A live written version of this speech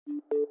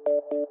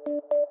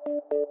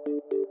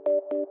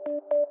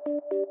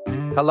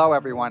Hello,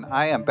 everyone.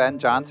 I am Ben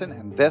Johnson,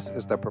 and this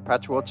is the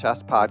Perpetual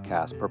Chess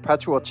Podcast.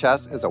 Perpetual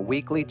Chess is a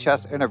weekly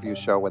chess interview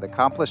show with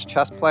accomplished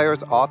chess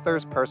players,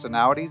 authors,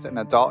 personalities, and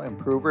adult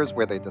improvers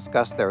where they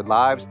discuss their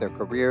lives, their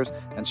careers,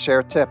 and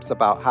share tips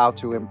about how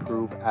to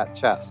improve at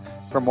chess.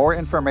 For more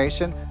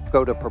information,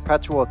 go to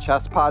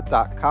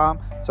perpetualchesspod.com.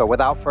 So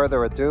without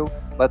further ado,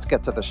 let's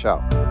get to the show.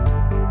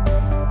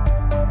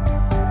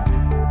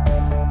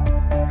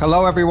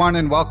 Hello, everyone,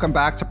 and welcome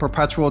back to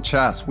Perpetual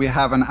Chess. We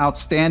have an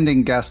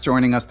outstanding guest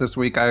joining us this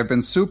week. I have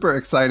been super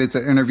excited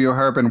to interview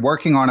her. Been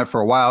working on it for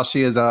a while.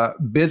 She is a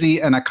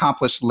busy and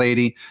accomplished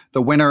lady,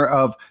 the winner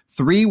of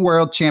 3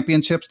 world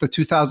championships, the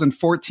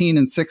 2014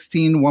 and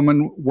 16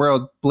 Women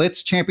World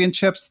Blitz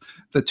Championships,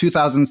 the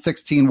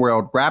 2016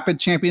 World Rapid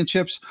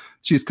Championships.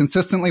 She's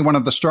consistently one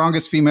of the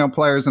strongest female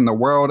players in the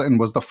world and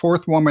was the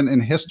 4th woman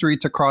in history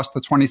to cross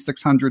the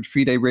 2600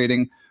 FIDE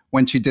rating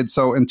when she did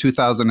so in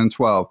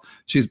 2012.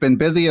 She's been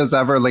busy as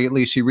ever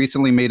lately. She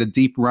recently made a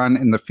deep run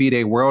in the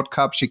FIDE World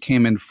Cup. She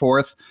came in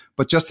 4th,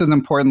 but just as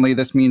importantly,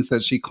 this means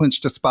that she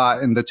clinched a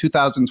spot in the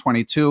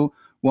 2022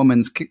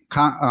 Women's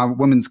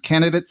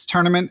Candidates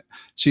Tournament.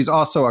 She's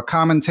also a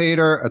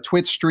commentator, a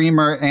Twitch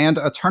streamer, and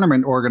a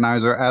tournament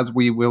organizer, as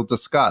we will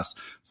discuss.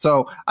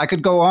 So I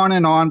could go on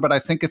and on, but I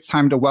think it's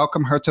time to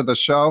welcome her to the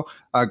show.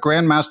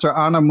 Grandmaster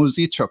Anna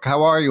Muzychuk.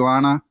 How are you,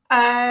 Anna?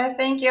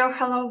 Thank you.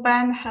 Hello,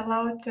 Ben.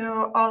 Hello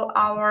to all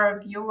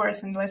our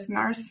viewers and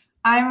listeners.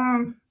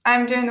 I'm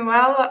doing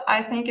well.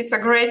 I think it's a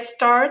great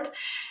start.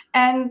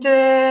 And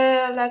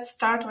let's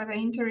start with the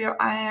interview.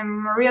 I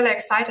am really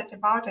excited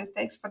about it.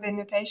 Thanks for the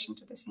invitation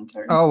to this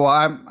interview. Oh,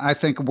 well, I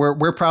think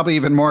we're probably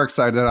even more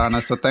excited,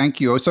 Anna. So thank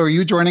you. So are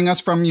you joining us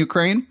from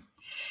Ukraine?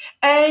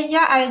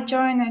 Yeah, I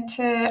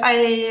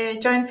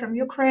joined from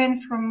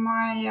Ukraine, from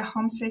my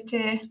home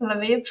city,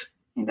 Lviv,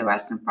 in the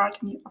western part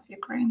of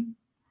Ukraine.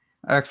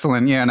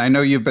 Excellent. Yeah, and I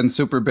know you've been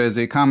super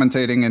busy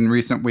commentating in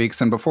recent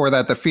weeks. And before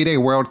that, the FIDE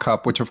World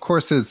Cup, which of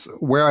course is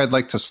where I'd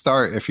like to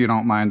start, if you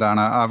don't mind,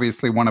 Anna.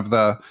 Obviously, one of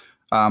the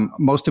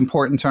most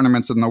important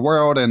tournaments in the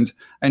world. And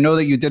I know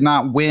that you did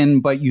not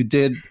win, but you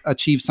did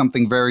achieve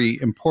something very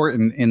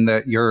important in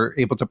that you're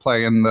able to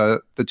play in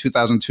the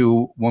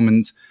 2002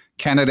 Women's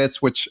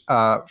Candidates, which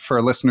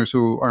for listeners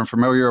who aren't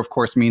familiar, of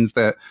course, means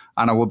that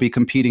Anna will be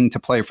competing to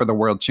play for the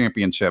World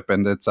Championship,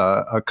 and it's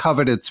a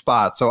coveted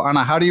spot. So,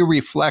 Anna, how do you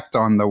reflect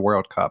on the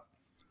World Cup?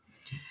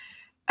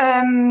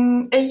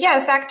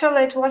 Yes,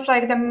 actually, it was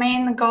like the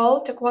main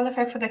goal to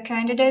qualify for the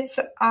candidates.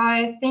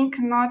 I think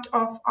not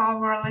of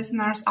our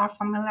listeners are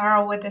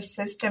familiar with the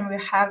system we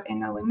have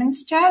in the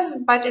women's chess,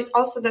 but it's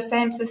also the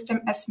same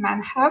system as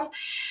men have.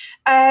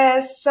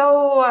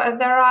 So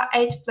there are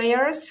 8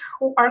 players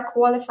who are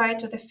qualified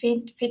to the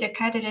FIDE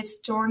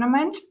Candidates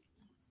Tournament.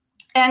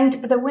 And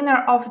the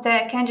winner of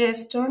the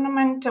Candidates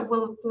Tournament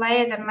will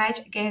play the match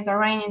against the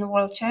reigning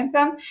world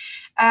champion.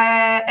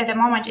 At the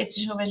moment, it's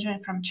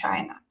Wenjun from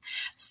China.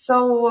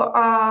 So,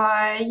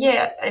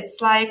 it's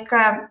like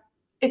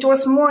it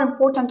was more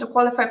important to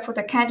qualify for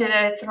the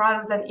candidates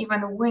rather than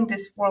even win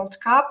this World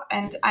Cup.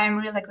 And I'm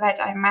really glad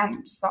I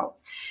managed so.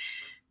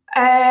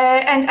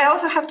 And I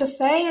also have to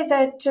say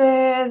that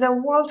the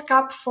World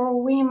Cup for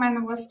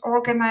women was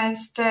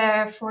organized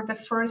for the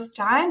first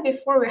time.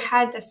 Before we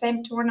had the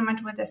same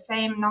tournament with the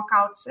same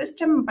knockout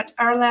system, but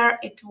earlier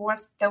it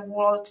was the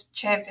World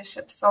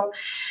Championship. So,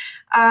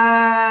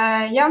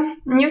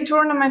 new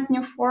tournament,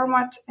 new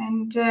format,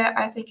 and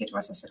I think it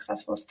was a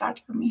successful start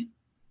for me.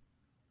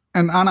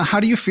 And Anna, how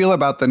do you feel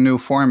about the new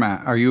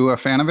format? Are you a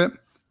fan of it?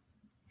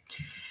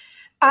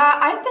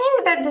 I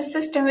think that the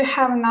system we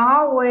have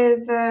now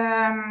with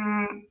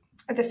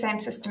the same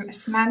system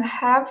as men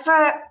have,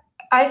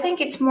 I think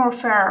it's more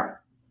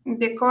fair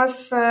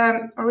because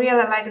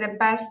really like the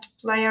best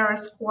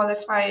players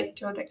qualify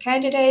to the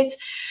candidates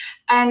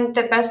and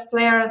the best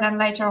player then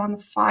later on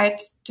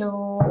fight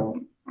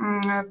to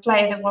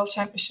play the World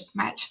Championship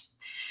match.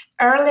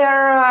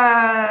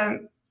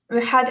 Earlier,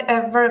 we had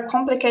a very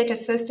complicated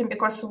system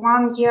because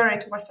one year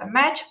it was a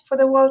match for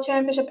the World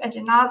Championship and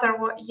another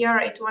year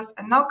it was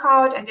a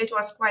knockout, and it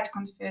was quite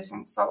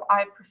confusing. So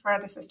I prefer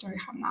the system we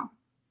have now.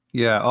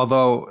 Yeah,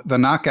 although the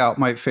knockout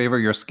might favor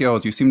your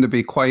skills, you seem to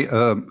be quite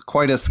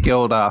a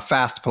skilled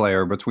fast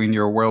player between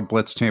your World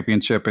Blitz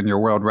Championship and your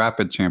World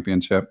Rapid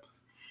Championship.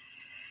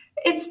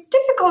 It's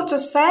difficult to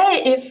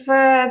say if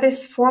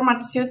this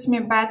format suits me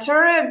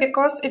better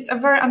because it's a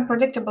very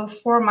unpredictable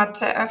format.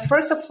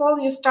 First of all,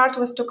 you start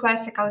with 2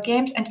 classical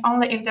games, and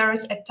only if there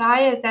is a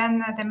tie,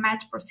 then the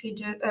match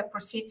proceeds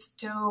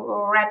to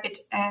rapid,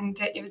 and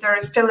if there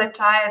is still a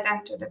tie,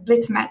 then to the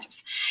blitz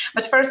matches.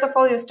 But first of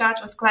all, you start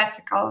with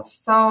classical.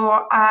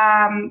 So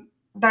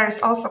there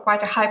is also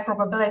quite a high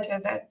probability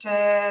that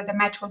the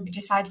match will be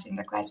decided in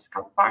the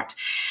classical part.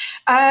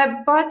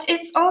 But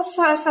it's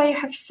also, as I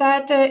have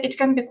said, it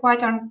can be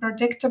quite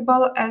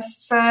unpredictable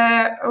as,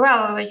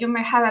 you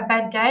may have a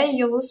bad day,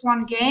 you lose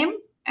one game,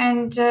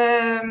 and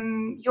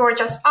you're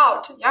just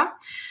out, yeah?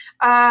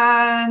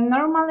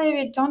 Normally,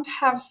 we don't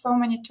have so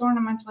many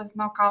tournaments with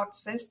knockout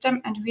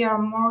system, and we are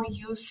more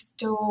used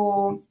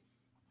to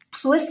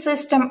Swiss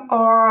system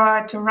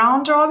or to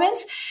round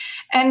robins.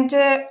 And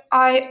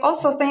I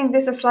also think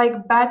this is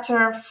like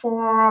better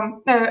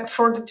for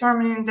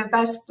determining the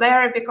best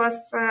player, because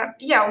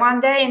one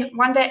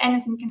day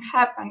anything can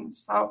happen.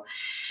 So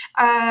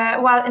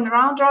while in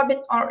round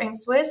robin or in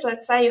Swiss,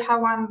 let's say you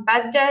have one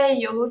bad day,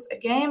 you lose a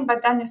game,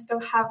 but then you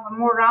still have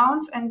more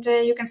rounds, and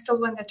you can still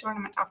win the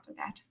tournament after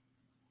that.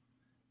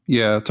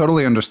 Yeah,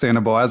 totally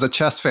understandable. As a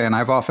chess fan,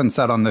 I've often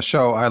said on the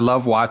show, I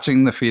love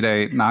watching the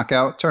FIDE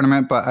knockout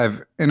tournament, but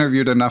I've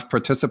interviewed enough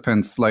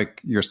participants like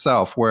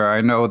yourself where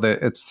I know that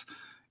it's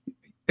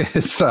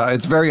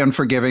very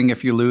unforgiving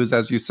if you lose,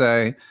 as you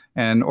say,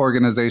 and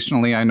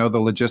organizationally, I know the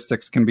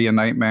logistics can be a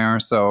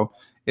nightmare. So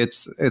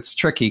it's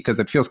tricky because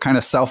it feels kind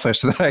of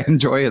selfish that I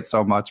enjoy it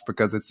so much,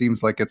 because it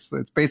seems like it's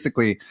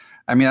basically,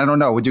 I mean, I don't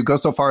know. Would you go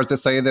so far as to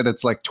say that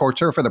it's like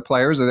torture for the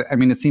players? I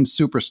mean, it seems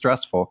super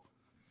stressful.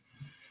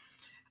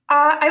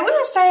 I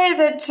wouldn't say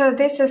that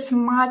this is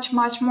much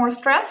more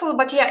stressful,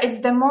 but yeah, it's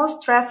the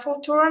most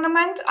stressful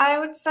tournament, I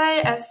would say,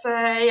 as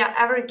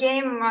every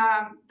game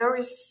there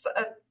is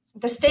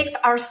the stakes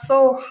are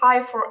so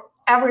high for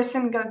every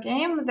single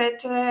game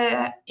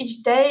that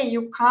each day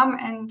you come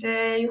and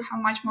you have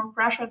much more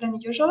pressure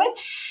than usually.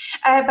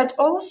 But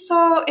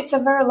also it's a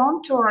very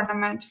long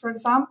tournament. For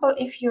example,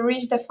 if you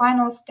reach the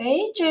final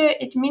stage,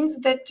 it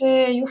means that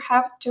you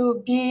have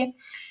to be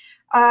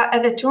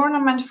at the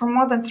tournament for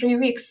more than 3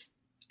 weeks.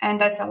 And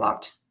that's a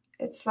lot.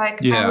 It's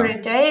like every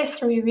day,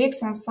 3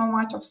 weeks, and so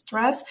much of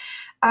stress.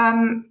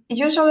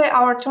 Usually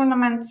our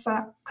tournaments,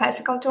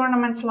 classical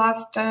tournaments,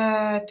 last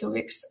 2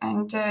 weeks.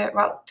 And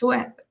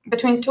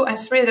between 2 and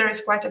 3, there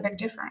is quite a big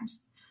difference.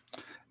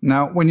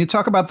 Now, when you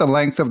talk about the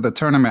length of the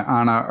tournament,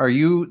 Anna, are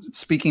you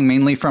speaking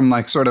mainly from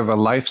like sort of a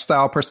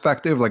lifestyle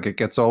perspective, like it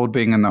gets old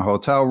being in the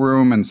hotel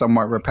room and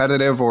somewhat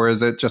repetitive, or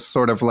is it just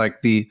sort of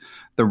like the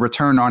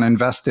return on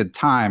invested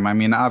time? I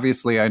mean,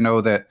 obviously, I know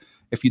that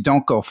if you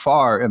don't go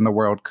far in the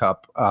World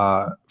Cup,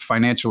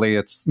 financially,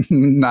 it's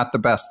not the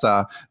best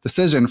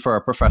decision for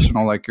a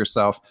professional like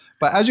yourself.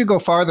 But as you go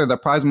farther, the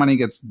prize money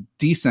gets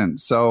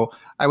decent. So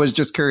I was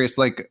just curious,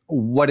 like,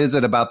 what is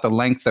it about the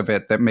length of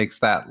it that makes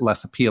that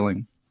less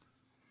appealing?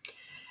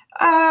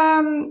 I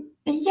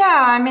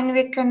mean,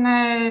 we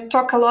can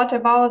talk a lot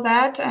about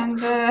that, and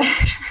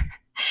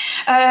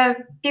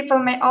people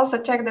may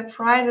also check the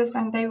prizes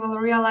and they will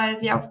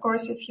realize, of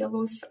course, if you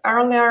lose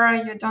earlier,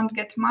 you don't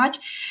get much.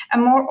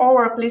 And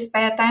moreover, please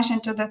pay attention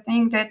to the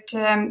thing that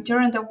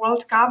during the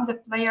World Cup, the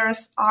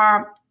players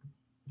are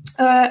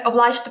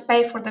obliged to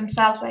pay for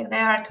themselves, like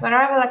their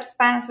travel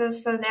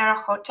expenses, their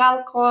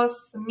hotel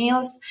costs,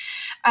 meals,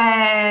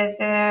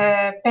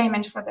 the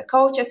payment for the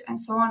coaches, and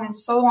so on and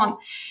so on.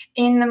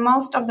 In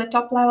most of the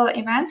top level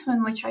events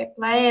in which I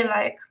play,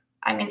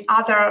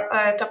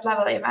 other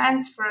top-level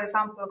events, for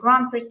example,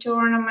 Grand Prix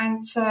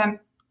tournaments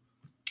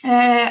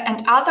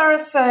and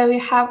others, we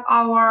have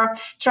our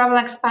travel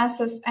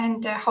expenses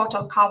and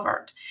hotel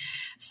covered.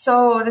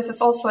 So this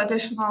is also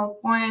additional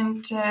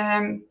point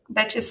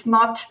that is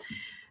not,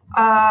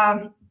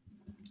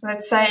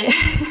 let's say,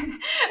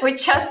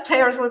 which chess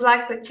players would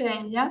like to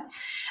change,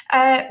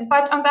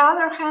 but on the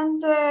other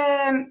hand,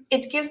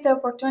 it gives the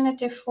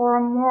opportunity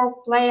for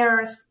more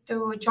players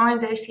to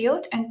join the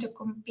field and to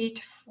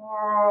compete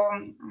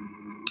for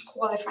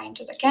qualifying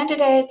to the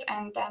candidates,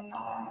 and then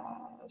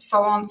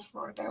so on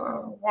for the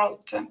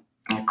world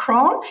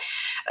crown.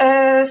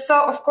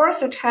 So, of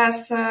course, it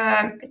has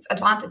its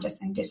advantages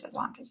and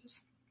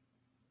disadvantages.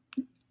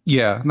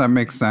 Yeah, that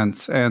makes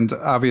sense. And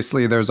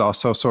obviously, there's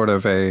also sort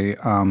of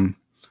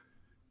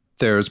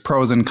there's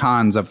pros and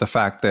cons of the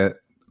fact that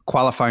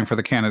qualifying for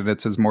the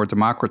candidates is more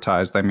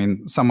democratized. I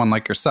mean, someone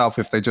like yourself,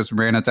 if they just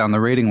ran it down the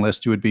rating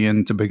list, you would be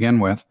in to begin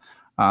with.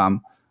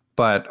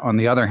 But on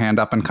the other hand,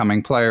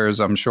 up-and-coming players,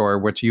 I'm sure,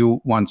 which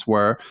you once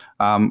were,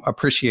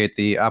 appreciate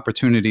the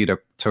opportunity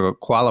to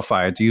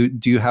qualify. Do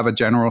you have a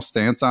general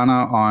stance,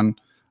 Anna, on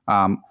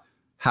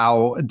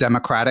how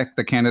democratic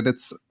the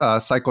candidates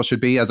cycle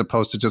should be, as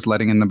opposed to just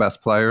letting in the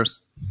best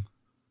players?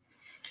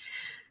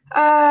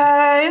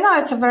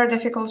 It's a very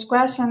difficult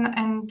question,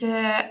 and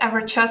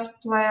every chess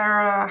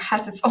player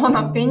has its own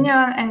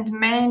opinion, and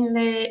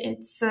mainly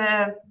it's,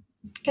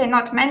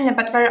 not mainly,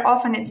 but very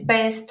often it's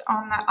based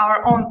on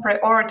our own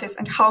priorities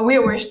and how we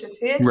wish to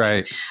see it.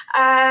 Right.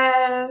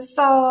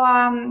 So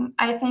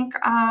I think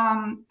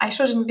I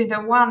shouldn't be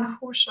the one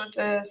who should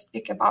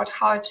speak about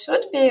how it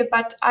should be,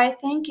 but I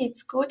think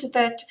it's good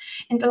that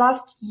in the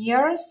last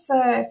years,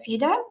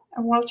 FIDE,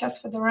 World Chess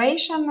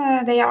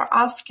Federation, they are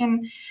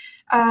asking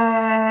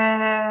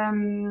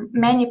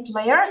many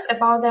players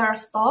about their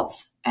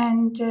thoughts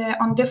and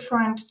on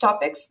different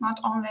topics, not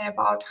only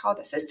about how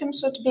the system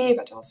should be,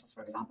 but also,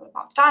 for example,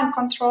 about time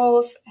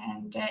controls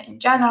and in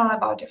general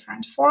about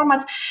different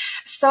formats.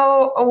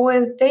 So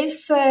with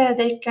this,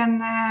 they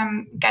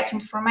can get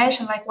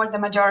information like what the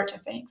majority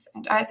thinks.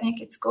 And I think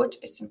it's good,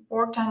 it's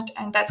important,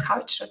 and that's how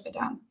it should be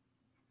done.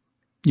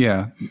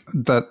 Yeah,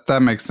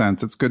 that makes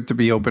sense. It's good to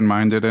be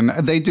open-minded. And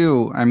they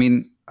do. I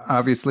mean,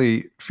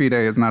 obviously FIDE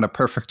is not a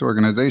perfect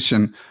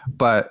organization,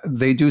 but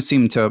they do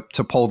seem to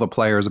poll the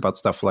players about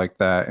stuff like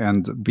that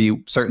and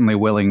be certainly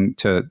willing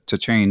to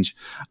change.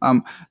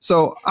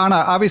 So Anna,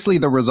 obviously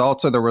the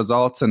results are the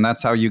results, and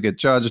that's how you get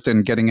judged,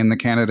 and getting in the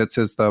candidates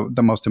is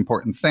the most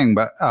important thing.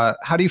 But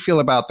how do you feel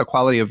about the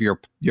quality of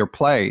your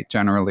play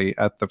generally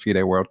at the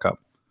FIDE World Cup?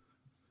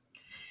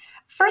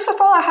 First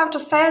of all, I have to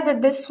say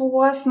that this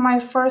was my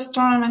first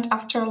tournament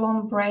after a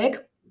long break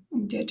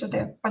due to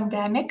the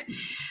pandemic.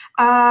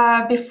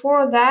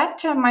 Before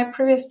that, my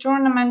previous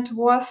tournament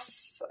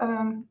was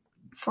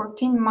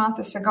 14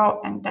 months ago,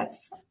 and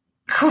that's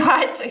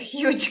quite a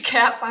huge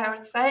gap, I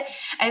would say.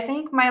 I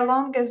think my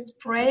longest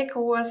break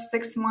was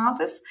 6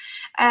 months,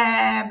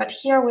 but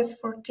here with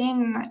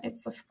 14,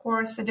 it's of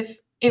course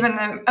even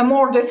a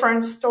more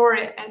different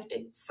story, and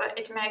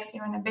it makes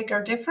even a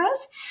bigger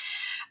difference.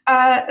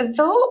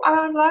 Though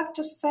I would like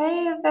to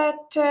say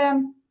that,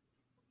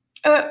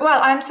 well,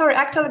 I'm sorry,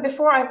 actually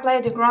before I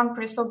played the Grand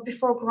Prix, so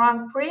before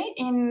Grand Prix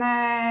in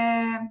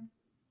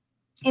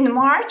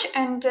March,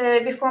 and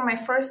before my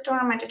first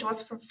tournament, it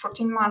was for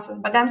 14 months,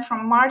 but then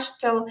from March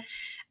till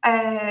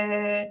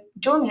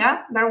June,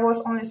 there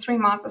was only 3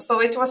 months.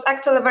 So it was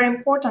actually very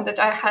important that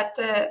I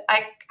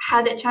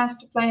had a chance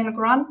to play in the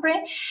Grand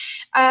Prix,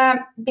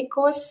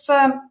 because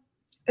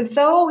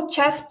though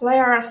chess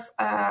players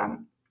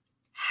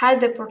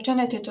had the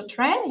opportunity to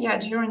train,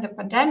 during the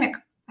pandemic.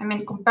 I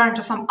mean, compared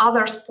to some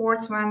other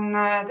sports when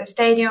the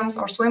stadiums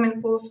or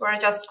swimming pools were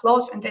just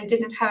closed and they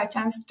didn't have a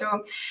chance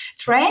to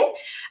train,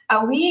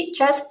 we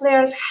chess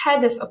players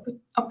had this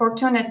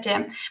opportunity.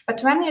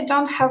 But when you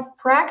don't have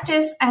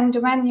practice and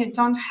when you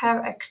don't have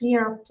a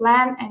clear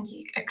plan and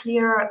a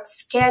clear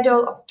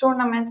schedule of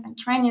tournaments and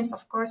trainings,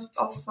 of course, it's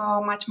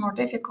also much more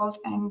difficult,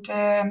 and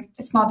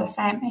it's not the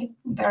same.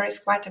 There is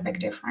quite a big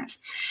difference.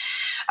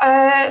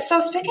 So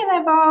speaking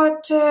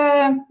about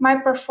my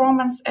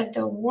performance at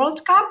the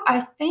World Cup,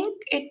 I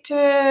think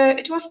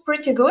it was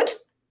pretty good.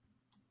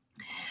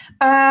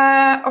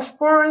 Of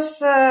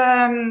course,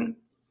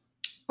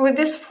 with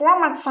this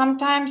format,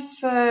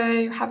 sometimes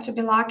you have to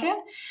be lucky.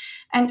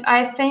 And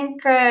I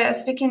think,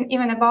 speaking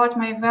even about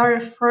my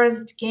very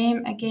first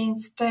game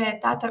against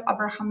Tatev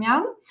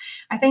Abrahamyan,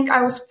 I think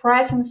I was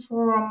present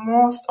for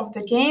most of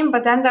the game,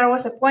 but then there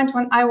was a point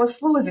when I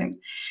was losing.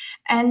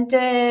 And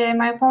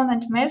my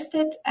opponent missed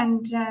it,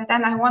 and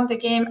then I won the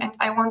game and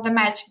I won the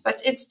match. But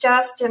it's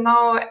just, an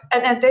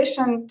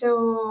addition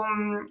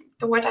to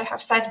what I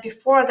have said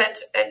before, that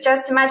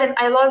just imagine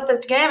I lost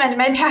that game and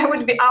maybe I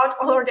would be out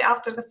already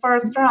after the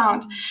first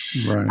round.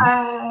 Right.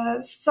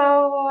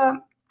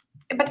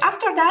 But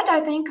after that, I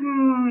think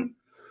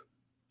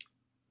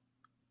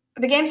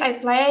the games I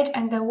played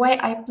and the way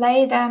I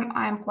play them,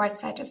 I'm quite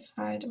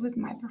satisfied with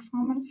my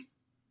performance.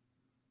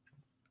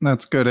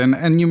 That's good.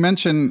 And you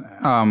mentioned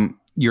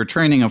your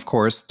training, of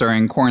course,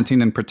 during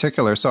quarantine in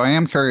particular. So I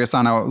am curious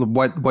on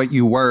what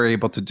you were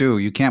able to do.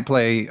 You can't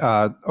play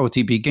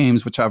OTB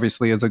games, which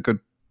obviously is a good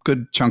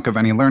chunk of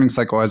any learning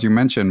cycle, as you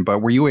mentioned. But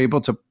were you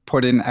able to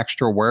put in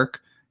extra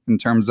work in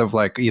terms of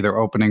like either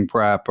opening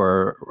prep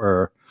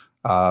or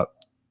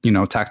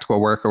tactical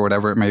work or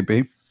whatever it may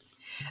be?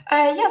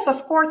 Yes,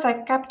 of course, I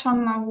kept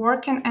on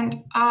working,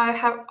 and I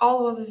have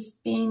always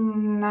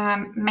been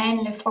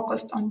mainly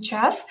focused on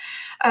chess.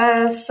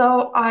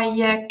 So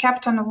I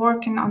kept on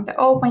working on the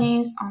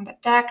openings, on the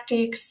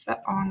tactics,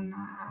 on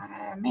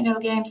middle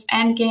games,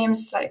 end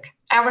games, like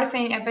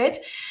everything a bit.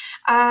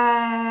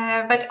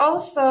 But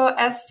also,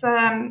 as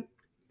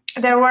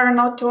there were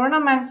no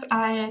tournaments,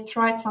 I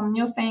tried some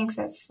new things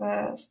as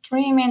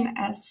streaming,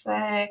 as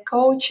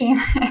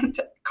coaching and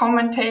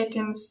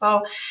commentating.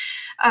 So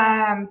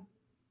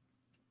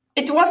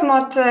it was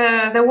not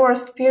the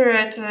worst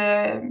period,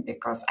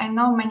 because I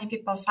know many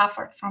people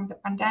suffered from the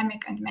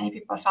pandemic and many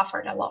people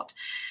suffered a lot.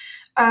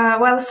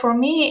 Well, for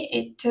me,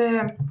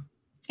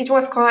 it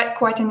was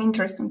quite an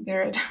interesting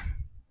period.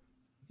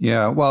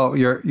 Yeah, well,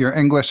 your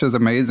English is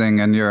amazing,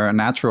 and you're a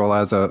natural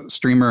as a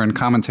streamer and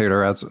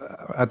commentator, as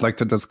I'd like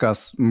to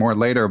discuss more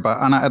later.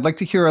 But Anna, I'd like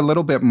to hear a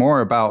little bit more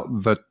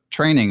about the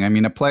training. I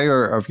mean, a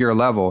player of your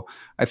level,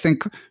 I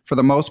think for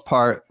the most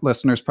part,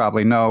 listeners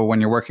probably know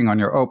when you're working on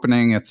your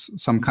opening, it's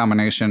some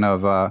combination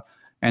of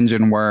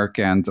engine work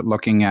and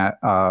looking at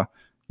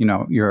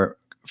your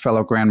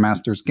fellow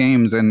grandmasters'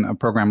 games in a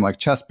program like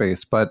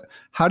ChessBase. But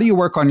how do you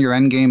work on your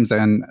end games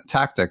and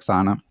tactics,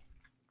 Anna?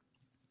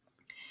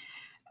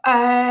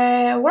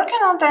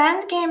 Working on the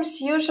end games,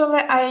 usually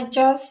I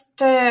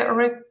just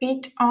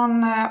repeat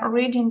on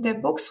reading the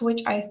books,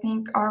 which I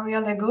think are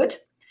really good.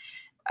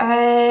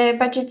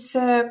 But it's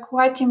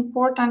quite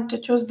important to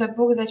choose the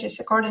book that is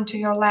according to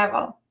your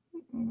level,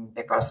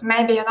 because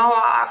maybe,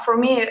 for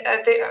me,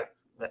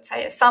 let's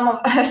say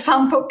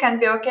some book can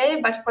be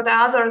okay, but for the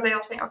other,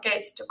 they'll say, okay,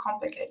 it's too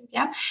complicated,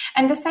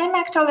 And the same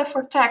actually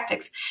for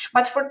tactics.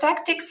 But for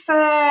tactics,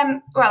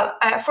 for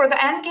the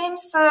end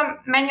games,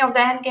 many of the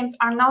end games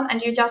are known,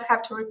 and you just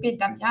have to repeat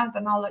them,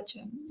 the knowledge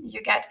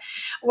you get.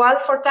 While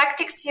for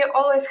tactics, you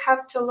always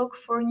have to look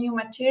for new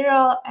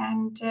material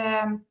and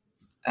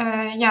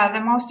yeah,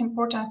 the most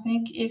important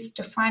thing is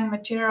to find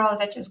material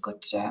that is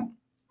good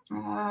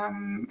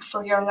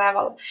for your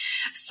level.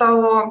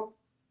 So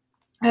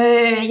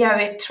yeah,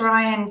 we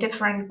try in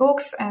different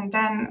books, and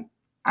then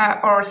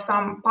or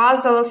some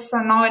puzzles.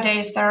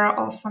 Nowadays, there are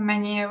also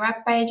many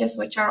web pages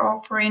which are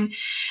offering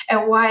a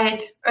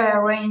wide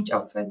range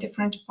of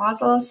different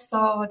puzzles.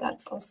 So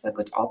that's also a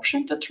good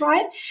option to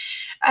try.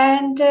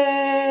 And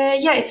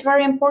yeah, it's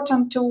very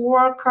important to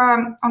work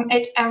on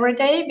it every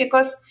day,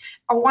 because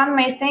one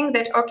may think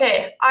that,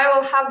 okay, I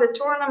will have the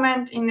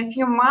tournament in a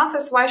few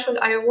months. Why should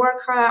I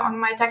work on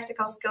my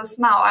tactical skills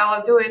now? I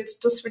will do it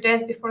 2-3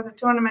 days before the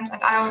tournament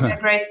and I will be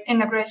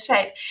in a great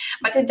shape.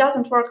 But it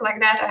doesn't work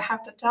like that. I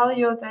have to tell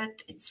you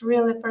that it's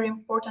really very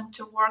important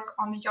to work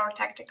on your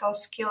tactical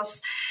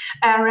skills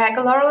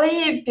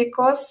regularly,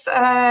 because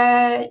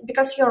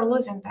you're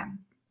losing them.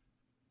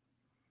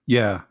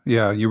 Yeah,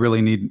 you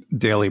really need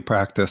daily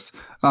practice.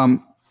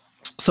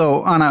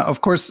 So Anna,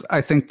 of course,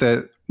 I think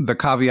that the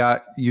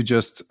caveat you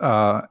just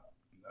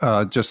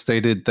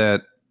stated,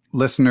 that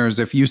listeners,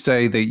 if you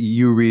say that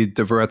you read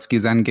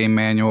Dvoretsky's Endgame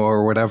manual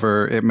or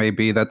whatever it may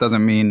be, that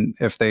doesn't mean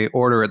if they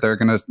order it, they're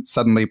going to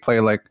suddenly play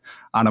like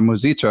Anna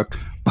Muzychuk.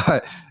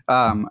 But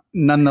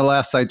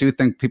nonetheless, I do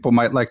think people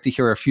might like to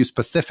hear a few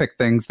specific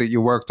things that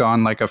you worked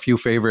on, like a few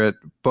favorite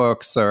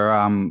books,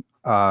 or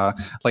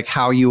like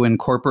how you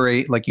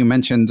incorporate, like you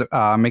mentioned,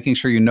 making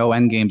sure you know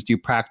endgames. Do you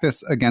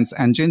practice against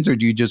engines, or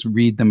do you just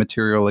read the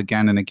material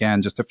again and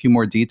again? Just a few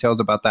more details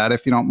about that,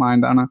 if you don't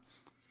mind, Anna.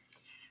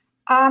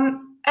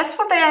 As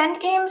for the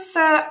endgames,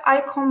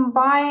 I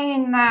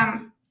combine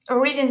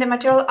reading the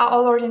material I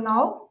already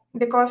know,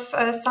 because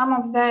some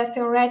of the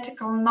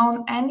theoretical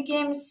known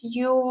endgames,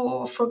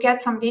 you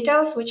forget some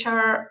details which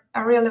are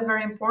really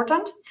very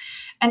important.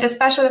 And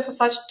especially for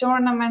such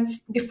tournaments,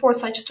 before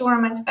such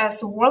tournaments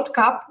as World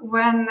Cup,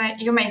 when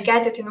you may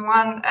get it in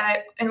one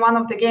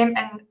of the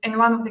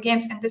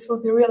games, and this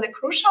will be really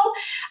crucial.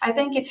 I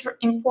think it's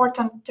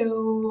important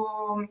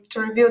to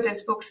review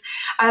these books.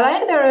 I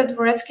like the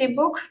Dvoretsky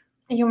book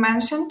you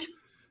mentioned,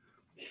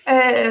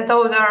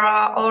 though there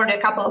are already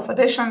a couple of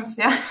editions,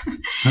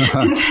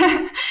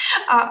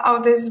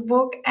 of this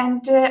book.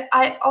 And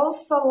I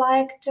also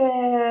liked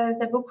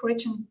the book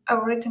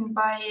written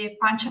by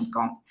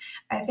Panchenko.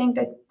 I think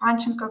that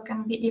Panchenko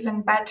can be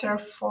even better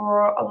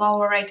for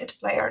lower rated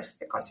players,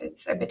 because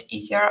it's a bit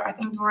easier. I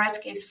think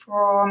Dvoretsky is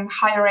for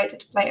higher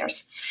rated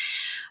players.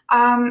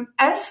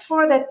 As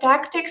for the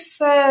tactics,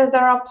 there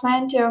are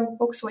plenty of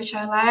books which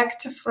I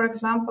liked. For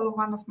example,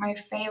 one of my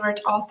favorite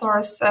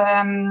authors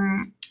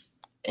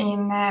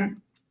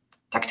in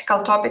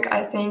tactical topic,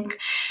 I think,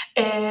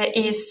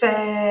 is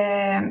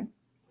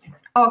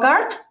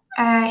Aagaard.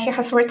 He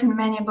has written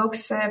many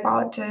books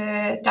about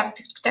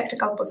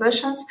tactical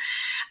positions.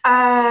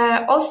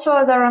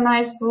 Also, there are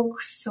nice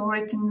books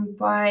written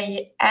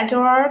by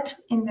Eduoard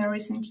in the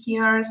recent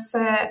years,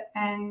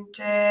 and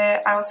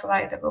I also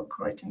like the book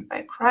written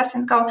by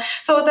Krasenkow.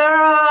 So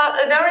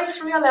there is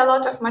really a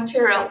lot of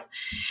material.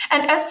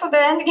 And as for the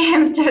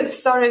endgame,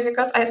 just sorry,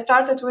 because I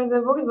started with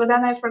the books, but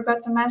then I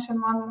forgot to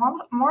mention one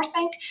more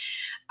thing.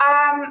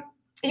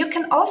 You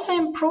can also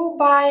improve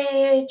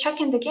by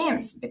checking the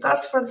games,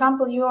 because, for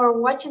example, you are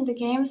watching the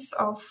games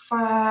of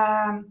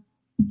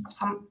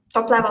some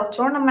top-level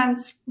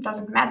tournaments,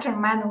 doesn't matter,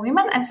 men or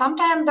women, and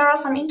sometimes there are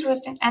some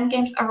interesting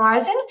endgames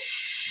arising.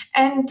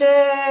 And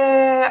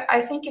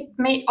I think it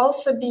may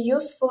also be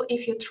useful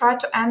if you try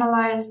to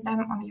analyze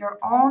them on your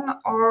own,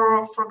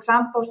 or, for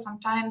example,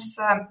 sometimes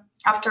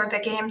after the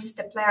games,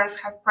 the players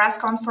have press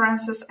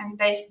conferences and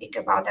they speak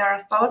about their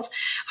thoughts,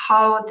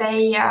 how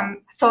they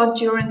thought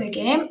during the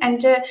game.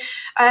 And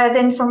the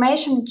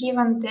information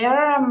given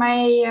there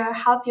may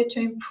help you to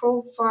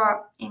improve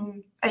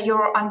in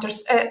your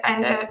understanding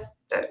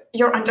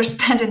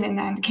in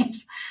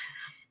endgames.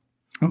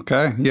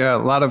 Okay. Yeah, a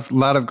lot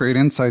of great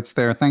insights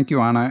there. Thank you,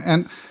 Anna.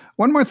 And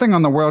one more thing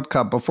on the World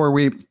Cup before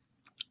we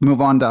move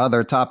on to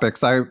other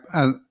topics.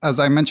 As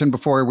I mentioned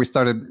before we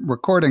started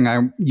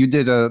recording, you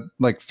did a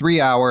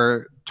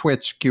 3-hour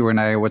Twitch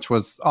Q&A, which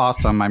was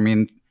awesome. I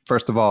mean,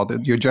 first of all,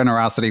 your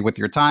generosity with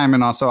your time,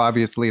 and also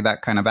obviously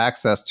that kind of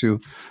access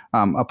to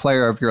a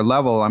player of your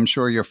level, I'm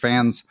sure your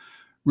fans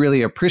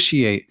really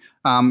appreciate.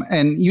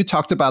 And you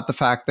talked about the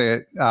fact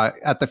that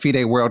at the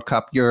FIDE World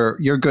Cup, you're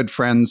good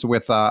friends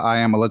with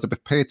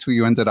Elisabeth Paehtz, who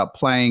you ended up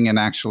playing and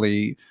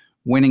actually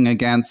winning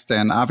against.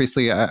 And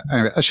obviously,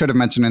 I should have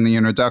mentioned in the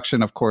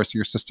introduction, of course,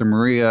 your sister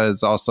Mariya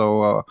is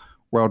also a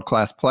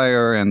world-class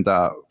player and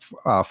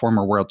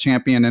former world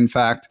champion, in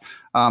fact.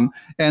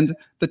 And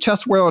the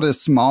chess world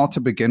is small to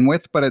begin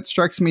with, but it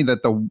strikes me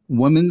that the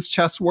women's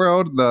chess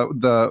world,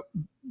 the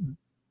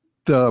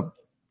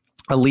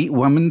elite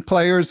women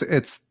players,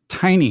 it's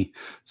tiny.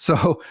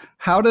 So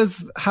how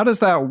does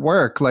that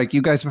work? Like,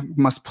 you guys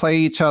must play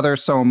each other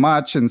so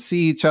much and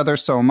see each other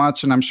so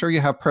much, and I'm sure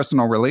you have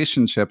personal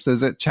relationships.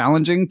 Is it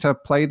challenging to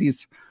play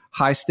these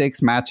high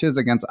stakes matches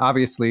against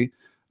obviously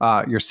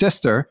your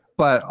sister,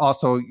 but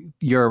also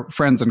your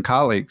friends and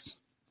colleagues?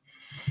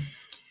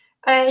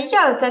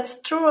 Yeah,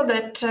 that's true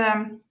that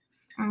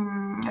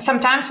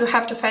sometimes we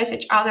have to face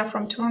each other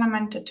from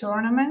tournament to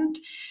tournament.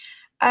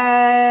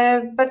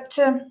 But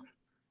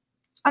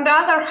on the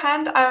other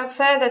hand, I would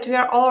say that we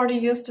are already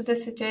used to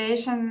this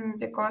situation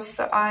because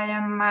I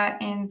am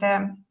in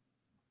the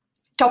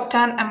top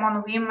 10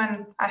 among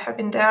women. I have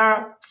been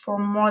there for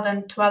more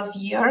than 12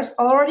 years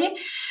already.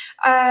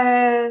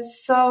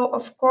 So,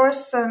 of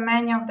course,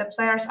 many of the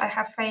players I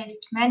have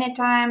faced many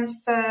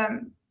times.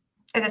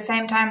 At the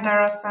same time, there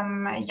are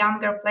some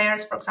younger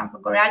players, for example,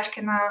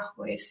 Goryachkina,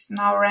 who is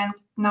now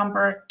ranked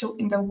number 2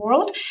 in the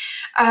world.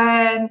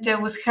 And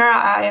with her,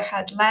 I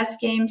had less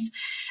games.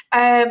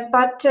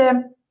 But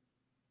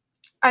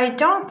I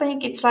don't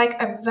think it's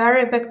like a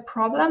very big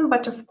problem,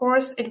 but of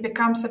course it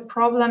becomes a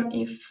problem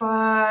if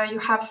you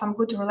have some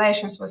good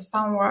relations with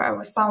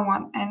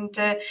someone. And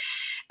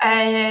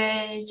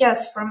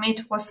yes, for me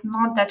it was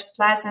not that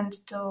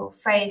pleasant to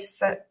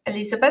face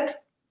Elisabeth,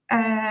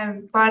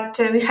 but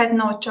we had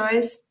no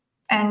choice.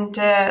 And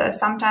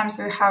sometimes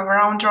we have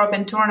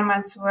round-robin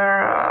tournaments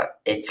where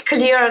it's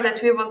clear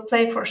that we will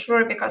play for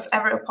sure because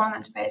every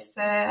opponent plays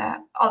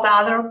all the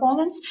other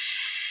opponents.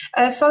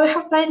 So we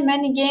have played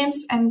many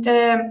games, and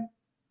there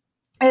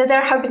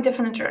have been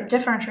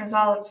different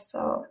results.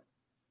 So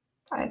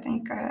I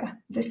think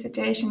this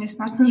situation is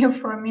not new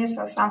for me.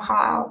 So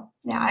somehow,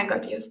 yeah, I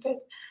got used to it.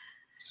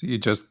 So you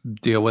just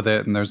deal with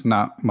it, and there's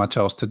not much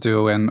else to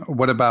do. And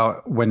what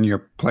about when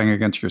you're playing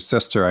against your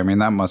sister? I mean,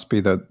 that must be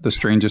the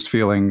strangest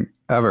feeling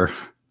ever.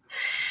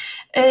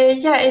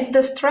 Yeah, it's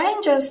the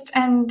strangest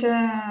and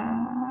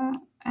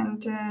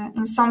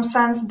in some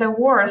sense the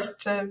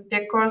worst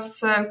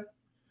because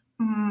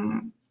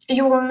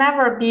you will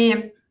never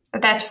be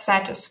that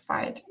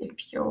satisfied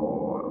if you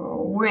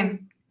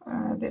win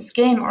this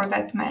game or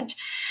that match.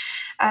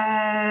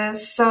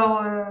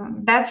 So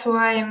that's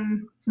why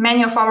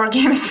many of our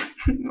games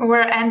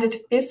were ended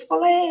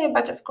peacefully,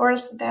 but of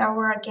course there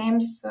were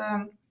games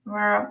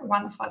where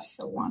one of us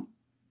won.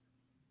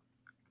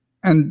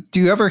 And do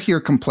you ever hear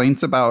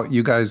complaints about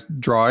you guys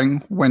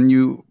drawing when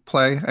you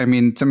play? I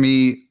mean, to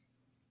me,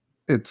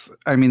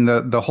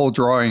 the whole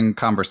drawing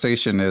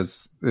conversation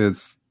is,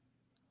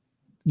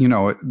 you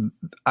know,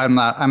 I'm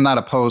not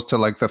opposed to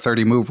like the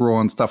 30 move rule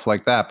and stuff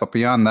like that. But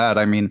beyond that,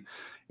 I mean,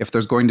 if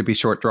there's going to be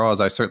short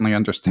draws, I certainly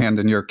understand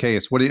in your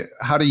case.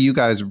 How do you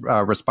guys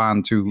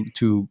respond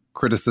to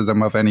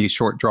criticism of any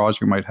short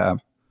draws you might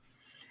have?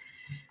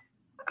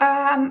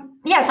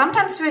 Yeah,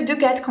 sometimes we do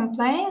get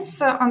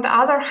complaints. On the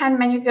other hand,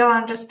 many people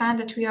understand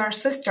that we are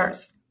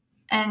sisters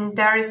and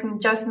there is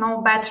just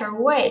no better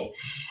way.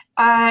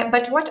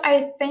 But what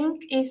I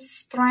think is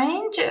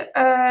strange,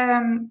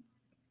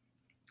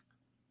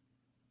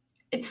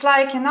 it's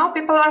like,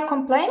 people are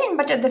complaining,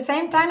 but at the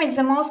same time, it's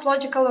the most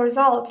logical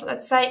result.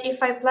 Let's say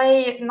if I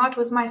play not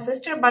with my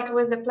sister, but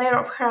with the player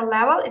of her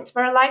level, it's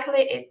very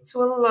likely it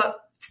will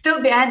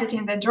still be ended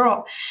in the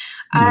draw.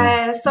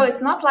 Yeah. So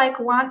it's not like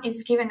one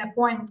is giving a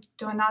point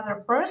to another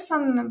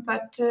person,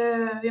 but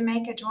we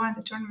make a draw and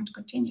the tournament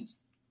continues.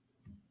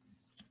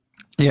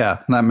 Yeah,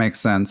 that makes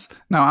sense.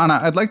 Now,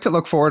 Anna, I'd like to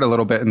look forward a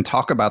little bit and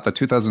talk about the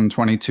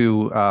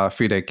 2022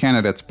 FIDE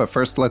candidates, but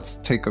first let's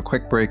take a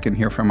quick break and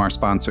hear from our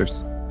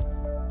sponsors.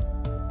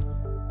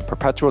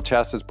 Perpetual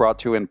Chess is brought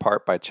to you in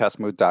part by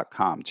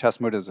chessmood.com.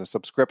 Chessmood is a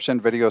subscription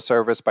video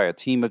service by a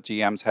team of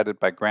GMs headed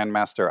by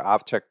Grandmaster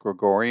Avchek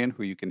Grigorian,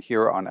 who you can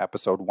hear on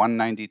episode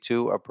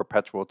 192 of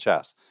Perpetual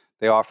Chess.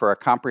 They offer a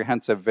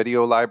comprehensive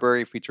video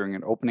library featuring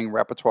an opening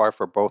repertoire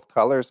for both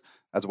colors,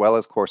 as well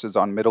as courses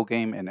on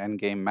Middlegame and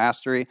Endgame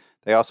mastery.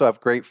 They also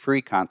have great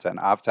free content.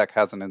 Avchek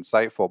has an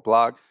insightful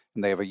blog,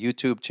 and they have a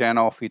YouTube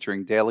channel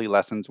featuring daily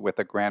lessons with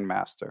a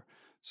Grandmaster.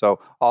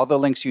 So all the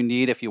links you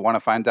need if you want to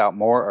find out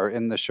more are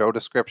in the show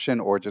description,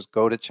 or just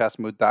go to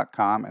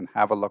chessmood.com and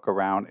have a look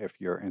around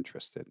if you're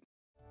interested.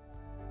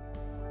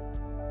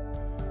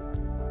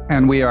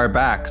 And we are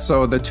back.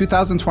 So the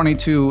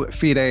 2022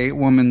 FIDE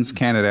Women's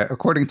Candidate,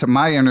 according to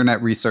my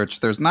internet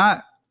research,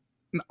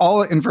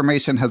 all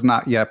information has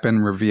not yet been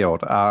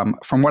revealed.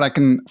 From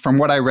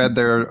what I read,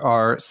 there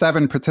are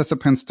 7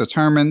 participants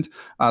determined.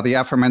 The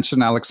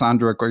aforementioned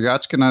Aleksandra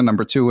Goryachkina,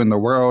 number 2 in the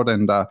world,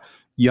 and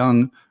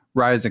young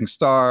rising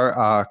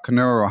star,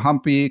 Kanuro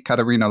Humpy,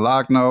 Katerina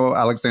Lagno,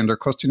 Alexander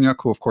Kostyanyuk,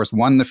 who of course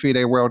won the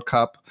FIDE World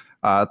Cup,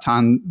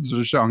 Tan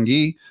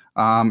Zhongyi,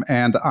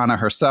 and Anna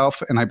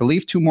herself, and I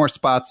believe 2 more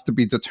spots to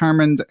be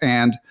determined.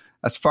 And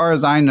as far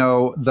as I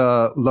know,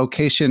 the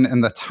location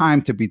and the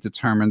time to be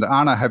determined.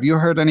 Anna, have you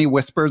heard any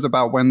whispers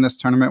about when this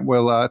tournament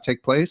will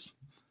take place?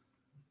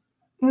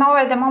 No,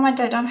 at the moment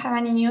I don't have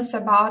any news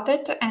about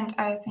it, and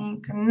I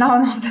think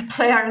none of the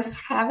players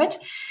have it.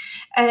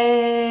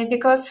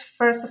 Because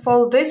first of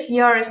all, this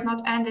year is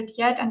not ended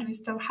yet, and we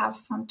still have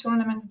some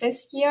tournaments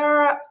this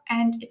year,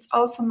 and it's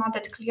also not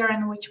that clear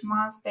in which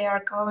month they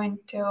are going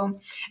to.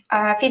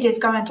 FIDE is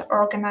going to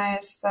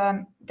organize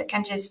the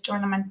candidates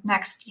tournament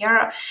next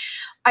year.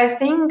 I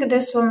think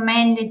this will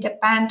mainly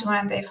depend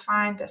when they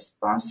find the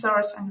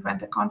sponsors and when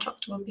the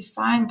contract will be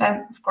signed.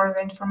 Then, of course,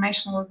 the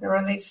information will be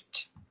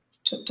released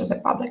to the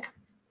public.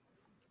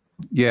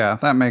 Yeah,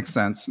 that makes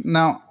sense.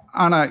 Now,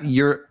 Anna,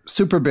 you're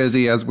super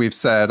busy, as we've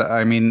said.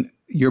 I mean,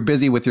 you're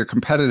busy with your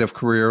competitive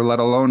career, let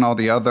alone all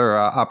the other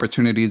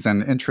opportunities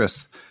and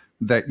interests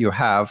that you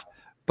have.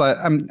 But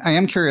I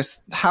am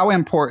curious, how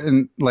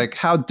important, like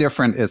how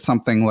different is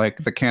something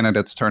like the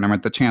candidates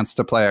tournament, the chance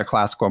to play a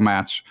classical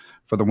match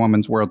for the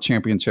Women's World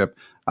Championship,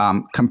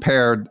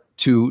 compared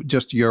to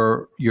just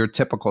your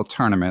typical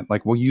tournament?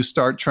 Like, will you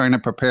start trying to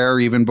prepare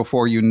even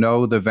before you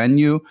know the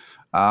venue?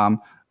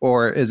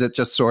 Or is it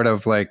just sort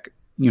of like,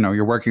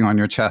 you're working on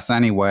your chess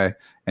anyway,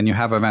 and you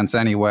have events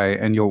anyway,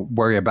 and you'll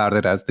worry about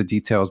it as the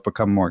details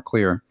become more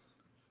clear?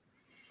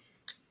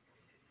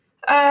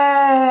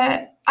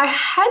 I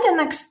had an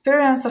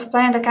experience of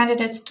playing the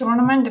candidates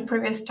tournament the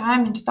previous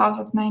time in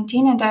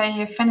 2019, and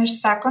I finished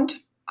second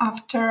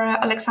after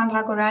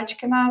Aleksandra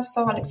Goryachkina.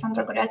 So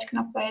Aleksandra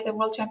Goryachkina played the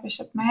World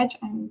Championship match,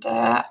 and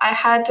I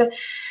had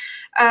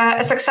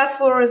a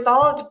successful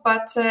result,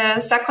 but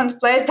second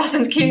place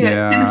doesn't give you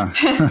a chance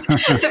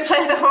to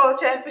play the World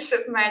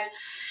Championship match.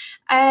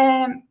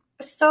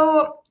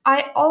 So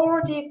I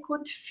already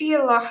could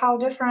feel how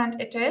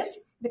different it is,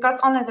 because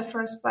only the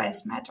first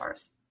place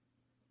matters.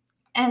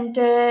 And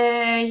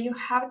you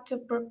have to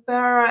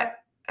prepare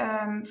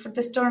for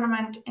this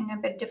tournament in a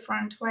bit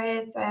different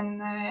way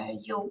than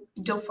you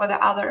do for the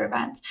other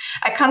events.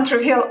 I can't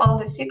reveal all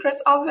the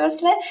secrets,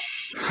 obviously,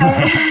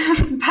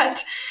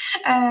 but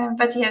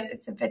yes,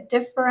 it's a bit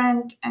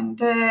different.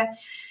 And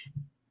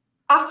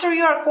after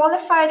you are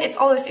qualified, it's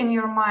always in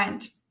your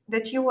mind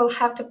that you will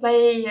have to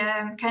play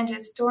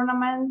candidates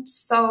tournament.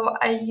 So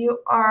you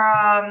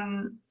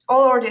are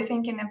already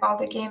thinking about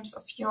the games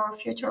of your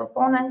future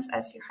opponents.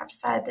 As you have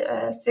said,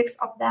 6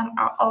 of them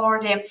are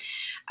already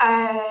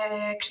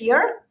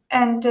clear,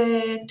 and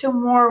 2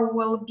 more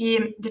will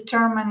be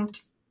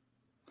determined.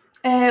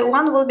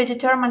 One will be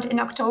determined in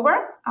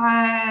October.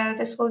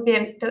 There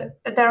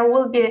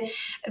will be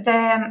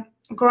the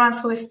Grand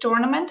Swiss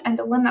tournament, and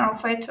the winner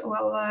of it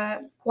will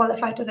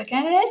qualify to the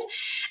candidates.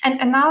 And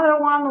another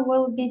one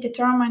will be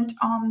determined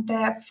on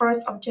the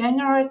 1st of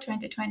January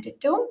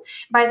 2022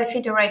 by the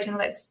FIDE rating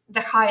list.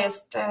 The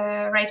highest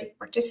rated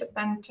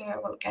participant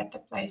will get the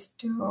place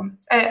to,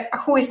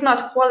 who is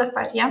not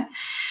qualified,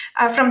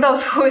 from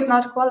those who is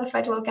not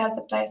qualified will get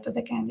the place to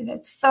the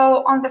candidates.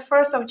 So on the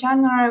 1st of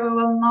January, we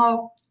will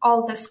know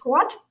all the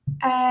squad,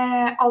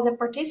 all the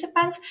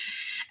participants.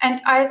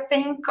 And I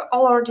think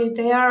already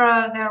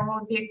there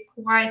will be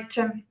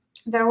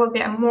there will be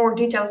a more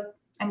detailed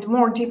and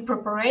more deep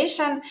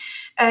preparation.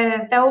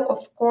 Though,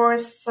 of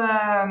course,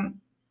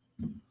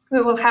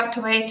 we will have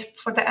to wait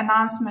for the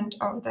announcement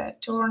of the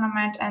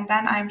tournament, and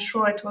then I'm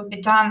sure it will be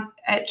done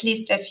at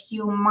least a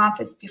few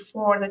months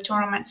before the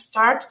tournament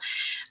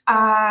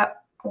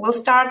will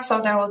start.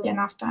 So there will be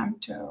enough time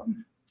to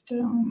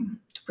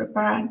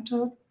prepare and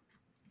to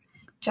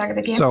check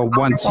the games. So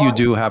once you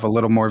do have a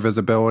little more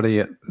visibility,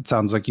 it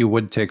sounds like you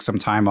would take some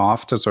time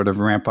off to sort of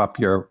ramp up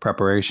your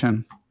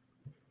preparation.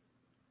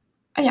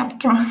 Yeah,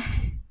 true.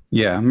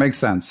 Yeah, makes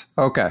sense.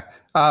 Okay.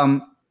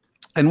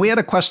 And we had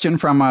a question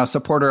from a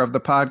supporter of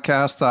the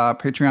podcast.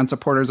 Patreon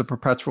supporters of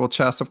Perpetual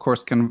Chess, of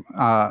course, can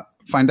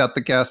find out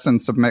the guests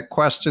and submit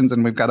questions.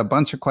 And we've got a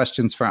bunch of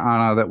questions for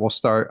Anna that we'll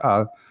start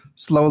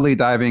slowly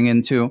diving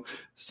into.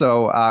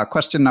 So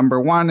question number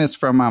 1 is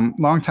from a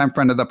longtime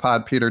friend of the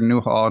pod, Peter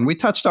Newhall. And we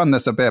touched on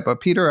this a bit,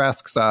 but Peter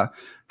asks, how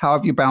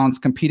have you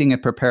balanced competing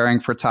and preparing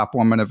for top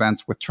woman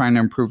events with trying to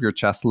improve your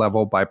chess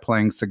level by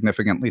playing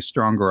significantly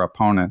stronger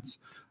opponents?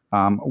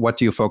 What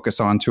do you focus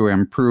on to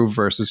improve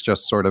versus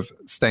just sort of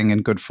staying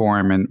in good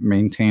form and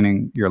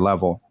maintaining your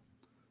level?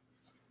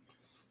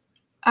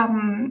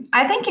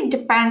 I think it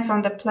depends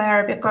on the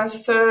player,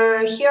 because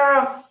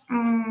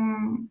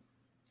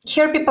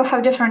here people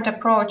have different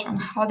approach on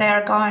how they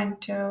are going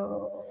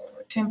to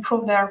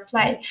improve their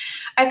play.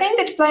 I think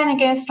that playing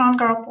against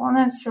stronger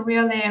opponents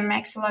really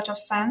makes a lot of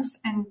sense,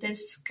 and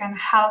this can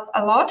help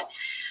a lot.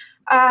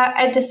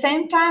 At the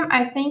same time,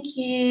 I think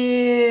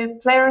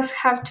players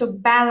have to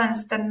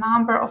balance the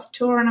number of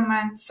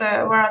tournaments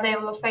where they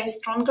will face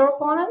stronger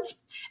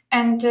opponents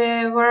and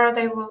where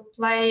they will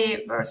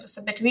play versus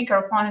a bit weaker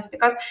opponents.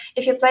 Because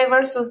if you play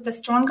versus the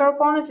stronger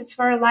opponents, it's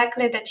very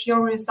likely that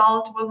your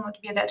result will not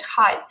be that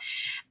high.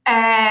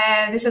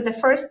 This is the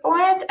first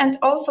point. And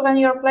also when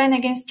you're playing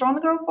against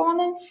stronger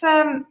opponents,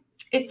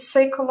 it's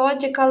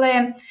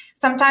psychologically,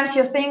 sometimes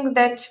you think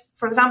that,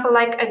 for example,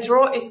 like a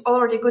draw is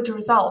already a good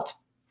result.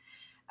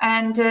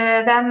 And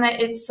then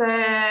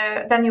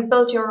then you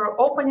build your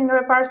opening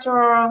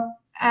repertoire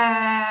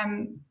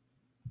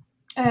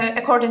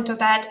according to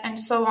that, and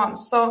so on.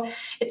 So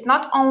it's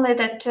not only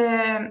that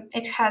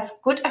it has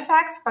good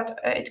effects, but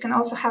it can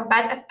also have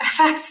bad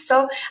effects.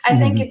 So I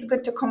think it's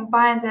good to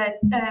combine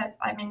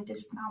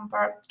this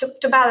number,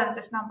 to balance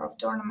this number of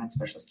tournaments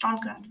versus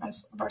stronger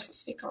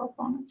versus weaker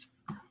opponents.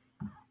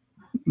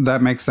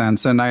 That makes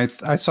sense. And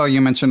I saw you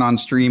mention on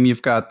stream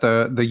you've got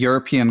the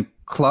European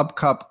Club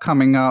Cup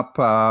coming up.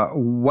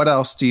 What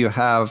else do you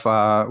have?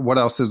 What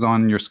else is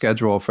on your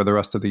schedule for the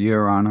rest of the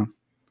year, Anna?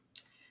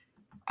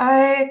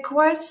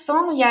 Quite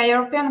soon,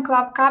 European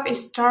Club Cup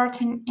is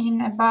starting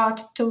in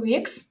about 2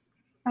 weeks.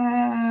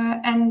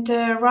 and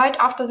right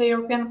after the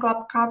European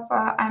Club Cup,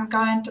 I'm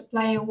going to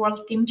play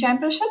World Team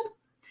Championship,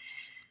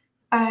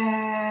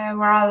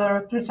 where I'll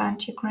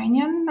represent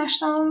Ukrainian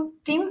national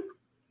team.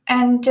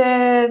 And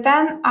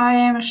then I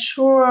am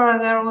sure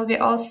there will be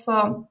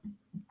also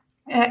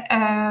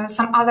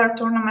some other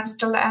tournaments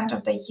till the end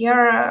of the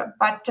year,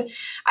 but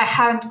I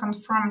haven't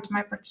confirmed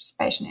my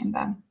participation in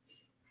them.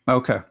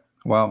 Okay.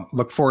 Well,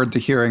 look forward to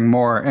hearing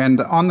more.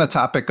 And on the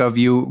topic of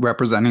you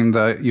representing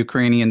the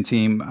Ukrainian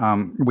team,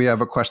 we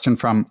have a question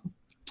from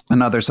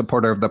another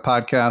supporter of the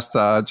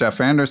podcast,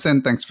 Jeff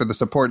Anderson. Thanks for the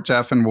support,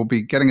 Jeff. And we'll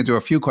be getting into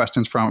a few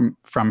questions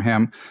from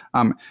him.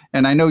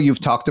 And I know you've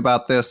talked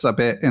about this a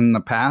bit in the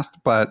past,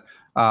 but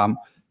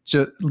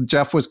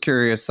Jeff was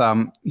curious.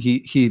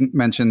 He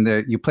mentioned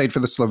that you played for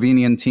the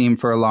Slovenian team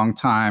for a long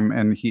time,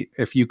 and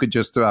if you could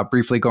just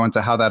briefly go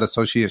into how that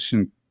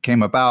association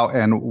came about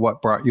and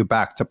what brought you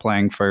back to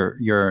playing for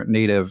your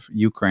native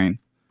Ukraine.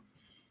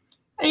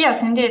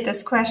 Yes, indeed.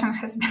 This question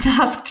has been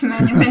asked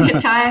many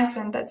times,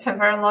 and that's a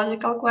very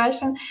logical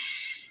question.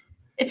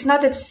 It's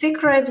not a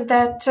secret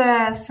that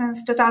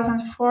since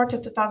 2004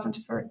 to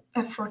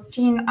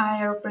 2014,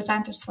 I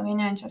represented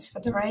Slovenian Chess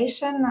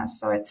Federation,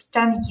 so it's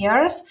 10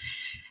 years.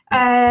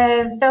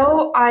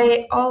 Though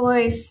I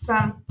always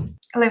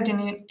lived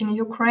in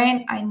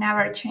Ukraine, I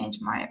never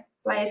changed my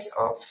place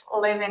of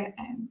living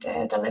and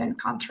the living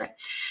country.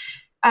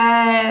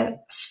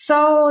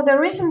 So the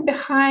reason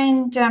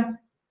behind the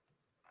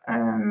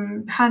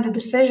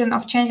decision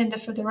of changing the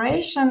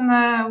federation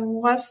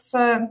was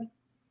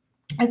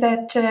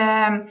that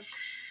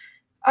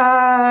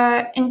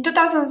in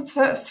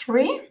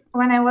 2003,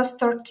 when I was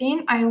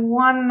 13, I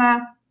won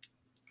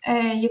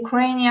a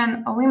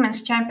Ukrainian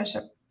women's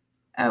championship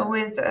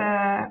with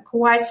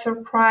quite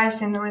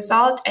surprising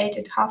result,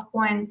 8.5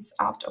 points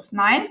out of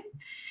 9.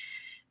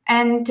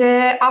 And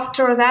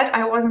after that,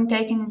 I wasn't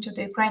taken into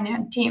the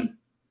Ukrainian team.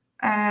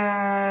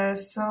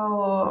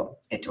 So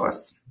it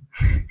was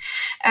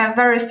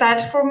very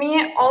sad for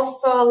me.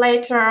 Also,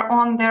 later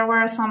on, there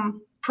were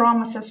some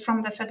promises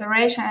from the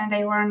federation and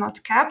they were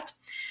not kept.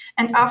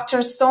 And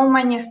after so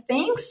many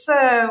things,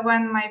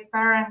 when my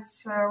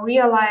parents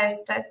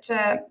realized that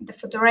the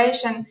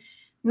federation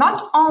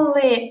not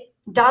only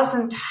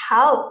doesn't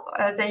help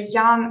the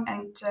young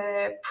and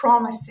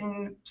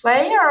promising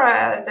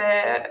player,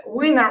 the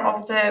winner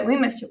of the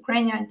Women's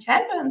Ukrainian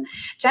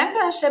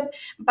Championship,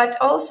 but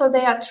also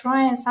they are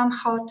trying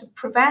somehow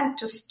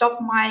to stop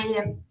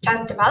my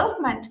chess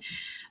development.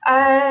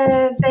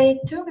 They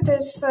took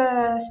this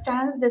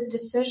stance, this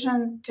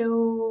decision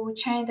to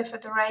change the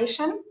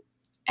federation.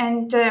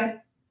 And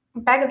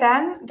back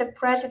then, the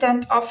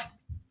president of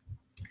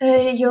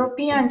the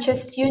European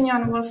Chess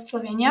Union was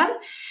Slovenian.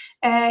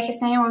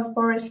 His name was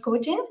Boris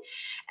Kutin.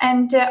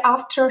 And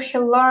after he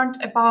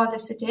learned about the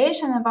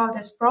situation, about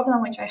this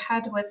problem which I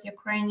had with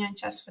Ukrainian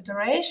Chess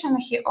Federation,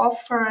 he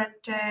offered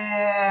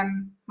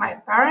my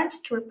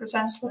parents to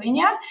represent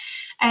Slovenia.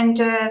 And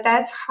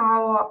that's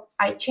how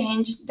I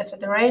changed the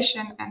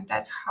federation, and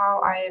that's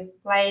how I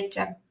played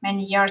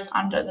many years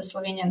under the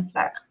Slovenian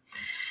flag.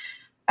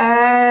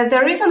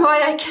 The reason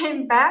why I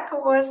came back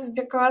was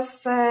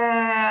because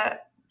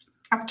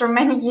after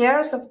many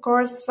years, of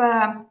course,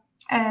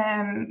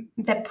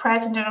 the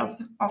president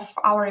of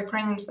our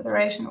Ukrainian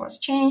Federation was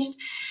changed,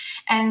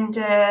 and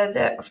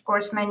of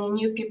course many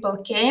new people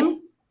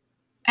came,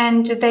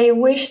 and they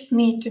wished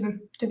me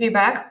to be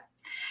back.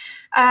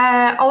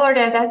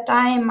 Already at that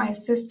time, my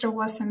sister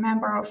was a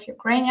member of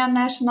Ukrainian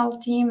national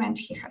team, and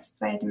he has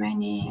played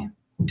many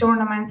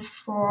tournaments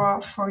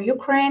for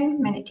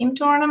Ukraine, many team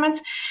tournaments.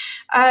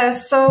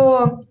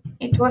 So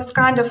it was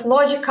kind of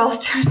logical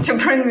to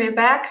bring me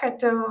back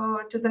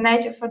to the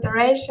native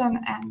federation,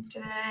 and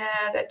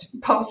that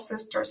both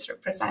sisters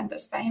represent the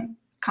same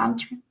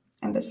country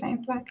and the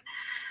same flag.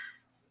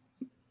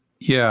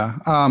 Yeah.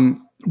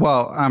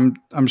 Well,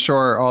 I'm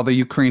sure all the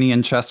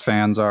Ukrainian chess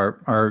fans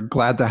are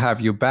glad to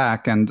have you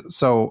back, and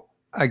so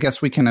I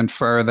guess we can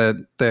infer that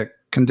the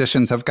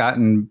conditions have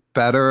gotten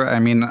better. I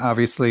mean,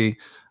 obviously,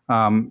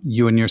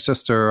 you and your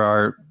sister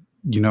are,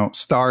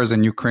 stars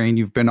in Ukraine.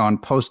 You've been on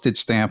postage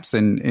stamps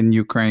in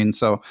Ukraine.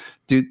 So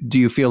do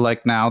you feel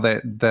like now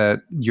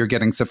that you're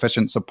getting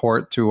sufficient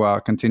support to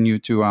continue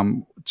to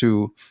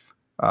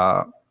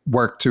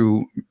work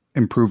to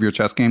improve your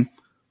chess game?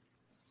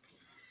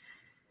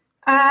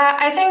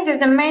 I think that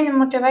the main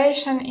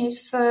motivation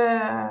is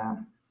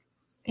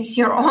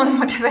your own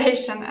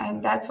motivation,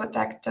 and that's what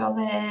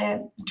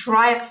actually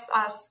drives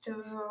us to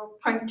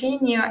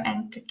continue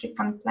and to keep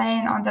on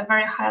playing on the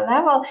very high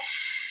level.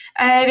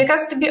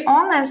 Because to be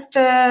honest,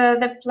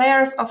 the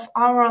players of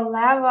our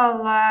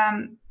level,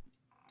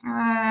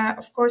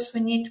 of course, we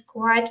need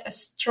quite a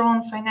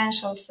strong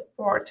financial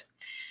support.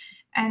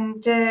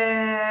 And,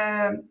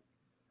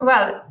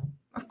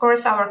 of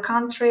course, our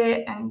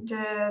country and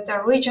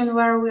the region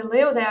where we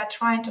live, they are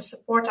trying to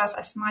support us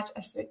as much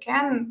as we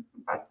can,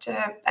 but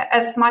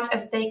as much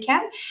as they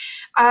can.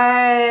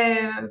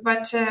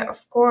 But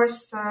of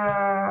course,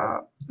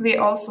 we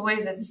also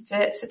wish that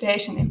the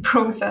situation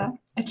improves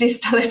at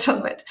least a little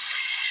bit.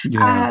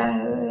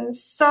 Yeah.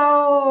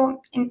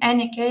 So in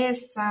any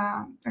case,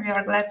 we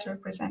are glad to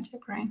represent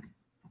Ukraine.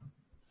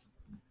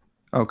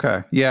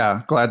 Okay.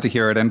 Yeah, glad to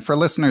hear it. And for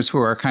listeners who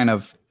are kind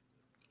of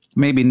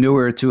maybe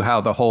newer to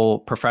how the whole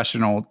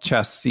professional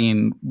chess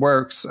scene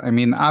works, I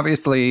mean,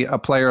 obviously a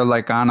player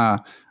like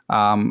Anna,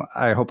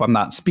 I hope I'm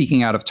not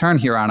speaking out of turn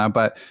here, Anna,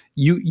 but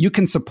you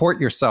can support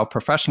yourself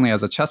professionally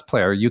as a chess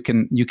player. You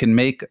can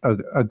make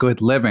a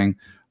good living.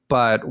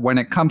 But when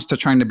it comes to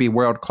trying to be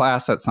world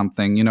class at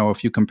something, you know,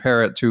 if you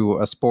compare it to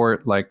a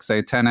sport like,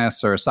 say,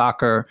 tennis or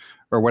soccer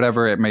or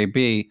whatever it may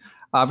be,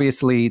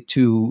 obviously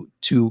to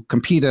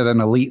compete at an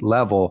elite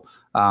level,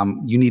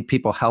 you need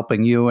people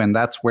helping you. And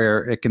that's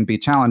where it can be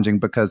challenging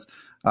because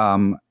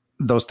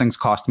those things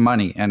cost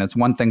money. And it's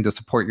one thing to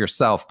support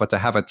yourself, but to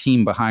have a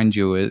team behind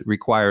you, it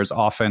requires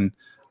often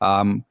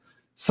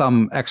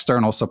some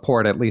external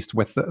support, at least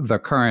with the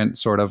current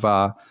sort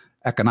of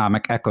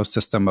economic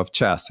ecosystem of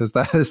chess. Is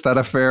that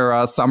a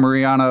fair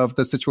summary, Anna, of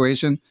the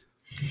situation?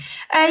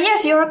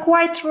 Yes, you're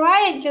quite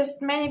right.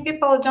 Just many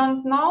people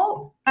don't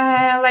know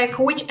like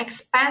which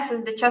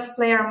expenses the chess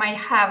player might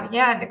have.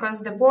 Yeah,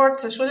 because the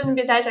board shouldn't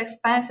be that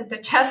expensive. The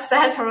chess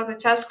set or the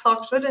chess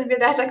clock shouldn't be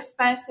that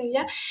expensive.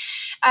 Yeah,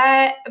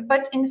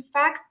 but in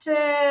fact,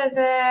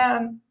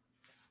 the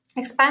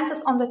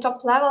expenses on the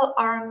top level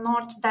are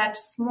not that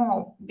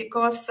small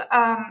because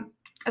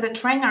the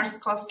trainers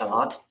cost a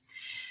lot.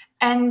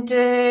 And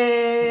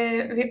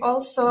we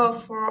also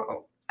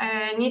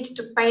need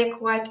to pay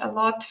quite a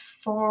lot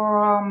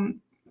for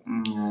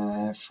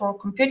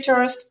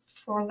computers,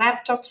 for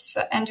laptops,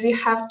 and we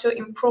have to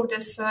improve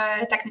this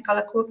technical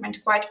equipment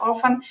quite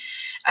often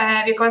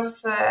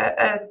because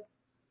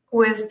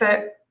with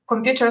the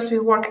computers we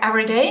work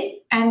every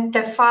day, and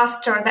the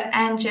faster the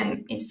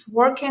engine is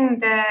working,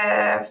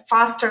 the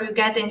faster you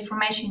get the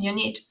information you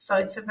need. So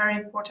it's a very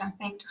important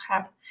thing to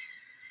have.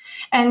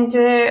 And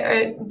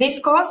these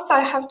costs,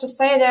 I have to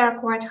say, they are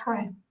quite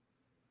high.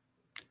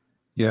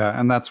 Yeah,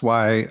 and that's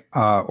why,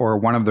 or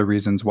one of the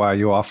reasons why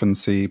you often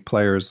see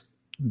players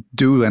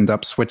do end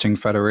up switching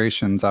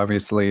federations.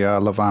 Obviously,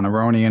 Levan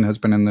Aronian has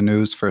been in the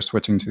news for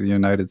switching to the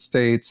United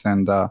States,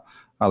 and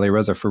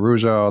Alireza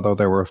Firouzja, although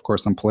there were, of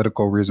course, some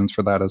political reasons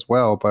for that as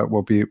well, but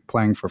will be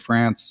playing for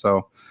France.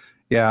 So,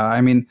 yeah,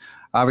 I mean,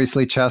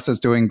 obviously, chess is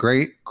doing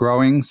great,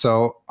 growing.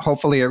 So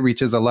hopefully it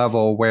reaches a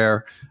level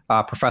where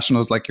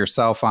professionals like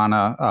yourself,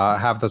 Anna,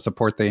 have the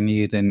support they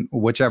need in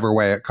whichever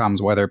way it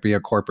comes, whether it be a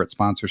corporate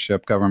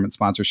sponsorship, government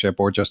sponsorship,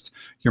 or just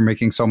you're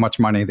making so much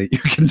money that you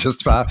can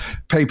just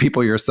pay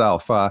people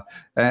yourself.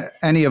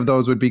 Any of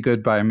those would be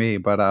good by me.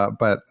 But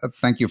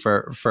thank you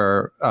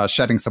for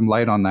shedding some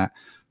light on that.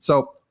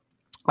 So,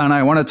 and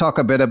I want to talk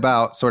a bit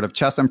about sort of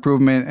chess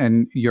improvement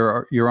and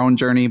your own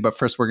journey. But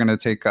first, we're going to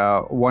take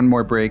one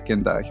more break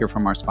and hear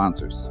from our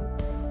sponsors.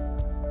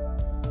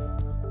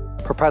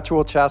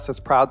 Perpetual Chess is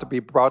proud to be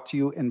brought to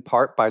you in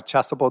part by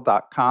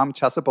Chessable.com.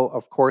 Chessable,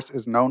 of course,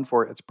 is known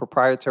for its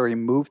proprietary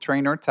Move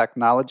Trainer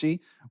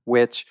technology,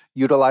 which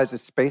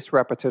utilizes spaced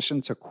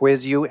repetition to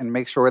quiz you and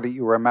make sure that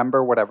you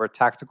remember whatever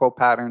tactical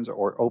patterns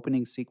or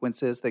opening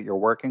sequences that you're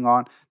working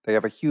on. They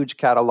have a huge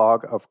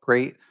catalog of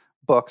great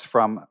books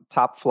from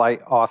top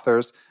flight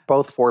authors,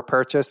 both for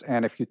purchase.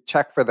 And if you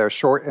check for their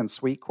short and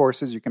sweet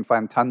courses, you can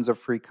find tons of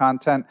free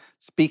content.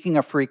 Speaking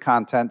of free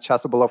content,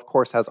 Chessable, of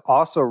course, has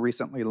also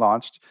recently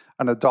launched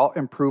an adult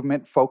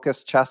improvement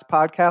focused chess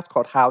podcast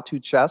called How to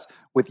Chess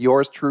with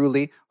yours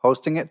truly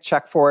hosting it.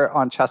 Check for it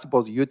on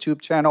Chessable's YouTube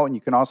channel, and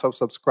you can also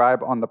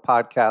subscribe on the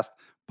podcast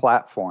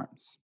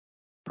platforms.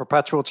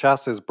 Perpetual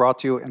Chess is brought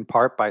to you in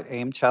part by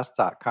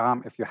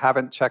aimchess.com. If you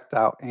haven't checked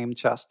out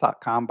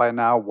aimchess.com by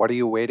now, what are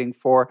you waiting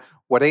for?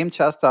 What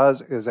aimchess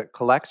does is it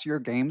collects your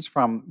games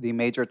from the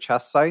major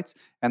chess sites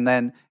and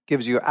then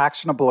gives you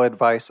actionable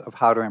advice of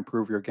how to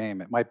improve your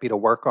game. It might be to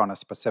work on a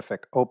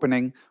specific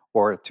opening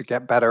or to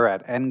get better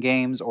at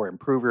endgames or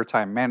improve your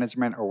time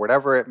management or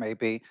whatever it may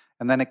be.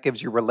 And then it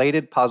gives you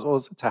related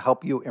puzzles to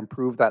help you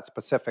improve that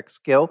specific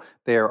skill.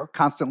 They are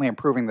constantly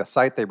improving the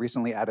site. They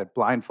recently added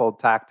blindfold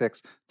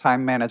tactics,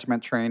 time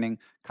management training,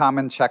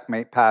 common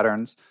checkmate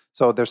patterns.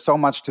 So there's so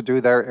much to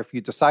do there. If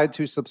you decide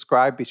to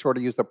subscribe, be sure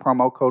to use the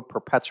promo code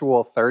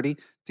Perpetual30.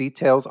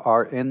 Details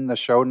are in the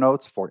show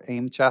notes for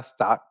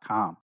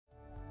aimchess.com.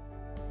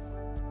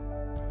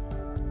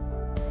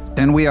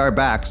 And we are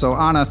back. So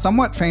Anna,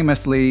 somewhat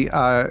famously,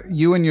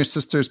 you and your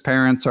sister's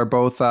parents are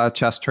both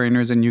chess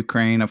trainers in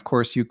Ukraine. Of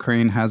course,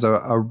 Ukraine has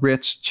a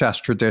rich chess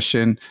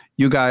tradition.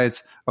 You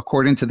guys,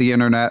 according to the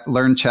internet,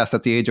 learned chess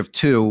at the age of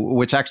 2,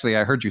 which actually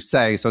I heard you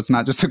say, so it's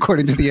not just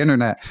according to the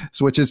internet,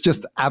 which is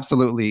just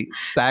absolutely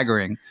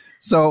staggering.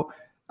 So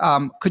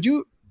could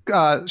you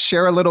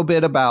share a little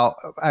bit about,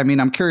 I mean,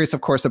 I'm curious,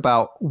 of course,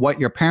 about what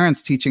your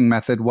parents' teaching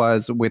method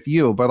was with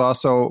you, but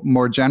also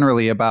more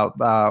generally about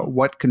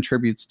what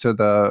contributes to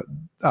the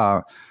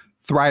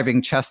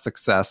thriving chess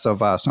success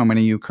of so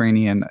many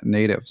Ukrainian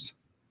natives.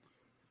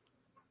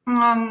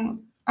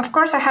 Of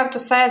course, I have to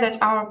say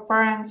that our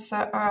parents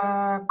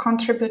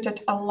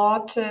contributed a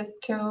lot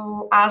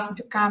to us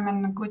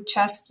becoming good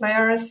chess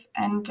players.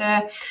 And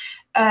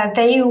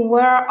They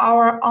were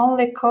our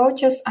only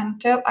coaches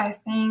until I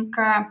think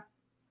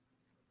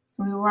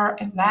we were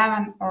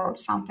 11 or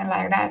something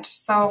like that.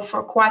 So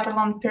for quite a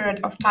long period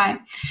of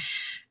time.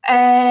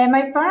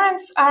 My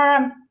parents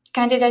are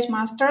candidate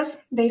masters.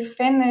 They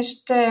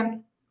finished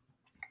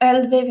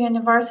Lviv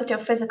University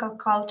of Physical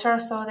Culture,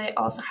 so they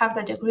also have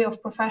the degree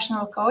of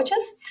professional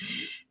coaches.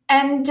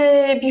 And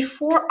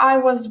before I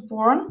was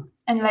born,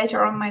 and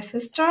later on my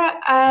sister,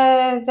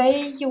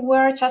 they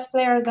were chess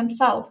players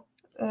themselves.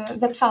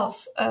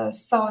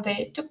 So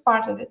they took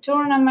part of the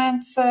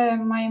tournaments.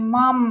 My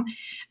mom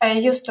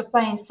used to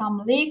play in some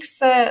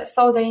leagues,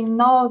 so they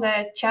know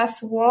the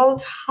chess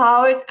world,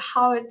 how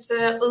it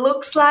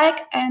looks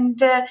like,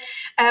 and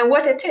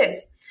what it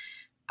is.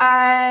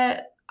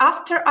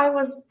 After I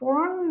was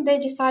born, they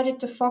decided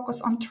to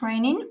focus on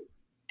training,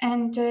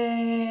 and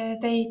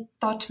they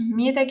taught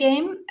me the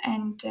game,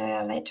 and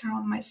later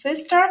on my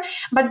sister.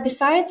 But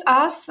besides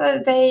us,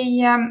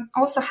 they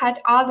also had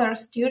other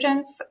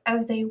students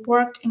as they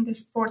worked in the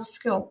sports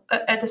school.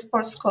 At the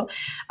sports school,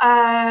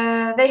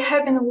 they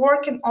have been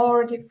working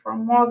already for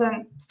more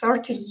than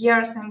 30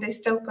 years, and they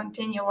still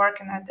continue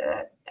working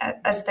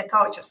as the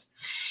coaches.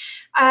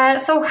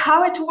 So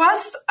how it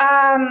was?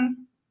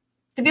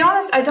 To be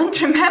honest, I don't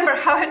remember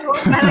how it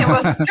was when I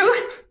was 2.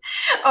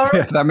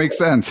 Yeah, that makes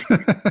sense.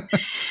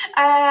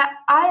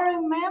 I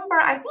remember,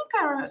 I think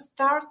I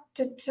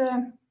started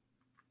to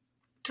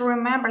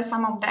remember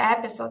some of the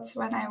episodes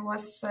when I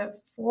was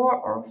 4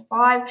 or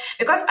 5,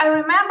 because I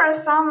remember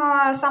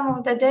some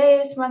of the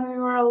days when we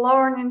were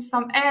learning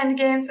some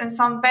endgames and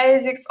some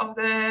basics of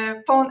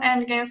the pawn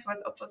endgames with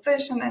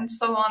opposition and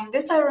so on.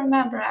 This I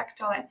remember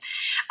actually.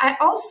 I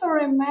also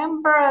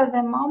remember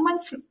the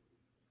moments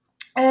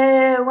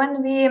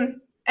when we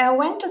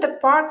went to the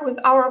park with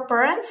our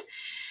parents,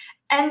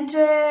 and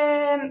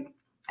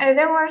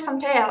there were some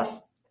tails,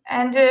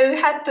 and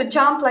we had to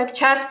jump like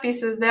chess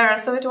pieces there.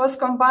 So it was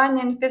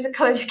combining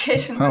physical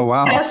education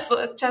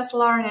with chess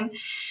learning.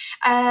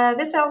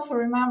 This I also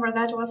remember,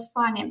 that was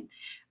funny.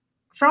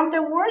 From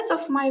the words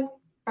of my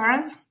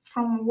parents,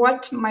 from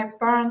what my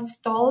parents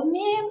told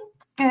me,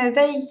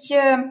 they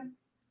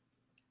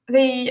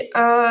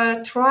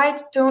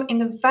tried to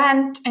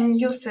invent a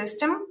new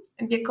system,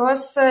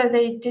 because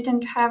they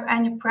didn't have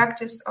any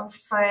practice of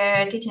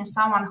teaching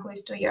someone who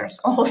is 2 years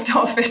old,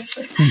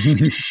 obviously.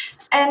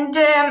 And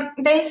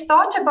they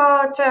thought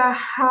about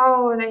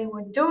how they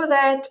would do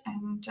that,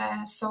 and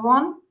so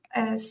on.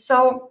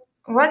 So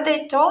what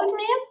they told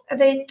me,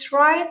 they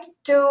tried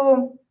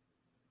to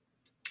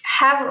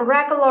have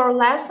regular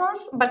lessons,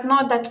 but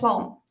not that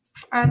long.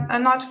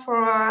 Not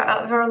for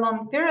a very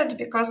long period,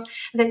 because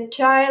the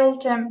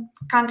child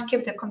can't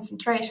keep the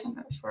concentration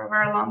for a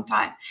very long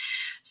time.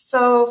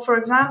 So, for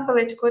example,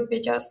 it could be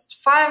just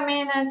 5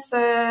 minutes,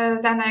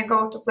 then I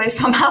go to play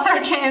some other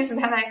games,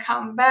 then I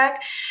come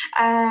back,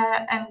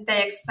 and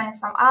they explain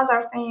some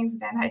other things,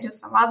 then I do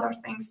some other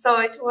things. So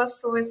it was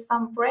with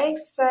some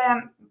breaks,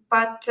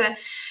 but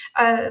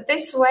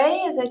this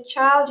way the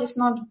child is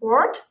not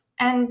bored,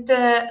 and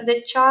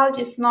the child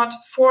is not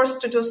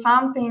forced to do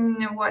something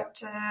what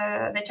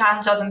the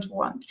child doesn't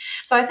want.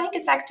 So I think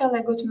it's actually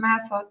a good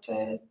method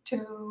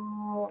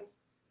to,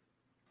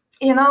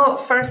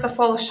 first of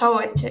all, show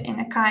it in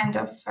a kind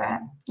of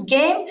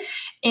game,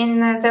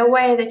 in the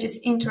way that is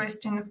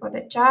interesting for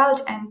the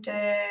child, and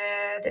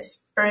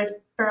this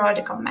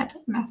periodical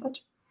method.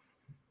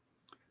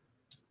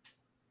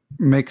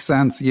 Makes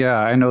sense. Yeah,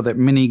 I know that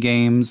mini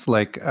games,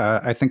 like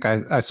I think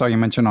I saw you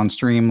mention on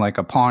stream, like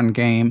a pawn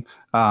game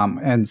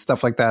and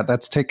stuff like that.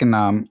 That's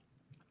taken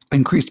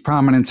increased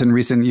prominence in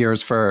recent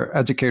years for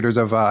educators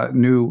of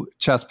new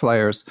chess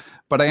players.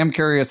 But I am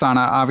curious,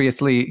 Anna,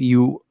 obviously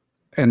you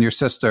and your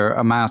sister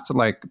amassed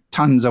like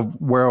tons of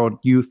world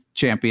youth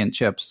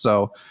championships.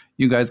 So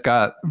you guys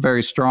got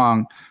very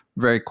strong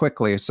very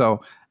quickly.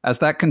 So as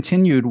that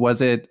continued,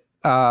 was it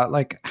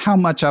like how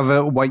much of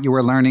it, what you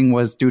were learning,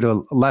 was due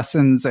to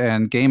lessons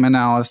and game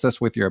analysis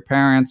with your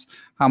parents?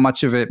 How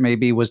much of it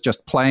maybe was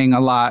just playing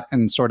a lot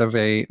and sort of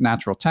a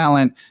natural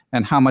talent?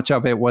 And how much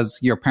of it was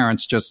your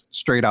parents just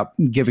straight up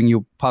giving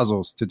you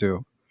puzzles to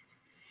do?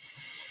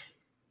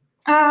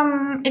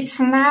 It's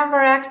never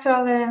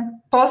actually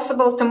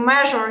possible to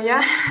measure,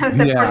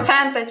 the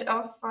percentage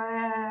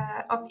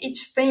of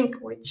each thing,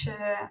 which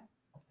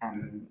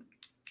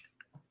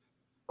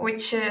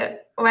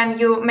when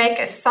you make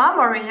a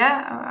summary,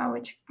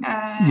 which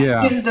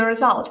gives the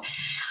result.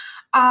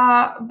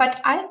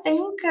 But I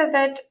think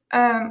that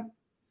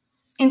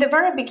in the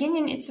very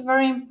beginning, it's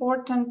very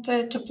important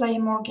to play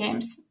more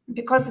games,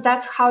 because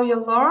that's how you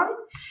learn.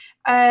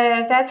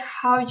 That's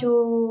how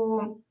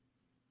you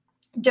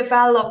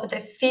develop the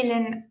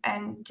feeling,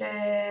 and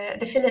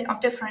the feeling of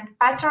different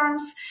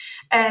patterns,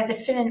 the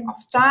feeling of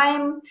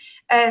time.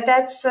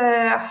 That's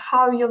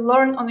how you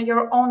learn on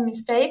your own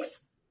mistakes.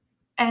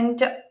 And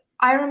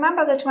I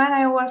remember that when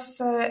I was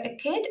a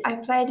kid, I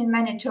played in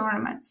many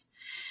tournaments,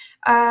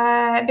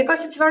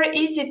 because it's very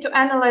easy to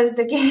analyze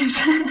the games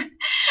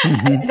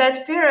at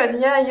that period.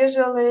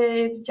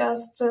 Usually it's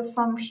just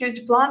some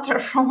huge blunder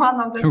from one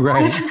of the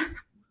sides.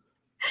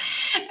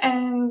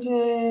 And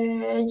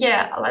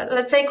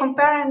let's say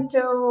comparing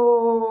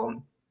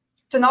to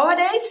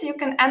nowadays, you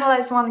can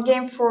analyze one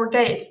game for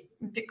days,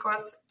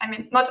 because I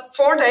mean, not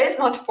 4 days,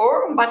 not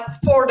 4, but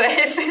 4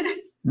 days.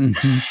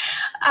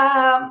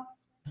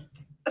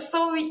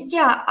 So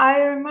yeah, I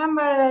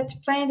remember that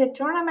playing the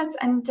tournaments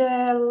and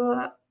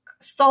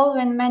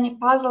solving many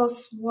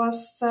puzzles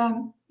was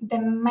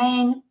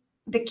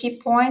the key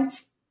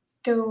points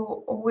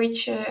to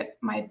which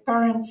my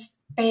parents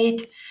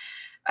paid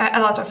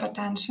a lot of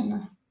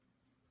attention.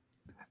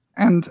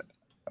 And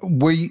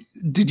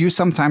did you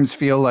sometimes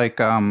feel like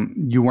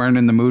you weren't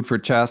in the mood for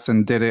chess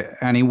and did it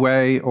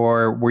anyway,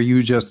 or were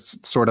you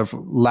just sort of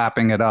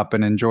lapping it up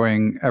and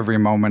enjoying every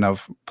moment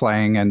of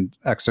playing and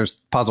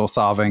puzzle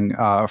solving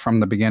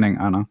from the beginning,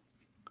 Anna?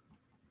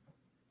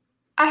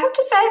 I have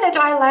to say that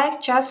I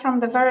liked chess from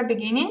the very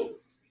beginning.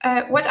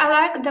 What I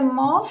liked the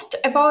most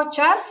about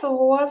chess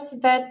was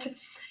that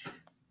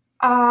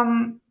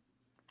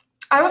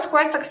I was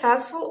quite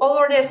successful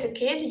already as a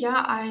kid.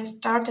 Yeah, I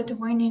started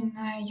winning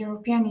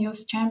European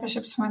Youth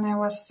Championships when I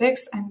was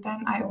 6, and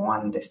then I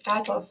won this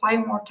title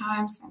 5 more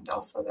times, and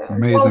also the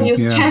World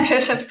Youth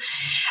Championships.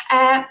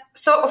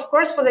 So, of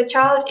course, for the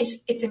child,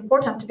 it's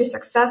important to be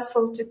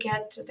successful, to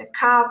get the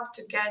cup,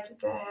 to get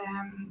the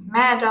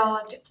medal,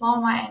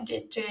 diploma, and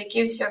it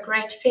gives you a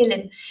great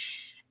feeling.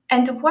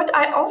 And what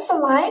I also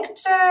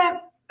liked,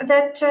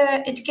 that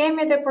it gave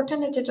me the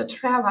opportunity to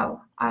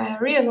travel. I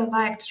really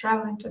liked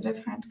traveling to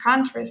different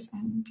countries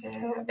and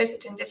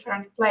visiting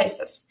different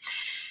places.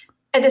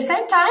 At the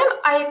same time,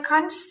 I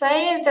can't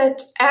say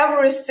that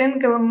every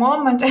single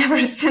moment,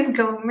 every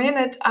single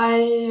minute,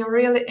 I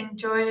really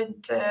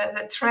enjoyed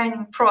the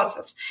training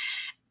process.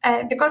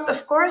 Because,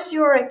 of course,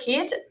 you're a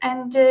kid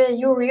and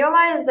you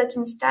realize that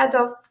instead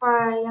of,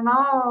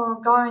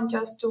 going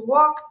just to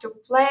walk, to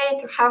play,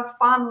 to have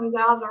fun with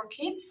the other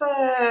kids,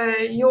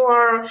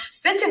 you're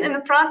sitting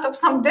in front of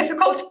some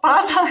difficult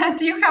puzzle and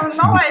you have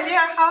no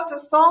idea how to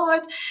solve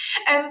it.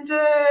 And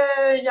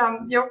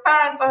your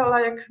parents are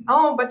like,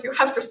 no, but you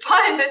have to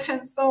find it,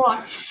 and so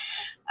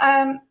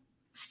on.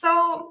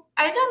 So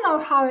I don't know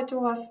how it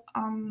was.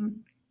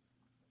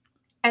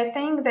 I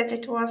think that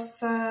it was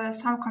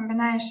some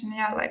combination.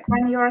 Yeah, like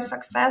when you're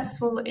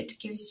successful, it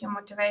gives you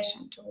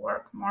motivation to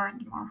work more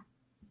and more.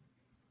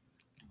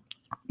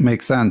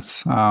 Makes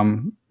sense.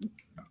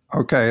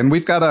 Okay, and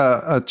we've got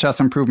a chess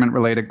improvement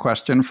related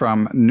question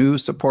from new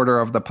supporter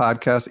of the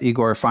podcast,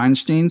 Igor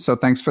Feinstein. So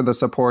thanks for the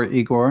support,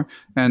 Igor.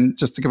 And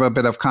just to give a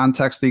bit of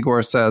context,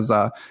 Igor says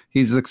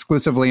he's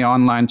exclusively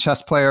online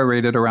chess player,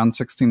 rated around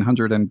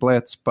 1600 in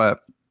Blitz,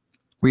 but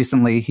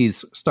recently,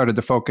 he's started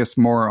to focus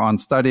more on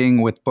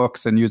studying with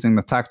books and using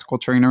the tactical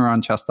trainer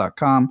on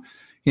chess.com.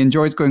 He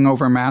enjoys going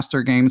over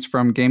master games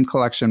from game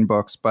collection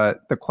books,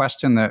 but the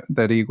question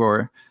that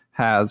Igor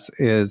has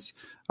is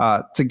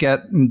to get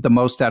the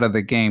most out of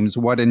the games,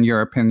 what, in your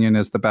opinion,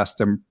 is the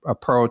best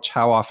approach?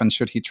 How often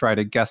should he try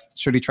to guess?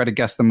 Should he try to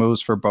guess the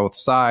moves for both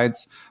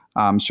sides?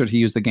 Should he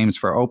use the games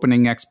for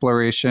opening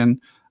exploration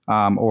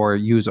or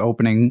use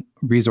opening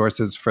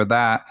resources for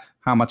that?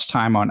 How much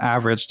time on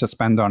average to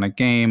spend on a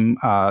game,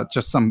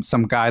 just some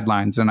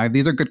guidelines. And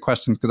these are good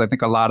questions because I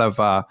think a lot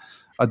of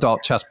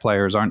adult chess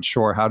players aren't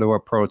sure how to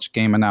approach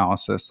game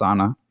analysis,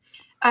 Anna.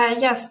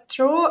 Yes,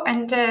 true.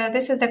 And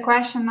this is the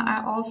question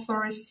I also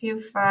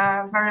receive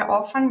very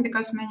often,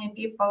 because many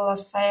people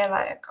say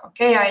like,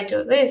 okay, I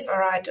do this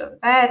or I do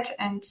that,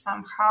 and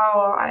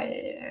somehow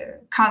I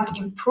can't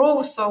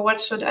improve. So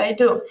what should I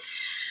do?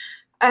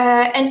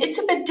 And it's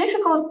a bit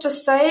difficult to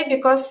say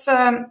because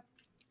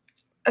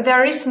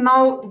there is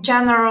no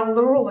general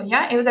rule.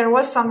 Yeah, if there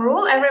was some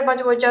rule,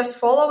 everybody would just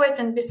follow it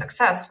and be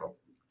successful.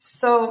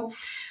 So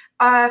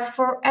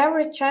for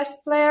every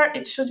chess player,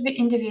 it should be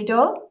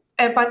individual.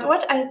 But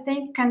what I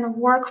think can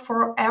work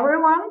for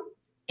everyone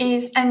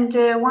is, and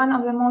one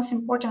of the most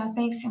important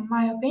things in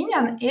my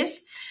opinion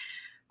is,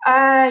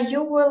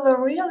 you will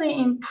really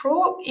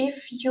improve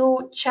if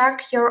you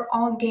check your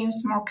own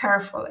games more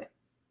carefully.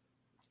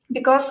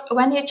 Because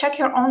when you check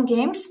your own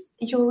games,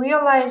 you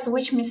realize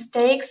which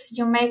mistakes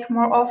you make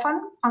more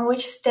often on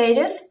which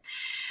stages.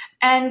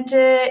 And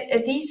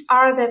these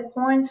are the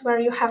points where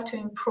you have to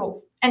improve.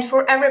 And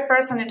for every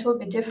person, it will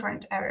be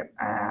different,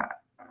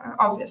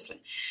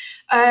 obviously.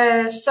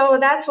 So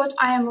that's what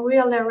I am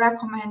really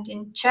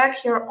recommending.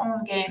 Check your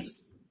own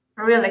games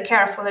really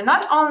carefully.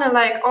 Not only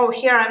like, oh,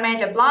 here I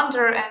made a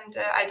blunder and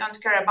I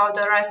don't care about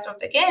the rest of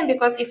the game,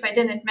 because if I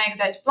didn't make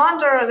that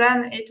blunder,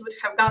 then it would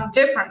have gone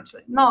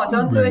differently. No,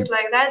 don't do it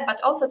like that, but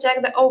also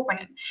check the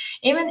opening.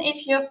 Even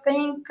if you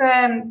think,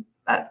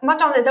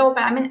 not only the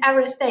open, I mean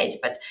every stage,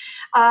 but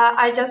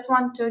I just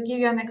want to give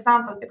you an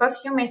example,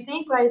 because you may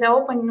think like the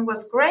opening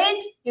was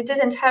great, you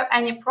didn't have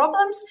any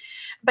problems,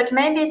 but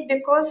maybe it's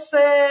because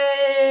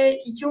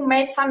you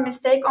made some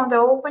mistake on the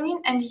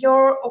opening and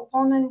your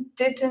opponent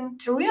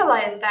didn't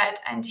realize that,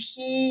 and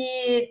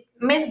he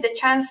missed the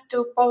chance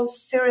to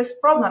pose serious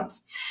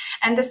problems.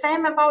 And the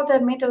same about the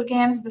middle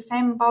games, the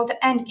same about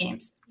the end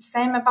games, the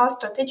same about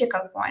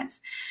strategical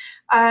points.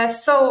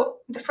 So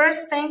the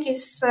first thing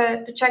is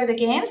to check the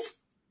games.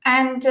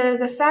 And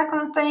the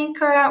second thing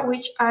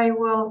which I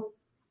will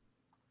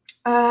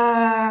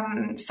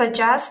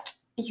suggest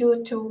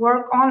you to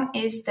work on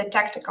is the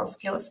tactical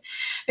skills,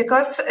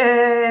 because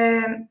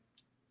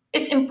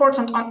it's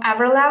important on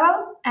every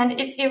level, and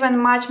it's even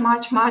much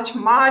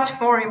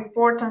more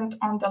important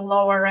on the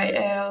lower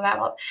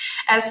level.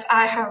 As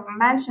I have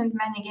mentioned,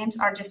 many games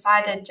are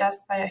decided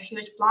just by a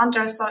huge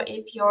blunder. So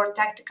if your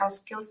tactical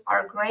skills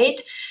are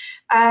great,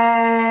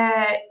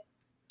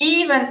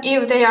 even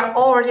if they are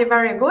already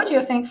very good,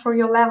 you think for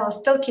your level,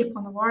 still keep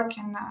on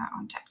working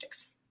on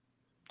tactics.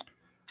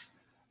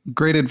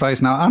 Great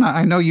advice. Now, Anna,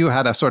 I know you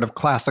had a sort of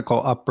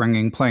classical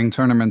upbringing playing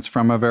tournaments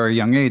from a very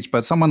young age,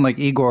 but someone like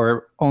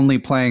Igor only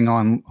playing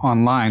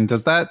online,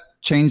 does that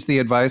change the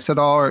advice at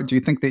all? Or do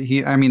you think that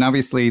I mean,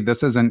 obviously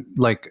this isn't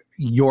like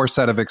your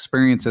set of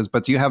experiences,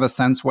 but do you have a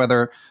sense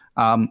whether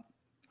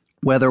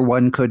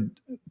one could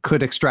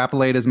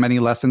extrapolate as many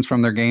lessons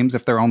from their games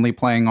if they're only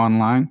playing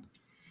online?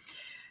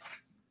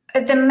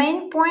 The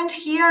main point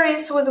here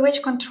is with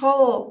which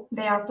control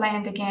they are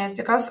playing the games,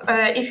 because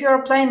if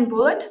you're playing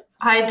bullet,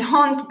 by the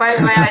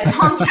way, I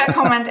don't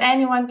recommend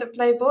anyone to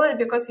play bullet,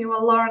 because you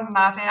will learn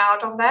nothing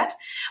out of that.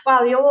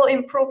 Well, you will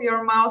improve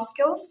your mouse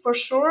skills for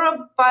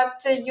sure,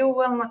 but you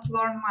will not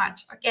learn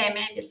much. Okay,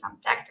 maybe some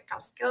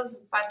tactical skills,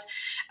 but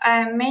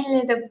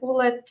mainly the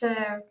bullet,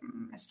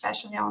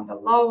 especially on the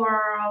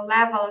lower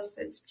levels,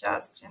 it's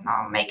just,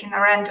 making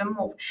a random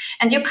move.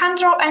 And you can't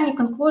draw any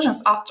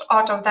conclusions out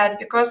of that,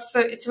 because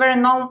it's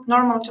very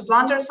normal to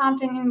blunder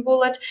something in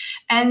bullet,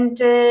 and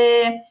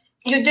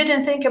you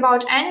didn't think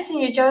about anything,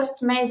 you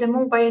just made the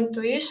move by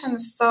intuition.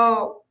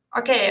 So,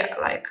 okay,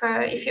 like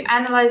if you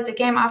analyze the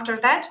game after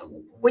that,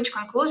 which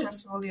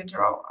conclusions will you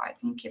draw? I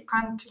think you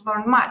can't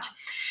learn much.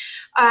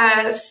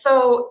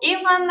 So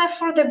even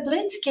for the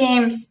blitz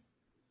games,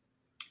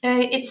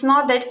 it's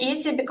not that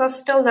easy, because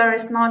still there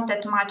is not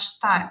that much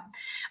time.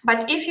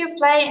 But if you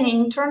play in the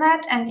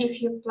internet, and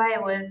if you play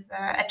with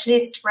at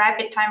least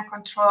rapid time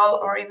control,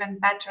 or even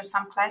better,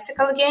 some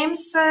classical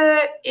games,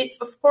 it's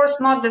of course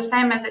not the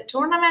same as the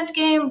tournament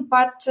game,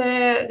 but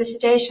the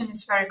situation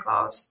is very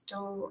close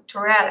to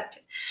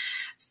reality.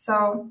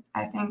 So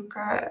I think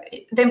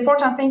the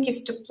important thing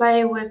is to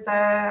play with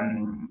a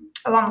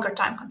longer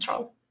time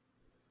control.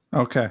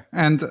 Okay.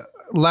 And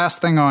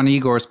last thing on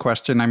Igor's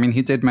question, I mean,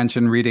 he did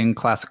mention reading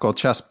classical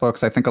chess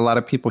books. I think a lot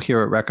of people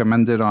hear it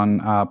recommended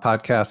on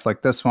podcasts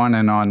like this one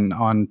and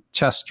on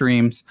chess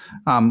streams.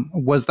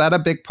 Was that a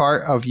big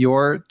part of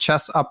your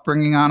chess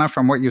upbringing, Anna?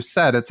 From what you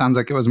said, it sounds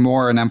like it was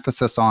more an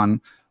emphasis on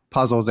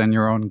puzzles in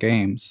your own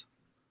games.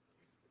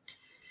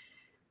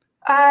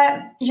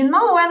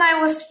 When I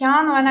was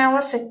young, when I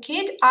was a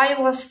kid, I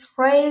was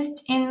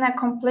raised in a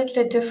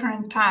completely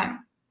different time.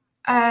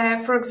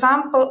 For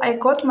example, I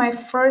got my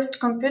first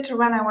computer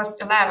when I was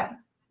 11.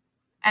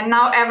 And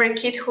now every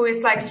kid who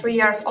is like 3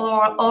 years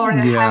old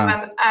already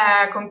have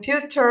a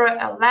computer,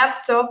 a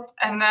laptop,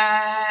 and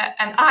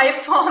an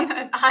iPhone,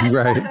 an iPad,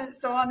 right, and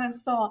so on and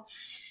so on.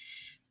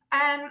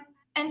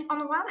 And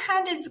on one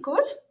hand, it's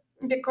good,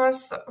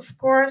 because, of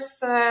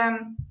course,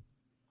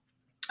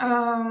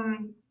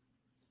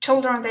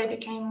 children, they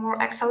became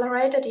more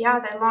accelerated. Yeah,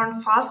 they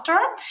learn faster.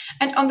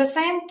 And at the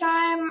same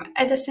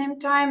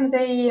time,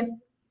 they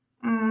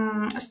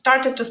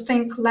started to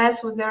think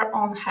less with their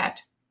own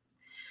head.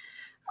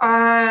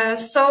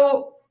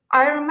 So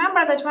I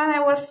remember that when I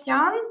was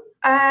young,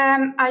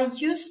 I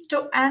used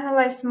to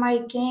analyze my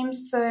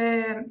games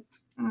on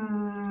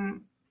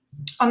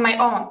my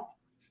own,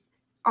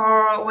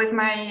 or with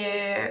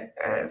my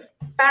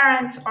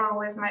parents, or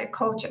with my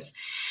coaches.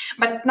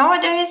 But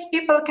nowadays,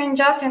 people can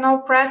just,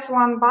 press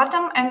one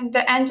button and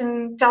the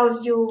engine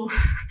tells you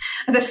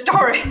the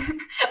story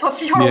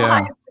of your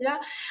life. Yeah,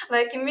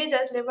 like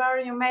immediately where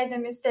you made a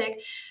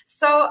mistake.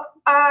 So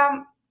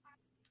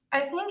I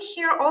think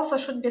here also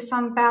should be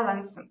some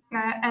balance.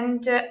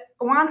 And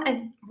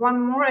one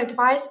more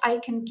advice I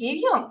can give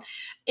you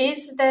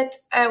is that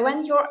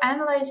when you're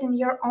analyzing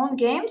your own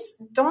games,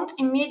 don't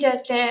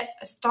immediately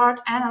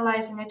start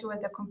analyzing it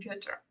with the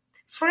computer.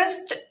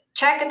 First,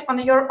 check it on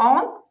your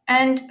own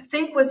and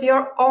think with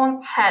your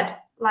own head,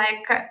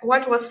 like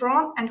what was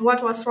wrong and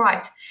what was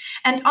right.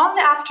 And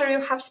only after you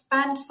have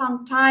spent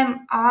some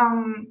time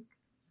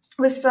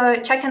with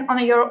checking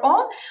on your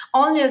own,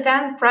 only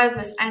then press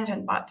this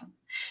engine button.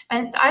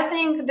 And I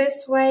think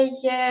this way,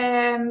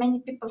 many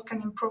people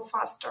can improve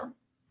faster.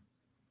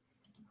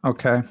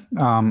 Okay.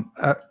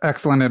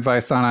 Excellent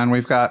advice, Anna. And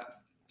we've got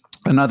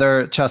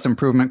another chess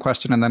improvement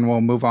question, and then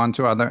we'll move on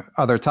to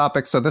other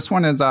topics. So this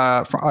one is,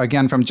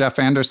 again, from Jeff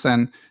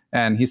Anderson,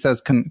 and he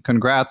says,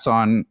 congrats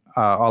on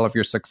all of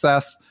your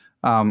success.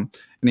 And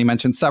he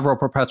mentioned several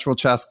perpetual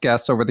chess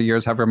guests over the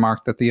years have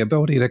remarked that the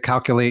ability to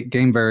calculate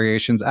game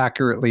variations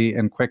accurately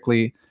and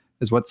quickly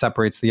is what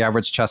separates the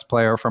average chess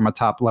player from a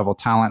top-level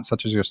talent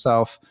such as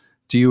yourself.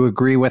 Do you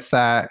agree with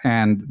that?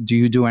 And do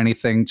you do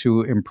anything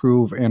to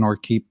improve and or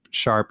keep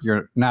sharp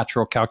your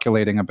natural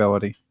calculating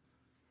ability?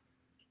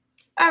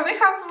 We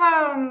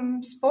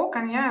have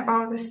spoken,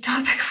 about this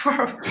topic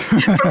for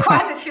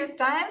quite a few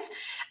times.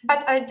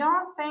 But I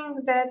don't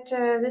think that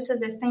this is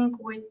the thing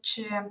which,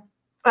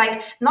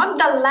 like, not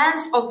the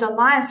length of the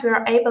lines we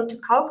are able to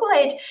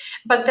calculate,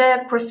 but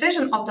the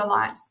precision of the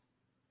lines.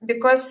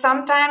 Because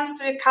sometimes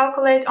we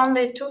calculate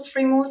only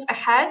 2-3 moves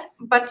ahead,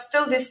 but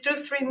still these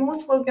 2-3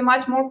 moves will be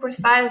much more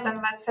precise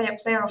than, let's say, a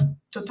player of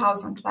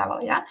 2000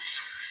 level, yeah?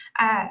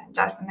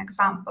 Just an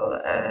example.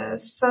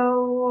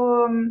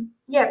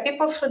 Yeah,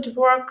 people should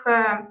work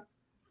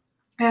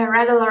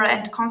regular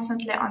and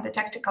constantly on the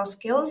tactical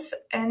skills,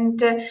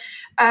 and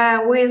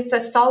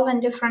with solving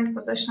different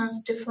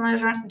positions,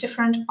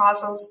 different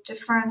puzzles,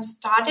 different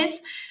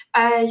studies,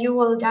 you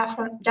will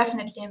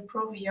definitely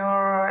improve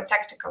your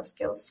tactical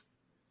skills.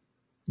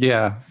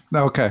 Yeah.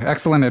 Okay.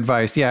 Excellent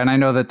advice. Yeah. And I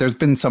know that there's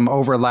been some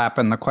overlap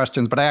in the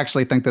questions, but I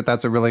actually think that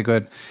that's a really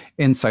good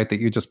insight that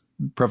you just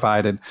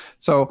provided.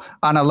 So,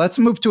 Anna, let's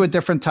move to a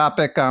different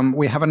topic.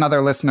 We have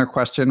another listener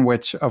question,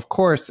 which, of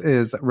course,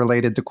 is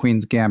related to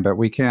Queen's Gambit.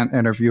 We can't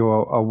interview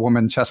a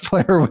woman chess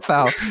player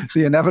without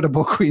the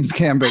inevitable Queen's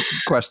Gambit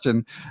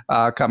question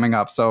coming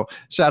up. So,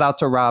 shout out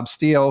to Rob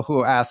Steele,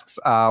 who asks,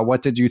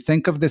 what did you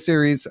think of the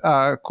series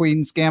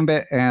Queen's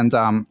Gambit? And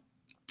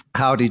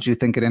how did you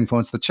think it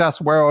influenced the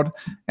chess world?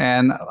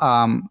 And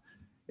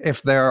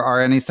if there are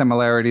any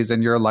similarities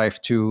in your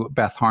life to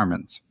Beth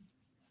Harmon's?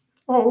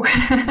 Oh,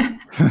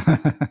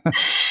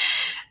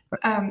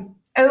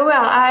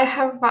 well,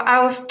 I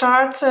will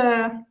start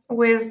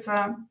with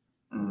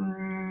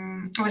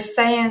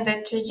saying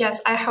that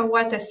yes, I have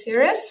watched the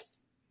series,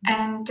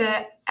 and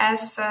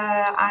as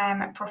I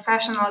am a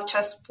professional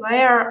chess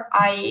player,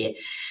 I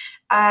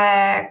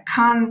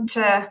can't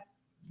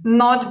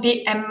not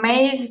be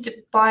amazed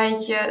by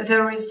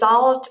the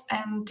result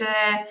and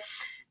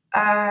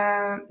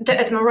the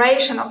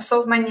admiration of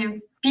so many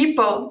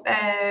people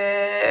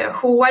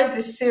who watch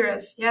this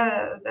series.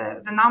 Yeah,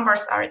 the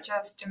numbers are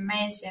just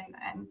amazing,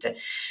 and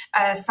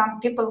some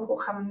people who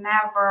have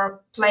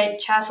never played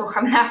chess, who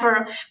have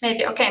never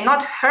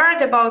not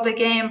heard about the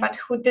game, but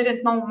who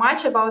didn't know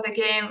much about the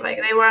game,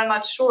 like they were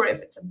not sure if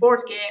it's a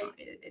board game,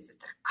 is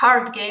it a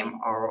card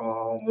game,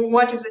 or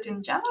what is it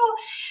in general,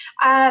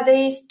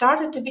 they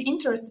started to be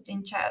interested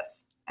in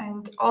chess.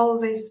 And all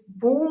this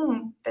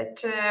boom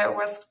that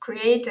was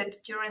created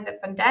during the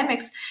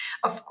pandemics,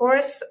 of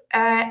course,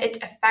 it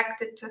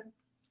affected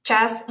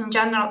chess in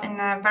general in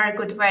a very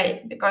good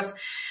way, because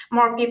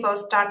more people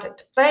started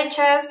to play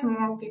chess,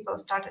 more people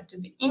started to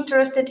be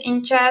interested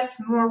in chess,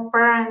 more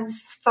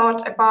parents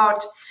thought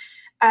about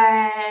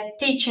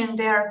teaching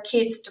their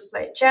kids to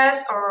play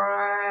chess,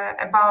 or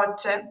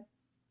about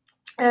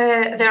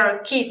their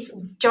kids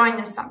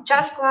joining some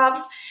chess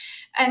clubs.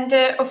 And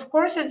of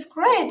course, it's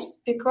great,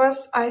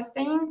 because I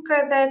think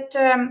that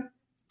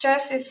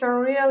chess is a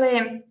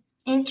really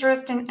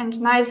interesting and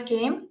nice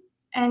game.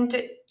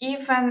 And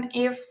even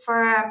if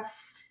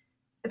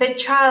the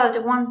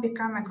child won't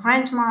become a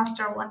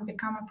grandmaster, won't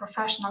become a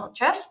professional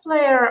chess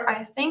player,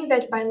 I think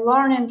that by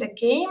learning the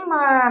game,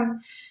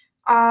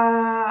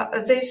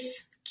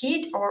 this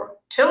kid or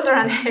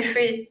children, if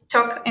we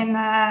talk in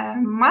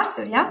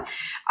massive,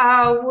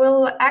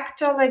 will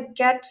actually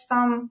get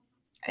some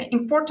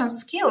important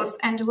skills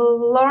and will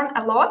learn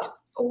a lot,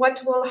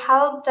 what will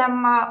help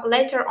them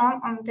later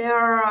on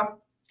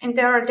in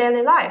their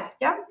daily life.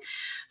 Yeah.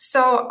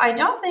 So I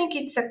don't think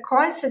it's a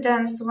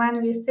coincidence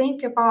when we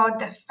think about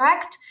the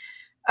fact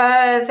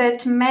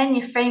that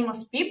many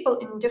famous people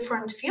in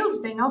different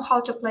fields, they know how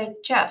to play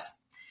chess.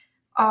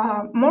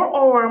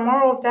 Moreover,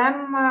 more of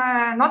them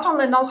not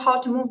only know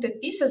how to move the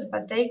pieces,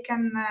 but they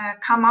can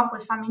come up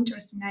with some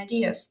interesting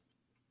ideas.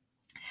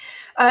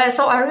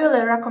 So I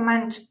really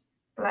recommend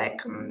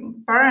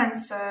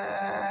parents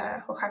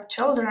who have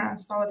children,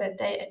 so that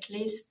they at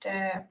least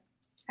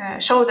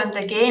show them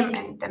the game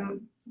and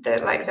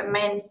the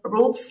main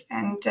rules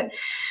and the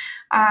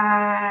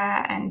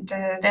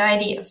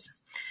ideas.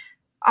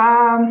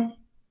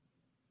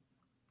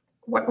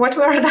 What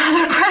were the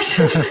other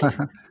questions?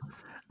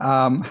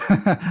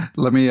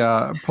 Let me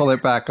pull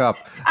it back up.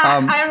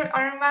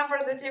 I remember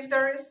that if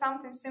there is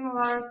something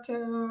similar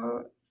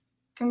to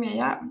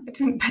me,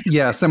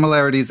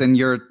 similarities in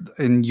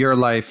your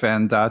life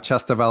and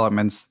chess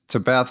developments to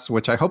Beth's,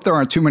 which I hope there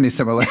aren't too many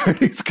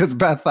similarities, because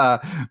Beth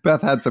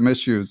had some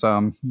issues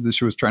that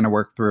she was trying to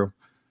work through.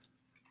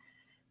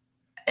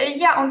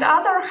 On the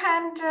other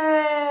hand,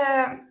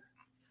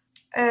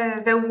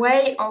 the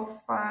way of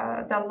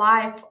the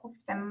life of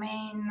the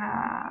main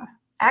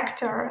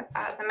actor,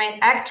 the main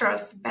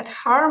actress, Beth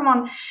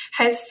Harmon,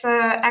 has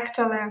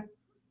actually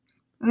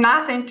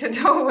nothing to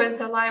do with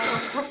the life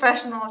of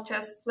professional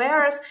chess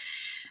players,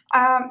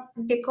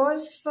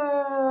 because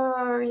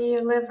we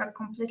live a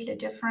completely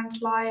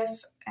different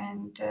life,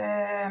 and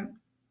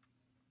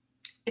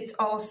it's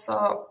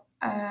also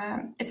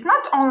it's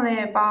not only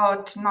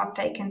about not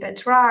taking the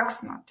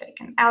drugs, not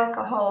taking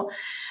alcohol,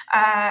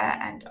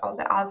 and all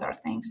the other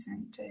things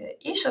and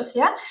issues,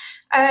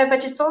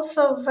 but it's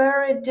also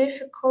very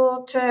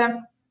difficult,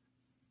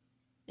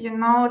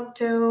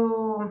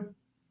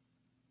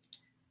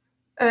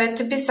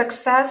 to be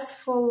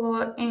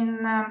successful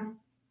in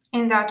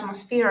in the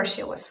atmosphere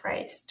she was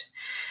raised,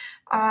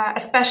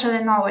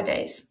 especially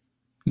nowadays.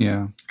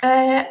 Yeah.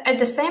 At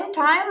the same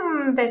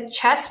time, the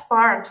chess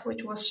part,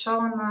 which was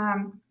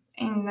shown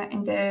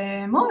in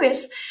the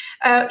movies,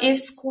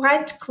 is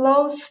quite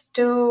close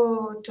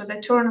to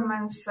the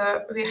tournaments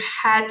we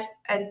had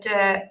at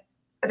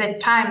the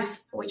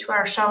times which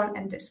were shown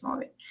in this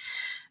movie.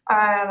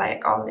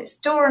 Like all these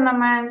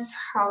tournaments,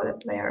 how the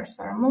players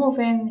are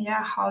moving,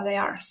 how they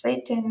are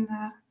sitting.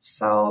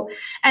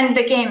 And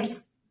the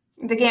games.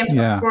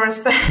 Of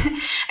course.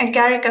 And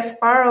Garry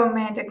Kasparov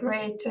made a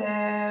great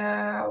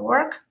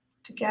work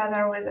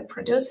together with the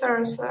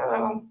producers.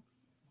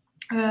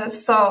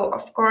 So,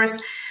 of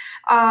course,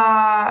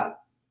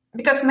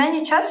 because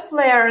many chess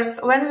players,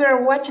 when we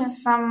are watching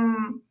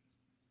some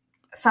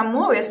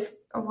movies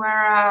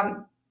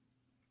where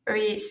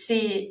we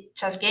see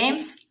chess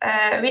games,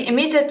 we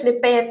immediately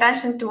pay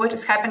attention to what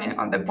is happening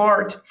on the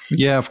board.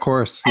 Yeah, of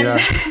course. Yeah.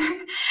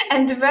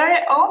 And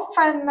very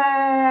often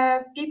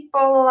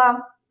people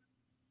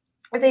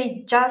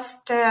they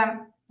just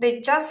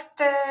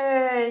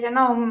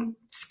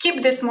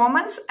skip these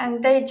moments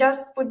and they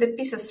just put the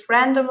pieces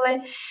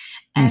randomly,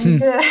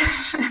 and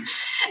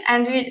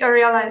and we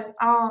realize,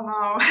 oh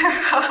no,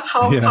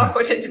 how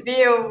could it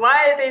be?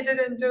 Why they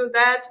didn't do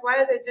that?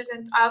 Why they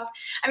didn't ask?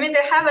 I mean,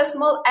 they have a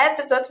small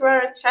episode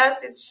where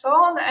chess is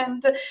shown,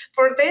 and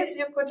for this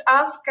you could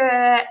ask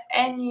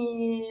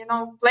any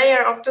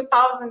player of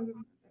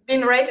 2000.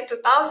 Been rated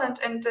 2000,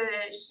 and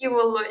he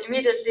will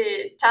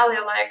immediately tell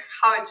you like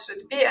how it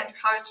should be and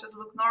how it should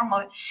look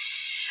normally.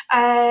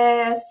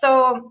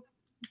 So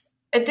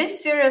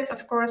this series,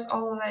 of course,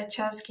 all the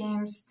chess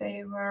games,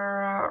 they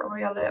were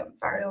really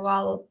very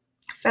well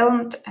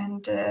filmed,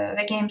 and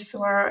the games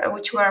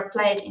which were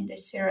played in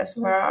this series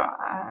were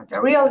the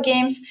real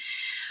games.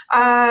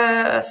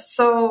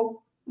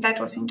 So that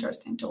was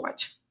interesting to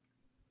watch.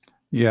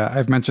 Yeah,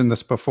 I've mentioned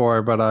this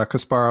before, but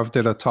Kasparov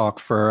did a talk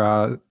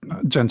for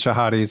Jen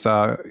Shahadi's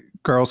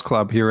girls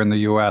club here in the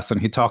U.S., and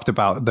he talked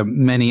about the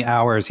many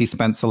hours he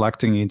spent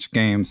selecting each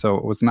game. So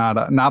it was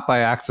not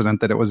by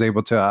accident that it was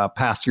able to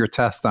pass your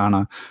test,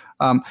 Anna.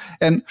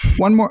 And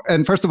one more.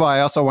 And first of all, I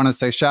also want to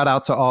say shout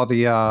out to all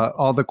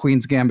the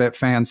Queen's Gambit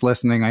fans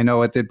listening. I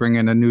know it did bring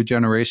in a new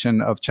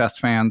generation of chess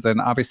fans, and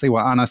obviously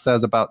what Anna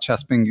says about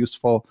chess being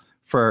useful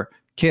for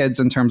kids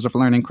in terms of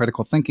learning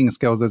critical thinking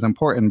skills is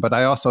important, but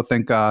I also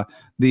think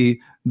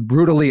the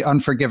brutally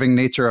unforgiving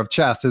nature of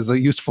chess is a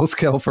useful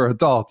skill for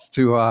adults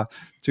to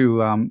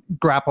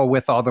grapple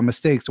with all the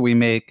mistakes we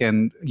make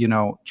and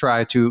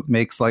try to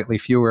make slightly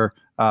fewer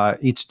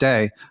each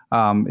day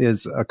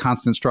is a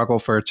constant struggle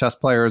for chess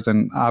players,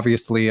 and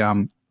obviously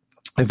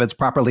if it's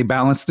properly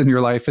balanced in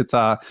your life, it's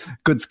a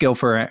good skill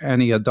for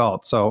any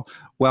adult. So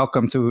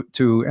welcome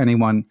to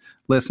anyone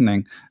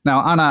listening.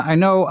 Now, Anna, I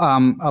know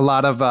a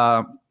lot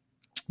of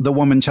the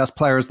women chess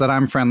players that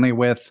I'm friendly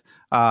with,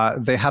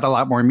 they had a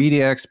lot more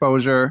media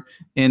exposure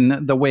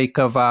in the wake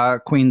of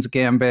Queen's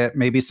Gambit,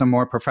 maybe some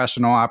more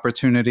professional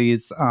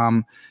opportunities.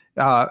 Was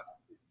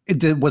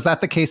that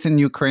the case in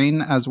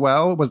Ukraine as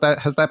well?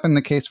 Has that been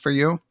the case for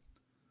you?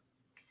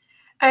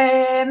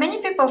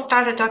 Many people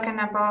started talking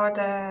about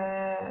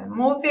the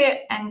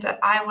movie, and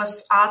I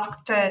was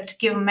asked to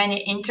give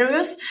many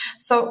interviews.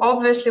 So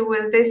obviously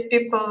with these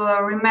people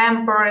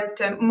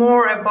remembered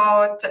more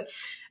about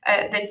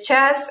the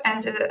chess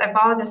and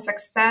about the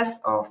success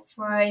of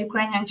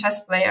Ukrainian chess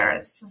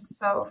players.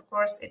 So, of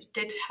course, it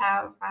did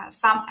have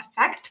some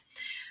effect.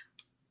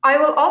 I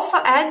will also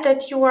add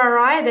that you are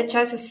right, that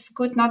chess is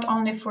good not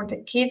only for the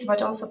kids,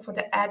 but also for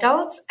the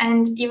adults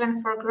and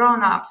even for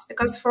grown-ups.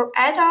 Because for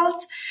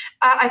adults,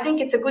 I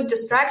think it's a good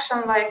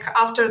distraction, like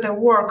after the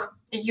work,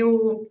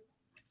 you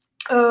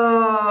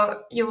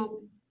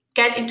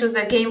get into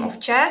the game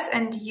of chess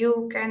and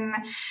you can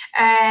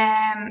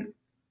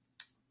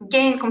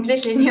gain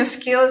completely new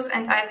skills,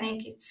 and I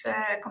think it's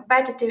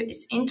competitive,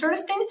 it's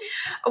interesting.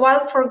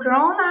 While for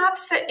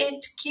grown-ups,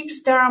 it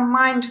keeps their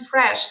mind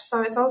fresh,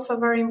 so it's also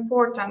very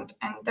important.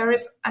 And there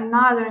is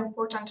another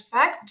important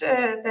fact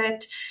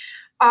that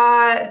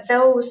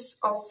those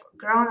of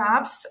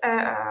grown-ups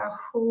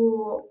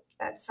who,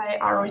 let's say,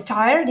 are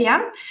retired, they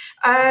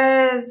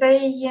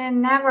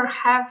never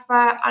have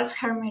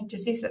Alzheimer's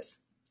diseases.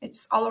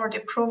 It's already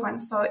proven.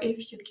 So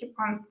if you keep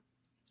on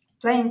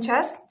playing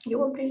chess, you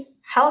will be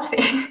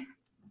healthy.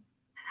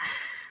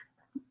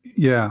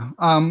 Yeah.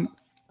 And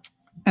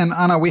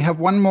Anna, we have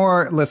one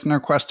more listener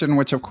question,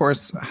 which of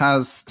course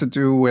has to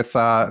do with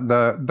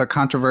the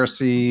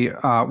controversy.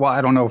 Well,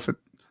 I don't know if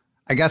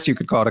I guess you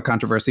could call it a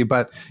controversy,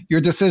 but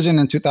your decision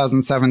in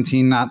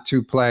 2017 not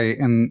to play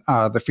in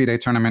the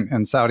FIDE tournament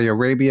in Saudi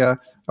Arabia.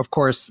 Of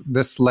course,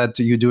 this led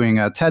to you doing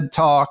a TED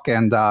Talk,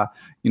 and the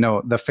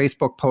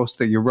Facebook post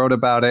that you wrote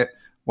about it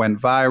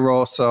went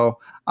viral. So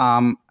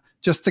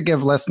just to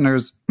give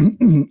listeners,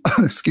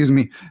 excuse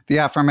me, the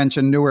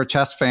aforementioned newer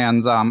chess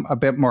fans a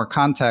bit more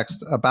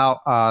context about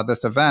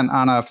this event,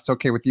 Anna, if it's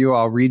okay with you,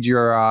 I'll read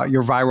your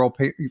viral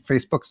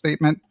Facebook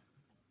statement.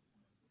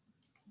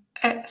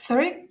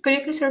 Sorry, could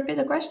you please repeat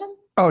the question?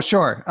 Oh,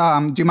 sure.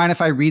 Do you mind if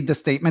I read the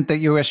statement that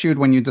you issued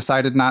when you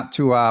decided not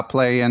to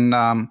play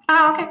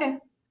Okay.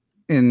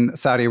 in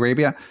Saudi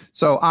Arabia?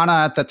 So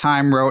Anna at the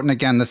time wrote, and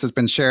again, this has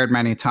been shared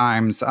many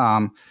times,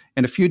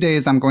 in a few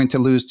days, I'm going to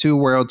lose 2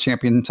 world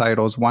champion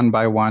titles one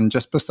by one,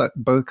 just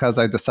because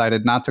I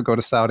decided not to go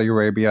to Saudi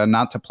Arabia,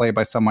 not to play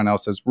by someone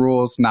else's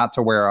rules, not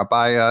to wear a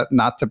abaya,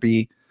 not to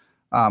be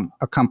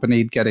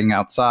accompanied getting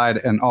outside,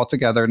 and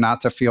altogether not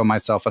to feel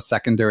myself a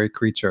secondary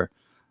creature.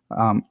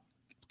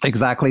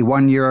 Exactly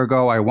 1 year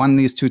ago, I won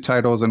these 2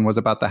 titles and was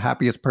about the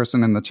happiest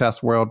person in the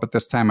chess world, but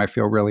this time I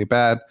feel really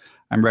bad.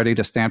 I'm ready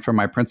to stand for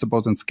my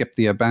principles and skip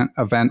the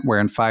event where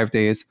in 5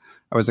 days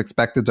I was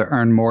expected to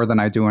earn more than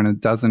I do in a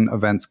dozen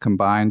events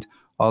combined.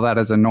 All that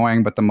is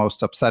annoying, but the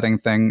most upsetting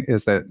thing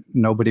is that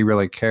nobody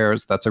really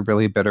cares. That's a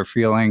really bitter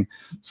feeling.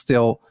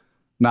 Still,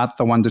 not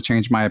the one to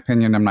change my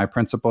opinion and my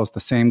principles.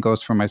 The same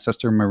goes for my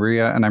sister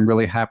Mariya, and I'm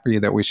really happy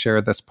that we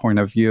share this point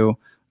of view.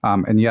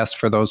 And yes,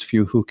 for those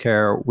few who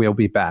care, we'll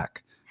be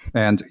back.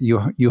 And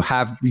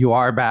you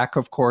are back,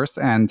 of course.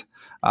 And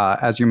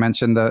as you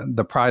mentioned,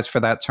 the prize for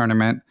that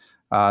tournament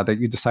that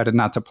you decided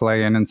not to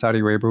play in Saudi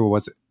Arabia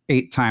was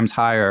 8 times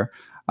higher.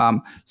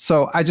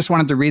 So I just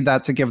wanted to read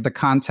that to give the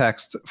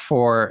context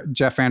for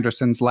Jeff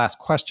Anderson's last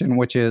question,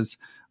 which is,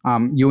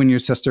 you and your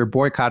sister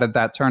boycotted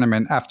that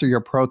tournament. After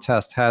your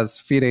protest, has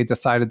FIDE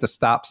decided to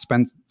stop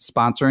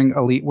sponsoring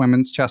elite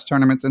women's chess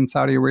tournaments in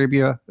Saudi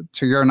Arabia,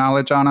 to your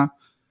knowledge, Anna?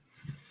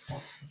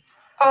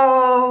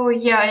 Oh,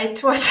 yeah,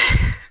 it was...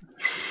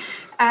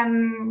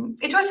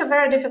 it was a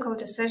very difficult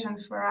decision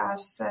for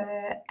us,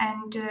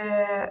 and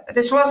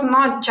this was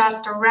not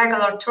just a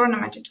regular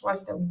tournament, it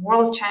was the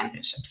World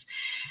Championships.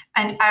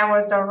 And I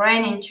was the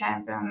reigning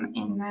champion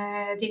in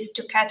these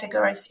 2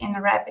 categories, in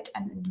Rapid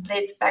and in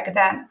Blitz back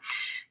then.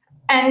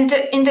 And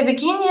in the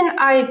beginning,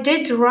 I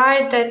did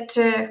write that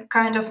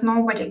kind of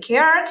nobody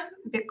cared,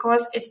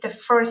 because it's the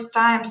first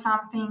time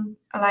something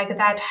like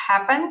that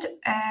happened.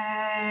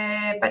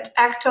 But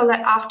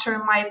actually, after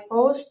my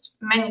post,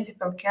 many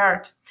people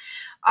cared.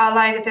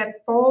 Like the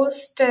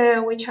post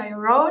which I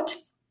wrote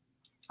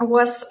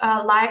was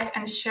liked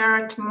and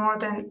shared more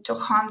than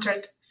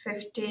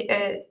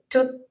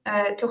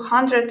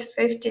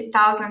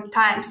 250,000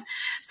 times.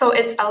 So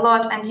it's a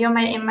lot. And you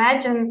may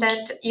imagine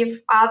that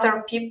if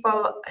other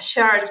people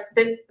shared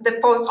the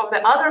post of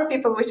the other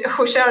people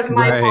who shared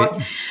my post,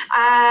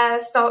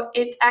 so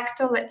it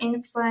actually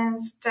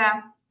influenced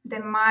the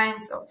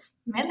minds of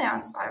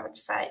millions, I would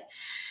say.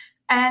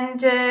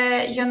 And,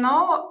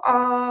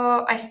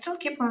 I still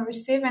keep on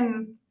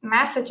receiving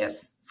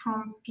messages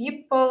from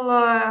people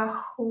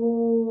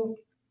who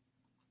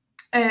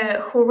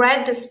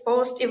read this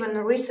post even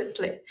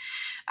recently.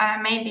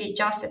 Maybe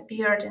just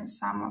appeared in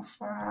some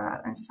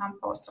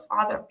posts of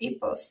other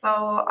people.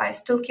 So I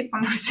still keep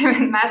on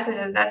receiving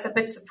messages. That's a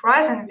bit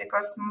surprising,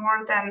 because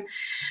more than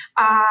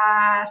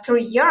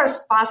 3 years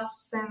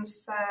passed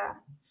since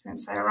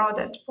I wrote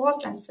that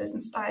post and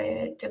since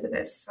I took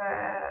this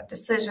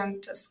decision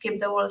to skip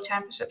the World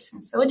Championships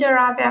in Saudi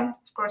Arabia,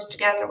 of course,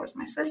 together with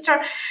my sister.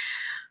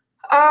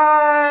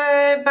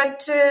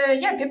 But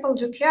people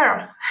do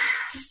care.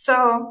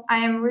 So I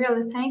am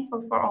really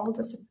thankful for all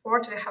the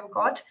support we have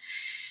got.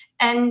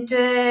 And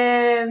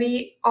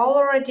we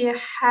already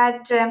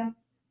had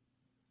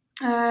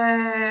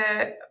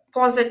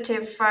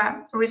positive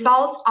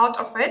results out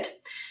of it,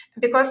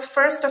 because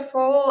first of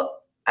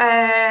all,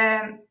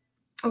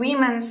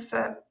 women's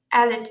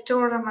elite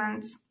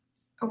tournaments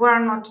were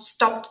not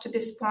stopped to be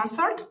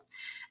sponsored.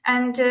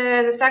 And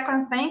the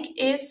second thing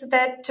is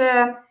that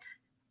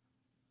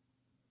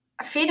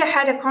FIDE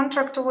had a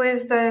contract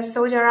with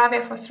Saudi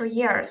Arabia for 3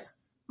 years,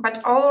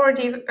 but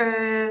already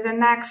the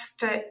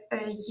next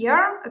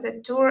year,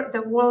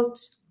 the World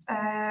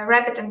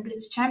Rapid and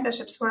Blitz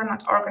Championships were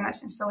not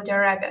organized in Saudi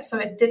Arabia, so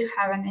it did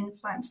have an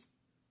influence.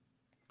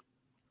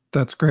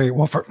 That's great.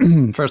 Well,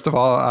 first of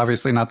all,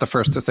 obviously not the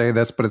first to say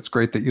this, but it's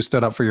great that you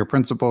stood up for your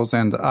principles,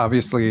 and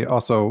obviously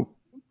also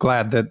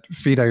glad that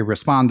FIDE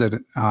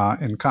responded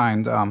in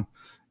kind,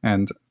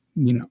 and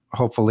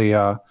hopefully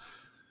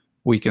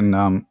we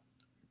can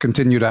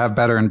continue to have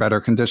better and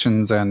better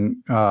conditions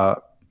and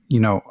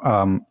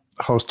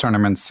host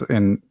tournaments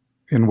in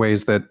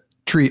ways that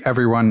treat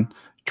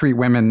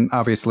women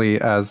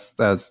obviously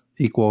as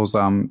equals.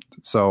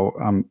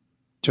 So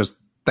just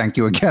thank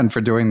you again for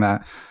doing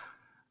that.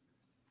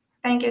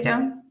 Thank you,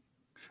 John.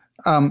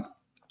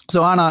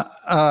 So Anna,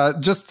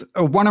 just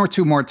 1 or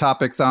 2 more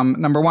topics.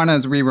 Number one,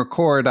 as we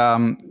record,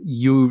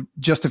 you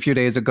just a few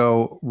days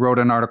ago wrote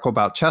an article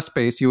about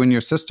ChessBase. You and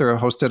your sister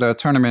hosted a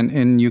tournament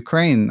in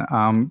Ukraine.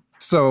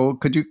 So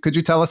could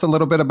you tell us a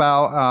little bit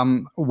about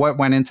what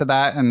went into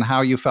that and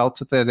how you felt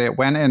that it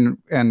went? And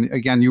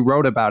again, you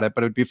wrote about it,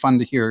 but it'd be fun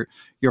to hear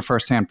your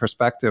firsthand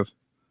perspective.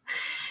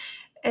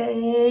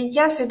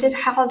 Yes, we did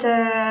hold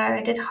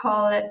a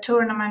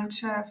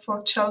tournament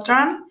for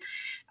children.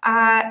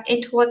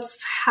 It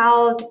was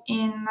held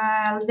in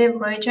Lviv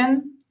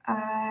region,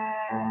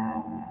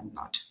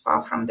 not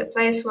far from the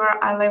place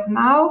where I live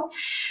now.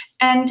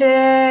 And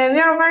we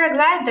are very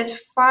glad that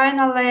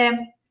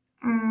finally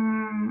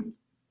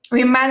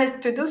we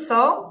managed to do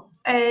so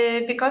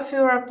because we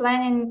were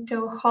planning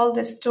to hold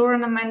this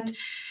tournament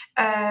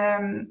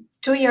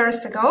 2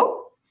 years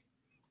ago.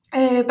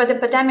 But the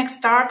pandemic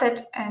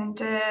started and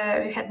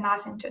we had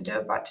nothing to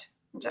do but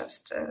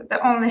just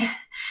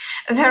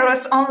there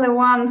was only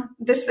one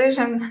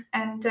decision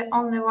and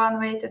only one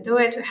way to do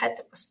it. We had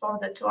to postpone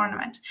the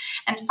tournament.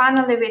 And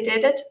finally we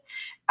did it.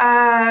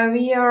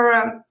 We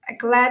are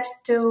glad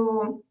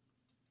to,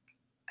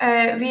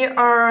 we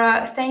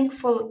are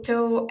thankful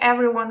to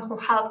everyone who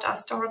helped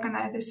us to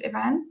organize this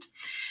event.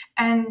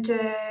 And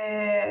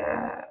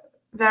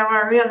there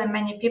were really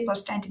many people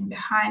standing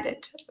behind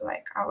it,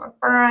 like our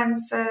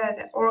parents,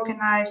 the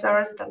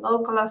organizers, the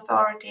local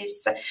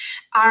authorities,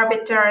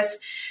 arbiters.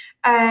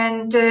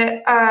 And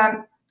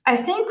I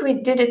think we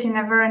did it in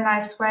a very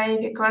nice way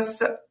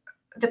because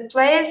the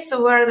place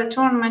where the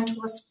tournament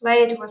was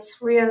played was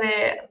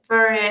really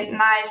very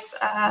nice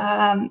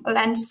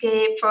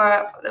landscape.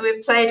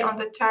 We played on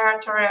the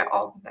territory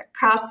of the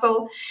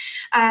castle.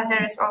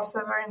 There is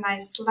also a very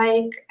nice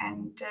lake,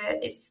 and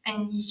it's a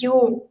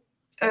new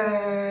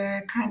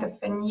kind of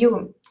a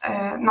new,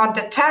 not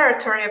the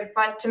territory,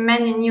 but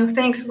many new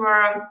things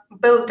were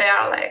built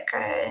there, like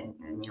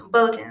new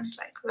buildings,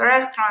 like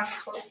restaurants,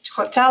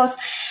 hotels.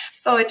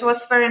 So it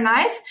was very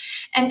nice.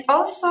 And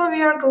also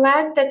we are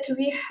glad that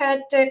we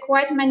had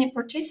quite many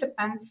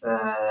participants.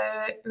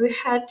 We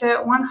had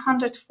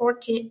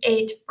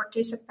 148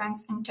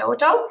 participants in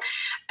total.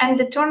 And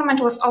the tournament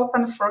was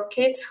open for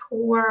kids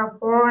who were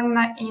born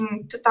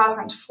in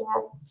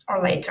 2004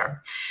 or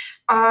later.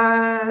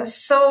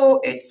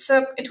 So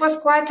it was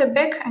quite a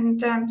big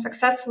and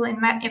successful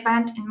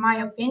event, in my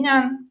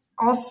opinion.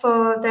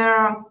 Also,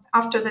 there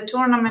after the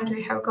tournament,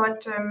 we have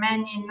got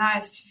many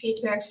nice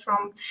feedbacks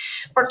from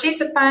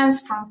participants,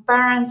 from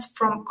parents,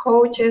 from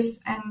coaches,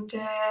 and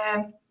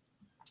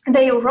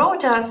they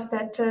wrote us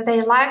that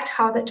they liked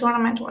how the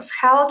tournament was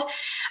held,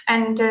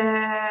 and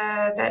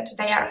that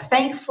they are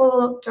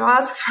thankful to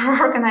us for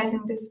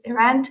organizing this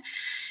event.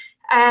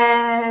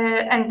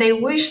 And they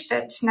wish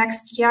that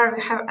next year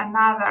we have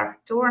another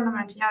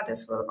tournament. Yeah,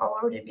 this will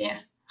already be,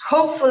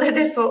 hopefully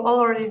this will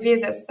already be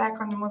the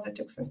second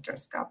Muzychuk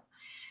Sisters Cup.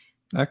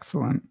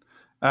 Excellent.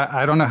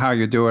 I don't know how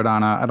you do it,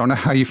 Anna. I don't know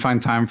how you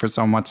find time for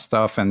so much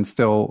stuff and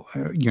still,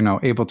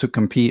 able to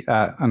compete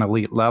at an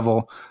elite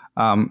level.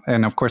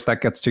 And of course,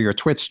 that gets to your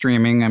Twitch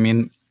streaming. I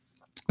mean,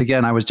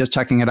 again, I was just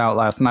checking it out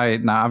last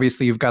night. Now,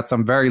 obviously, you've got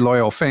some very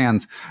loyal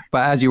fans,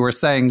 but as you were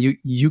saying,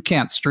 you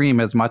can't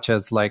stream as much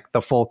as like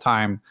the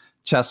full-time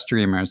chess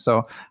streamers.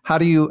 So how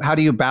do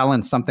you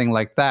balance something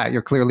like that?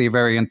 You're clearly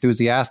very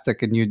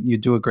enthusiastic and you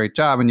do a great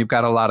job, and you've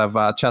got a lot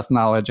of chess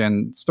knowledge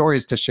and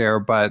stories to share,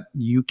 but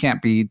you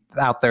can't be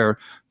out there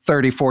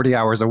 30, 40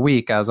 hours a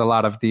week as a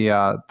lot of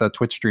the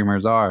Twitch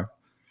streamers are.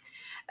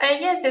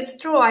 Yes, it's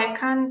true.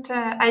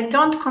 I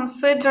don't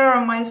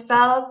consider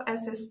myself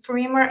as a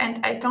streamer,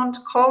 and I don't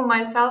call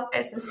myself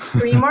as a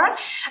streamer,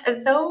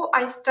 though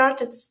I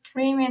started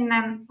streaming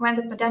when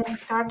the pandemic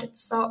started.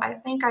 So I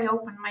think I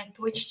opened my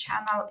Twitch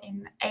channel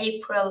in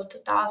April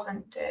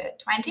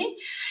 2020.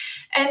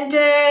 And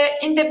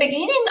in the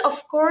beginning,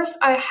 of course,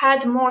 I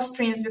had more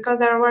streams because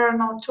there were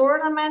no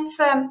tournaments,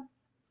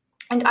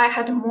 and I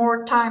had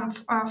more time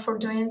for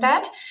doing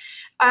that.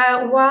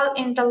 While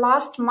in the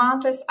last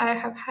months, I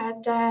have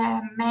had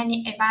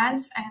many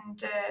events,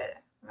 and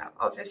well,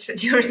 obviously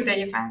during the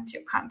events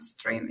you can't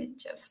stream. It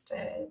just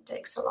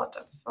takes a lot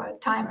of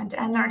time and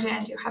energy,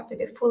 and you have to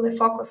be fully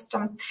focused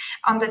on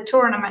the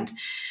tournament.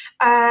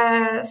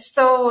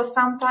 So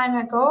some time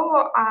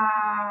ago,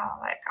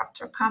 like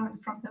after coming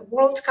from the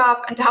World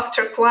Cup and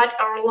after quite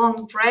a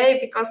long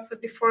break, because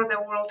before the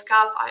World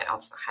Cup I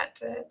also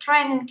had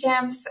training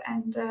camps,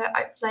 and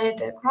I played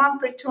the Grand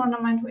Prix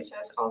tournament, which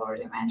I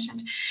already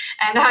mentioned,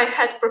 and I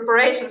had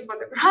preparation for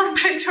the Grand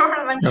Prix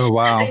tournament. Oh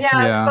wow!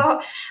 Yeah.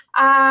 So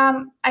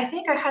I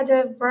think I had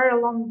a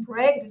very long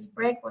break. This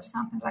break was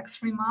something like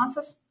 3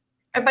 months,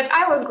 but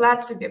I was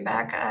glad to be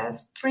back.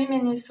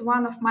 Streaming is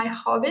one of my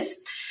hobbies.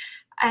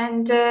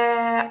 And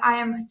I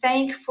am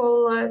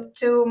thankful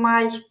to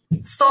my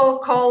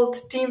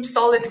so-called Team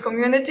Solid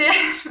community.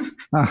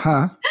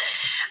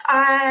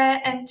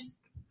 And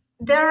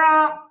there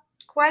are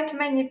quite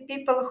many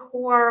people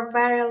who are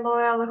very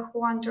loyal,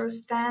 who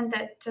understand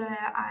that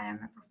I am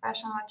a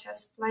professional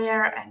chess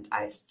player and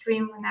I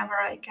stream whenever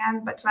I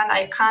can, but when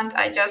I can't,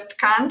 I just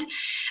can't.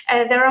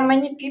 There are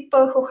many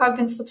people who have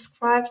been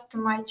subscribed to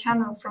my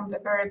channel from the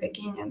very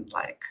beginning,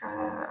 like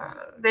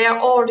they are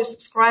already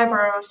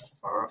subscribers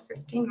for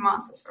 15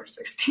 months or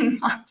 16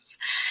 months.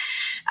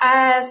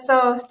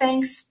 So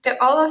thanks to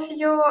all of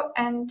you,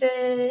 and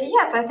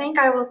yes, I think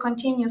I will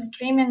continue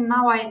streaming.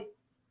 Now I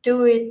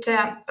do it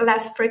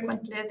less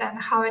frequently than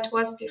how it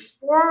was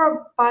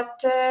before, but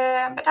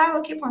I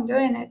will keep on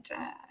doing it,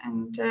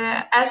 And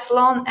as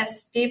long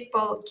as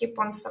people keep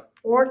on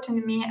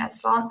supporting me,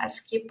 as long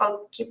as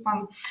people keep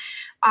on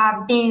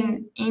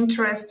being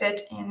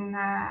interested in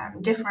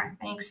different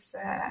things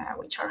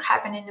which are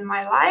happening in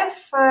my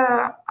life,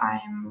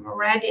 I'm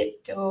ready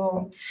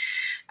to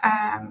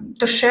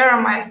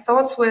share my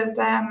thoughts with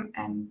them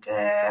and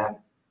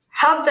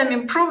help them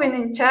improving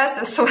in chess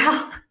as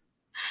well.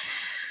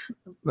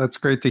 That's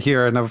great to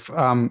hear.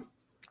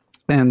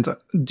 And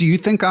do you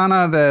think,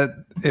 Anna,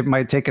 that it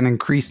might take an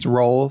increased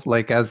role,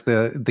 like as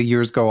the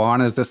years go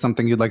on? Is this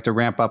something you'd like to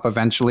ramp up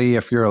eventually?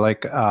 If you're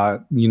like,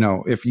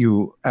 if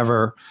you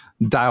ever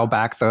dial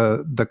back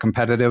the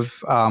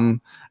competitive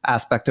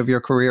aspect of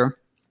your career?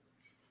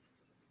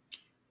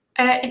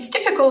 It's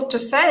difficult to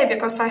say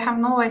because I have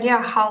no idea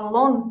how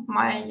long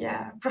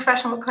my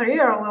professional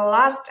career will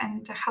last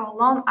and how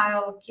long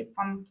I'll keep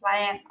on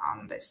playing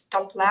on this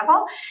top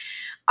level.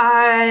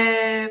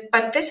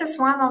 But this is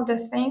one of the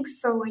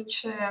things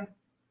which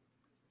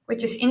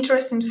is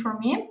interesting for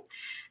me.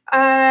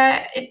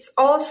 It's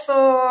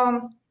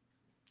also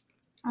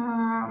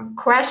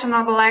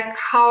questionable, like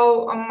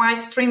how my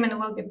streaming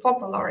will be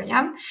popular,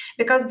 yeah?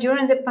 Because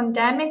during the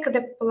pandemic,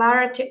 the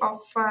popularity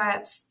of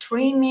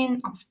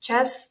streaming, of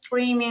chess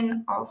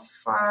streaming, of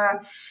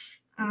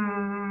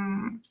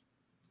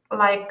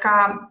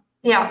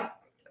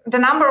the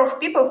number of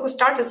people who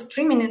started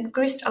streaming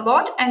increased a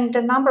lot, and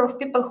the number of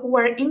people who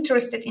were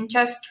interested in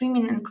chess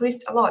streaming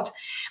increased a lot.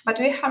 But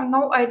we have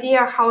no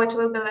idea how it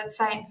will be, let's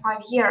say, in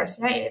 5 years,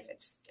 yeah, if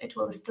it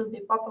will still be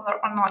popular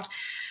or not.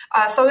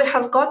 So we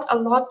have got a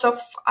lot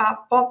of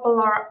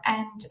popular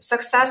and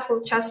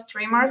successful chess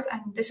streamers,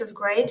 and this is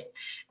great.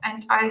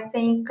 And I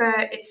think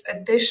it's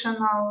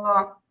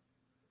additional.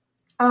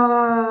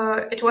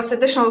 It was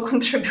additional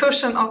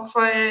contribution of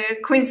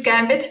Queen's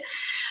Gambit.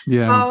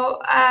 Yeah.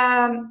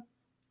 So.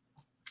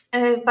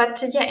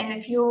 But yeah, in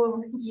a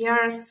few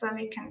years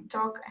we can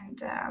talk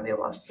and we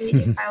will see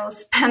if I will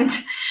spend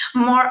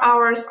more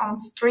hours on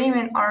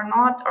streaming or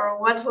not, or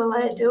what will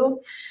I do.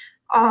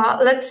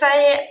 Let's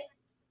say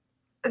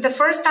the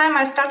first time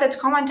I started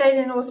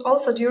commentating was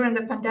also during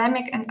the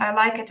pandemic, and I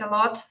like it a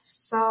lot.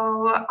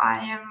 So I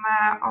am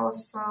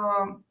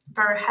also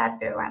very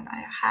happy when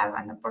I have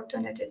an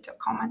opportunity to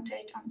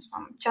commentate on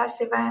some chess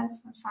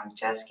events and some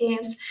chess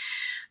games.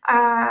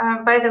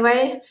 By the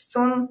way,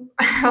 soon,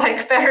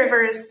 like very,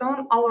 very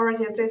soon,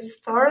 already this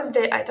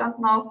Thursday, I don't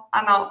know.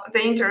 I know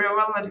the interview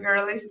will not be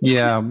released.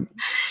 Yeah,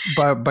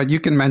 but you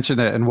can mention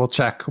it and we'll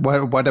check.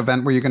 What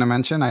event were you going to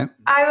mention? I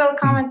will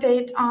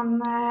commentate on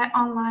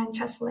online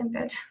chess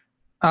Olympiad.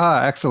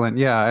 Excellent.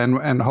 Yeah,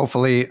 and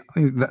hopefully,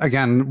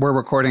 again, we're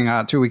recording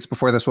 2 weeks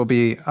before this will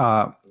be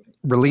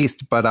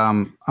released, but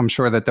I'm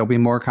sure that there'll be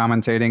more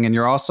commentating. And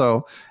you're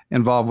also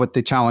involved with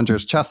the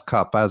Challengers Chess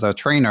Cup as a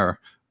trainer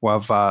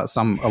of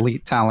some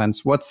elite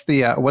talents. What's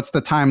the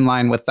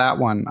timeline with that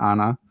one,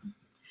 Anna?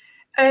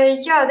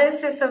 Yeah,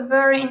 this is a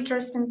very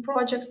interesting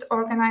project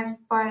organized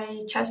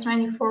by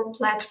Chess24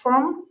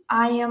 platform.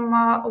 I am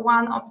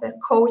one of the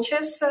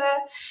coaches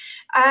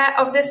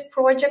of this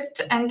project,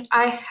 and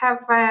I have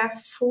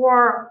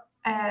 4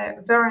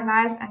 very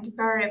nice and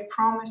very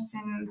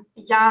promising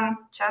young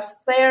chess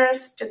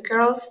players, 2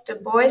 girls, 2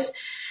 boys.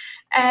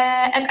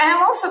 And I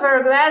am also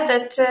very glad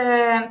that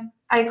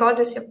I got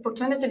this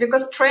opportunity,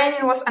 because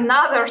training was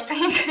another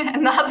thing,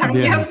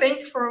 new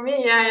thing for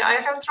me. I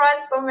have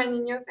tried so many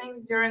new things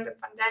during the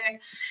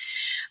pandemic.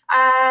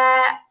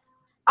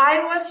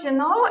 I was,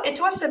 it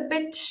was a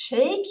bit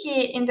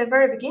shaky in the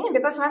very beginning,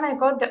 because when I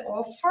got the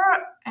offer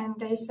and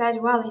they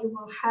said, well, you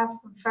will have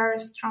very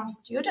strong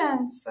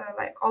students,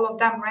 like all of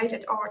them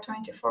rated over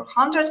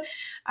 2400,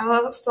 I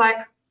was like,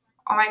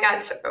 oh my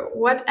God,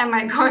 what am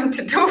I going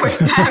to do with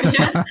them?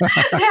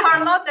 They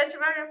are not that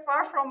very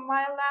far from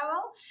my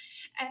level.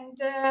 And,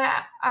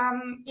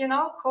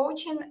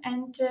 coaching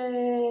and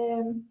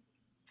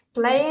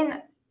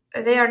playing,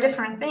 they are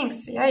different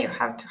things. Yeah, you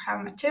have to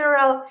have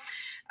material.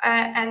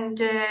 And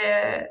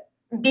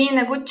being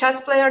a good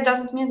chess player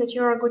doesn't mean that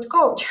you're a good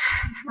coach,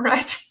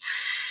 right?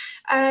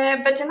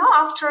 But,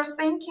 after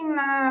thinking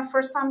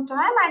for some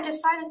time, I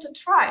decided to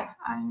try.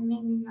 I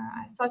mean,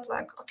 I thought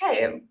like,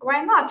 okay,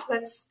 why not?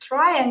 Let's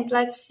try and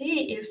let's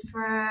see if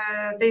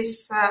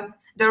this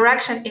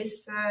direction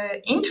is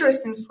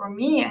interesting for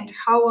me and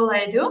how will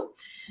I do.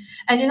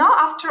 And,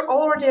 after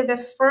already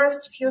the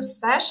first few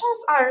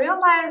sessions, I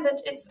realized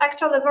that it's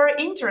actually very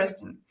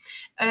interesting.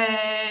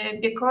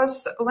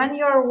 Because when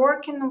you're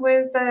working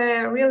with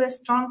really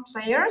strong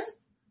players,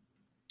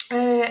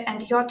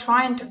 and you're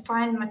trying to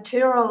find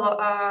material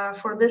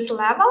for this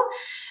level,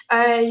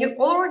 you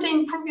already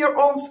improve your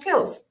own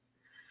skills.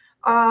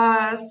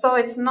 So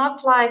it's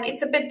not like,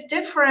 it's a bit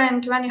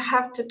different when you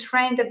have to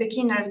train the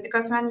beginners,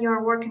 because when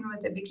you're working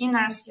with the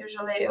beginners,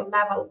 usually your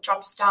level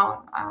drops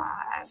down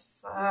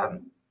as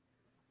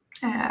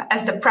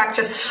the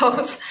practice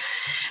shows.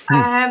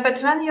 But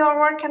when you're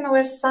working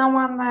with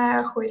someone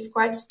who is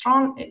quite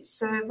strong,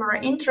 it's very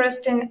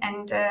interesting,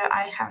 and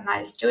I have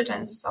nice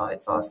students, so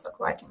it's also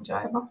quite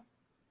enjoyable.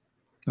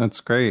 That's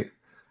great.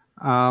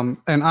 And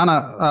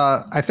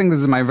Anna, I think this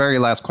is my very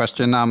last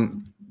question.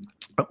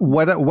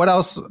 What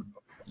else,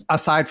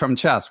 aside from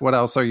chess, what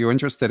else are you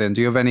interested in?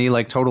 Do you have any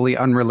like totally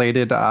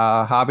unrelated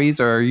hobbies,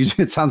 or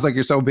it sounds like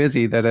you're so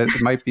busy that it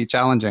might be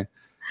challenging?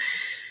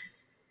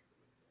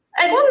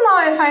 I don't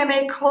know if I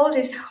may call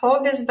these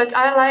hobbies, but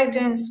I like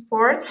doing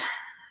sports.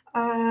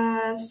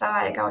 So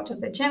I go to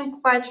the gym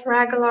quite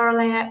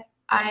regularly.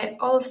 I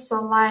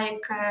also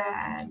like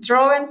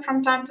drawing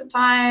from time to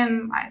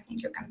time. I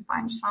think you can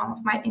find some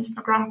of my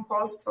Instagram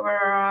posts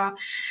where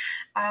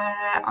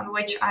on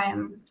which I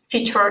am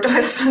featured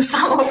with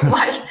some of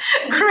my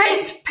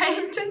great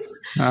paintings.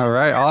 All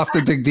right, I'll have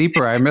to dig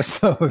deeper. I missed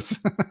those.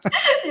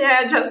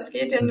 Yeah, just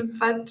kidding.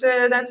 But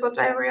that's what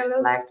I really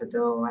like to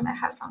do when I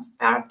have some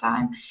spare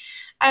time.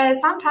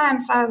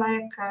 Sometimes I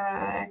like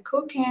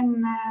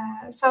cooking.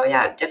 So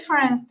yeah,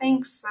 different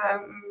things.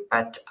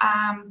 But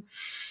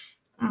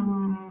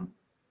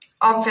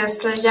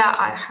obviously, yeah,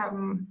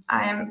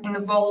 I am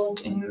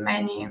involved in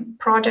many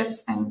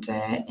projects, and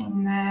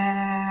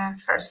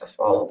first of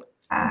all,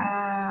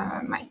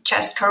 my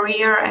chess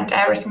career and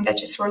everything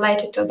that is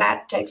related to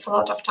that takes a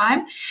lot of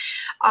time.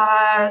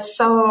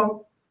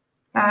 So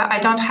I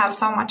don't have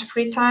so much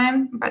free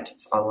time, but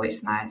it's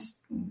always nice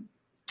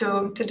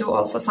to do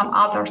also some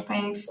other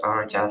things,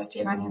 or just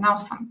even,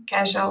 some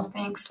casual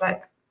things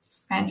like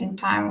spending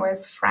time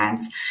with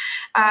friends,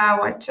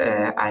 what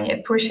I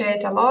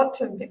appreciate a lot,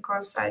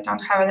 because I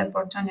don't have the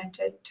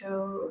opportunity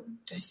to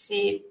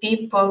see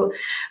people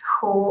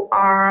who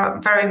are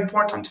very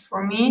important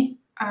for me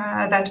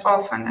that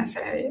often as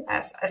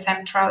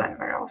I'm traveling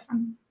very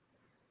often.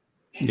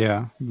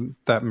 Yeah,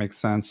 that makes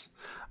sense.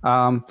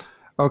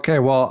 Okay,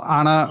 well,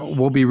 Anna,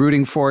 we'll be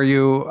rooting for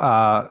you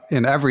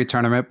in every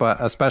tournament, but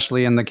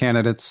especially in the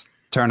candidates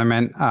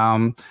tournament.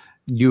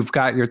 You've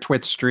got your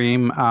Twitch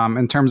stream.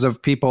 In terms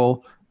of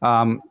people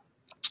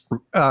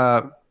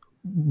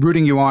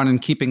rooting you on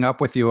and keeping up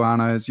with you,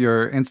 Anna, is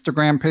your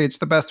Instagram page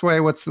the best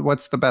way? What's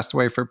the best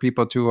way for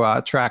people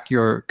to track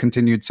your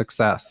continued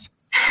success?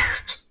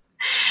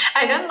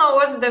 I don't know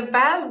what's the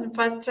best,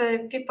 but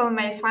people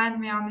may find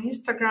me on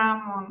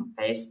Instagram, on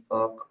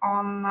Facebook,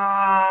 on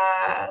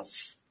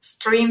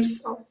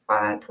streams of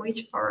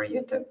Twitch or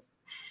YouTube.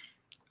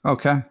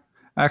 Okay.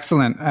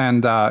 Excellent.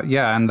 And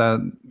and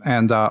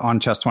on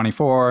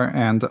Chess24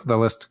 and the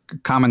list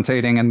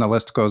commentating, and the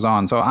list goes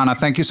on. So Anna,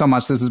 thank you so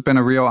much. This has been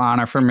a real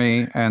honor for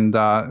me, and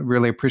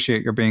really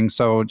appreciate your being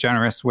so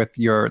generous with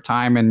your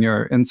time and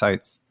your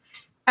insights.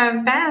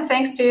 Ben,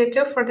 thanks to you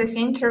too for this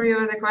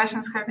interview. The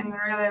questions have been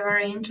really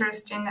very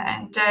interesting,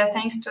 and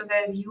thanks to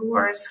the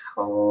viewers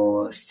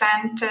who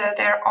sent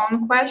their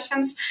own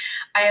questions.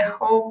 I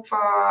hope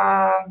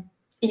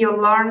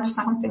you learned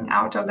something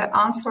out of the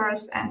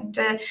answers, and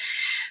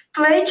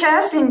play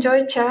chess,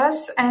 enjoy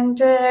chess, and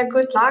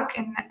good luck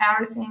in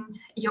everything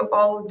you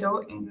all do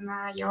in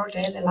your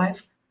daily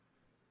life.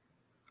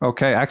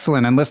 Okay,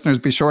 excellent. And listeners,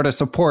 be sure to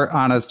support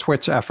Anna's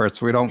Twitch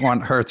efforts. We don't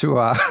want her to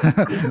have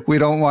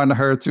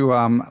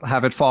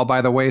it fall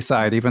by the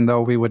wayside, even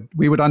though we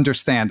would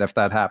understand if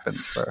that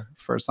happens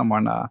for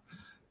someone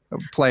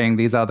playing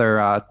these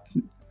other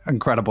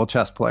incredible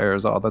chess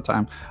players all the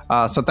time.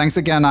 So thanks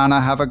again,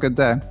 Anna. Have a good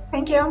day.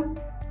 Thank you.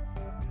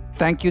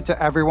 Thank you to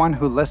everyone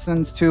who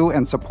listens to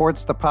and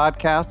supports the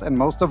podcast. And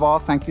most of all,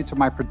 thank you to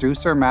my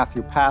producer,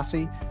 Matthew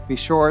Passy. Be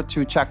sure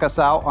to check us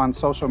out on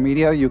social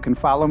media. You can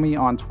follow me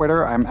on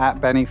Twitter. I'm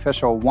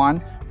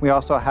 @BennyFishel1. We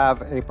also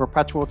have a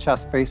Perpetual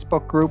Chess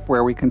Facebook group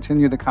where we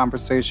continue the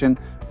conversation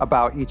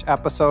about each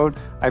episode.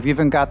 I've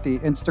even got the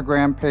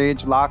Instagram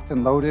page locked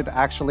and loaded,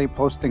 actually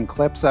posting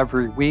clips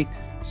every week.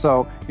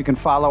 So you can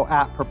follow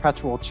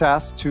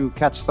 @PerpetualChess to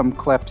catch some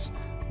clips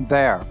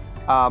there.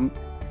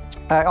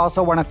 I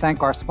also want to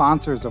thank our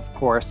sponsors, of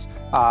course,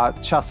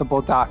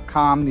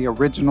 Chessable.com, the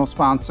original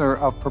sponsor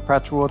of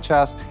Perpetual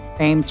Chess,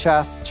 Aim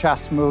Chess,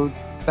 Chessmood.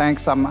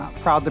 Thanks. I'm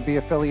proud to be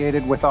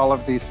affiliated with all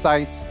of these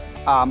sites.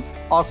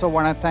 Also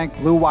want to thank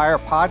Blue Wire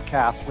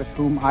Podcast, with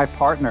whom I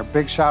partner.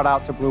 Big shout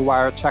out to Blue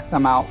Wire. Check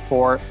them out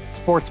for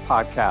sports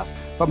podcasts.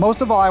 But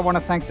most of all, I want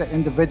to thank the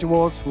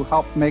individuals who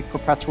helped make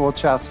Perpetual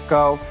Chess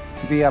go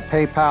via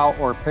PayPal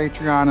or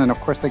Patreon. And of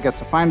course, they get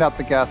to find out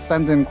the guests,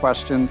 send in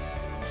questions,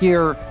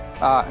 hear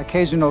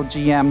occasional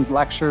GM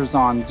lectures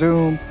on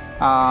Zoom,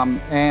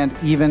 and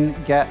even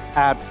get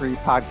ad-free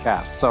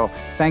podcasts. So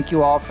thank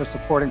you all for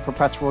supporting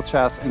Perpetual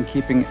Chess and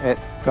keeping it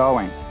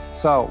going.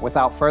 So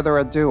without further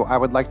ado, I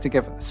would like to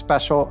give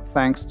special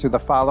thanks to the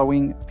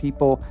following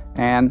people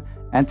and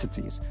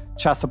entities.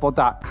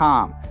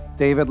 Chessable.com,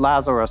 David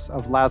Lazarus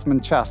of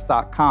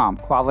LazmanChess.com,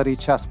 Quality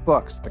Chess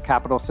Books, the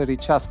Capital City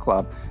Chess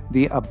Club,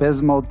 the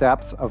Abysmal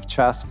Depths of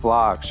Chess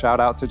blog. Shout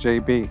out to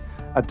JB.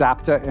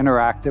 Adapta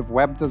Interactive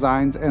Web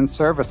Designs and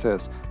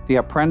Services, the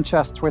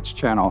Apprentice Twitch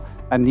channel,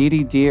 A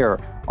Needy Deer,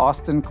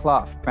 Austin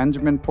Clough,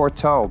 Benjamin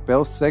Porteau,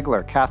 Bill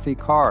Sigler, Kathy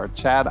Carr,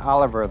 Chad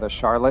Oliver, the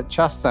Charlotte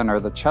Chess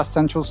Center, the Chess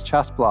Central's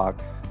Chess blog,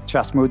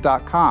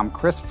 Chessmood.com,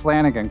 Chris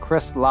Flanagan,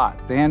 Chris Lott,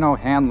 Dan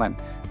O'Hanlon,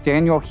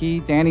 Daniel He,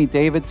 Danny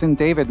Davidson,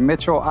 David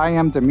Mitchell. I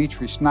am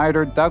Dimitri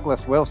Schneider,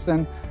 Douglas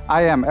Wilson.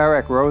 I am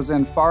Eric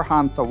Rosen,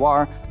 Farhan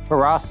Thawar,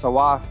 Faraz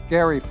Sawaf,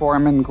 Gary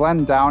Foreman,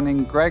 Glenn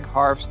Downing, Greg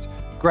Harfst,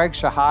 Greg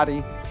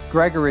Shahadi,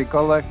 Gregory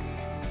Gulick,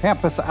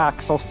 Hampus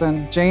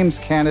Axelson, James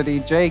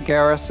Kennedy, Jay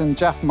Garrison,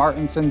 Jeff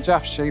Martinson,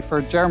 Jeff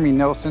Schaefer, Jeremy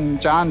Nilsson,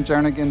 John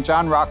Jernigan,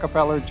 John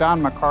Rockefeller,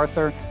 John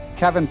MacArthur,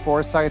 Kevin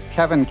Forsyth,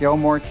 Kevin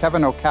Gilmore,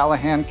 Kevin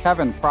O'Callahan,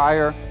 Kevin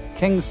Pryor,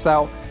 King's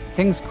Selt,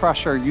 King's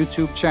Crusher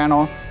YouTube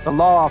channel, the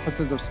law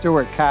offices of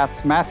Stuart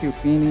Katz, Matthew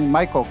Feeney,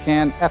 Michael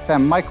Can,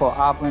 FM Michael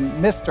Oblin,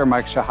 Mr.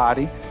 Mike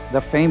Shahadi, the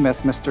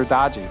famous Mr.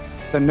 Dodgy,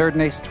 the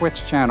Nerdnace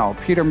Twitch channel,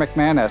 Peter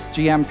McManus,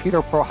 GM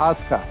Peter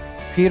Prohaska,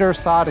 Peter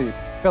Sadi,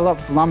 Philip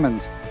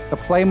Vlummans, the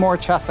Playmore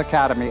Chess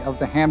Academy of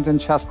the Hamden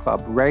Chess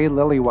Club, Ray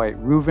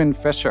Lillywhite, Reuven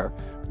Fisher,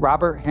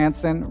 Robert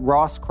Hansen,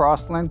 Ross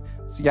Crossland,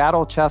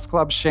 Seattle Chess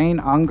Club, Shane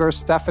Unger,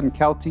 Stefan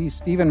Kelty,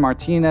 Stephen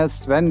Martinez,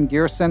 Sven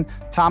Gierson,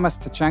 Thomas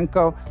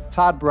Tachenko,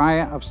 Todd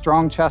Bryant of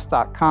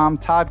StrongChess.com,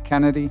 Todd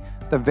Kennedy,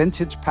 the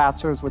Vintage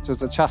Patzers, which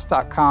is a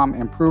Chess.com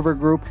improver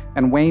group,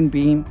 and Wayne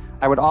Beam.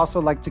 I would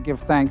also like to give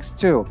thanks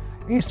to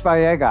Ace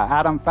Vallega,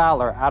 Adam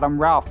Fowler, Adam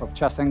Ralph of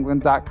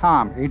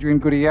ChessEngland.com, Adrian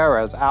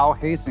Gutierrez, Al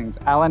Hastings,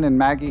 Alan and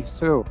Maggie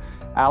Sue,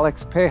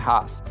 Alex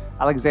Pejas,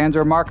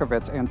 Alexander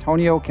Markovitz,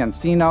 Antonio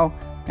Cancino,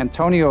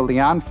 Antonio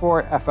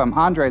Leonfor, FM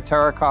Andrei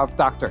Terakov,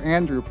 Dr.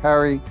 Andrew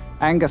Perry,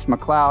 Angus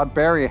McLeod,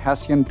 Barry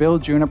Hessian, Bill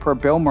Juniper,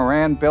 Bill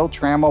Moran, Bill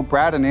Trammell,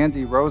 Brad and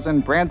Andy Rosen,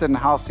 Brandon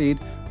Halseed,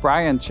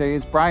 Brian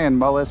Chase, Brian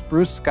Mullis,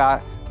 Bruce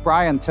Scott,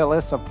 Brian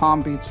Tillis of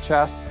Palm Beach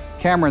Chess,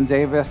 Cameron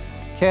Davis,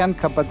 Can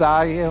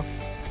Kabadai,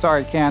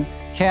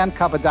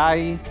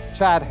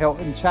 Chad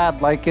Hilton,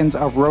 Chad Likens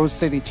of Rose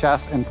City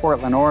Chess in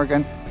Portland,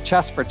 Oregon,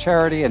 Chess for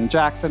Charity in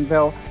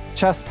Jacksonville,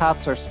 Chess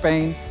Patzer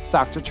Spain,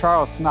 Dr.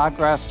 Charles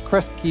Snodgrass,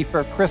 Chris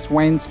Kiefer, Chris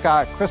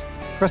Wainscott,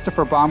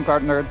 Christopher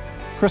Baumgartner,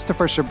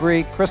 Christopher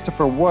Chabris,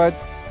 Christopher Wood.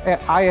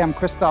 I am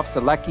Christoph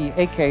Zalecki,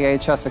 aka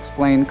Chess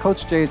Explained,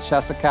 Coach J's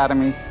Chess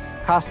Academy,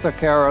 Costa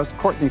Caros,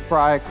 Courtney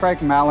Fry,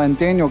 Craig Mallon,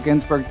 Daniel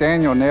Ginsberg,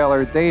 Daniel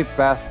Naylor, Dave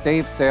Best,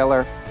 Dave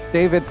Saylor,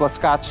 David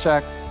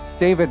Blaskotchek,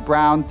 David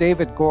Brown,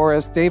 David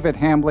Goris, David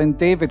Hamblin,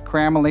 David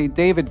Cramley,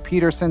 David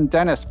Peterson,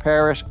 Dennis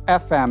Parrish,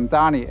 FM,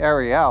 Donnie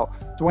Ariel,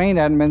 Dwayne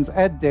Edmonds,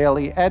 Ed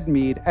Daly, Ed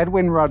Mead,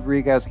 Edwin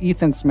Rodriguez,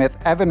 Ethan Smith,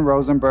 Evan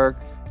Rosenberg,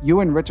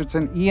 Ewan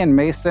Richardson, Ian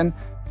Mason,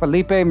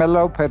 Felipe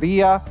Melo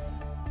Perilla,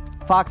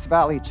 Fox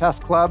Valley Chess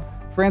Club,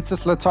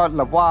 Francis Letarte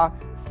Lavoie,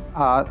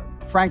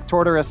 Frank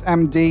Tortoris,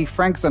 MD,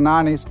 Frank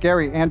Zananis,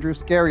 Gary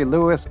Andrews, Gary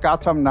Lewis,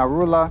 Gautam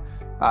Narula,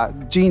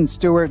 Gene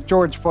Stewart,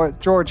 George Foote,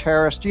 George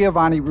Harris,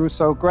 Giovanni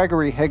Russo,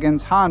 Gregory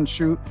Higgins, Han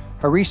Shute,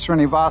 Harish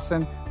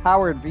Srinivasan,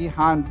 Howard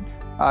Vihan,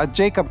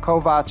 Jacob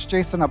Kovac,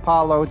 Jason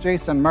Apollo,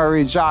 Jason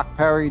Murray, Jacques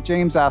Perry,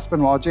 James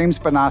Aspinwall, James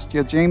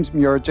Benastia, James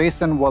Muir,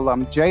 Jason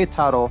Woolham, Jay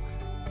Tuttle,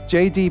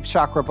 J. Deep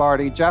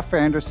Chakrabarty, Jeff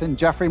Anderson,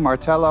 Jeffrey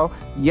Martello,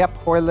 Yep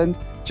Hoyland,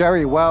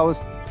 Jerry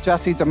Wells,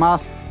 Jesse Jesse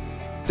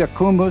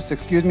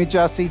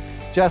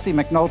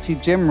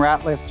McNulty, Jim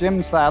Ratliff,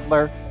 Jim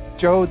Sadler,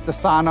 Joe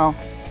DeSano,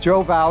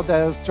 Joe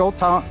Valdez, Joe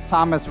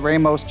Thomas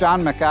Ramos,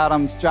 John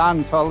McAdams,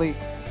 John Tully,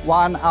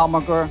 Juan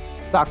Almaguer,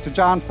 Dr.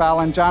 John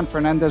Fallon, John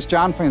Fernandez,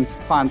 John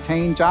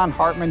Fontaine, John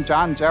Hartman,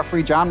 John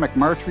Jeffrey, John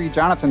McMurtry,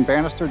 Jonathan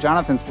Bannister,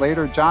 Jonathan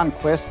Slater, John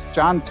Quist,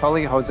 John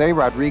Tully, Jose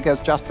Rodriguez,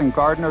 Justin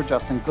Gardner,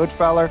 Justin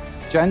Goodfeller,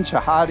 Jen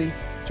Shahadi,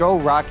 Joe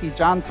Rocky,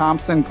 John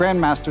Thompson,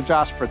 Grandmaster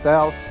Josh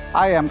Friedel,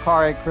 I am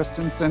Kare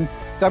Christensen,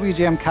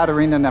 WGM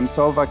Katerina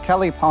Nemtsova,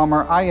 Kelly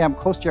Palmer, I am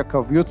Kostya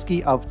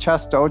Kovyutsky of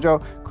Chess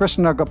Dojo,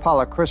 Krishna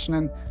Gopala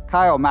Krishnan,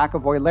 Kyle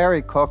McAvoy,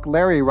 Larry Cook,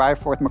 Larry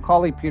Ryforth,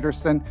 Macaulay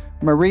Peterson,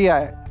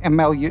 Maria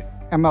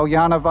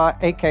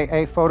Emelianova,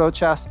 aka Photo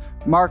Chess,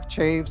 Mark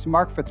Chaves,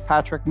 Mark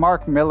Fitzpatrick,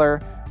 Mark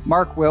Miller,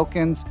 Mark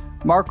Wilkins,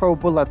 Marko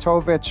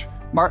Bulatovic,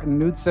 Martin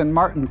Knudsen,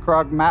 Martin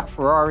Krug, Matt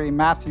Ferrari,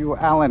 Matthew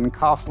Allen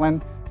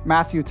Coughlin,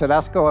 Matthew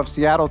Tedesco of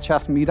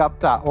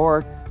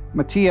SeattleChessMeetup.org,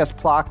 Matthias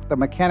Plock, the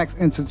Mechanics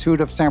Institute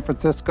of San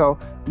Francisco,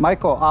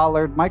 Michael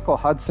Allard, Michael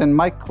Hudson,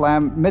 Mike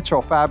Clem,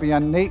 Mitchell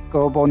Fabian, Nate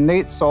Goebel,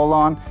 Nate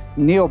Solon,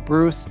 Neil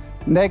Bruce,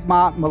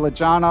 Negma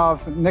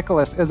Milajanov,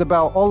 Nicholas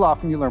Isabel,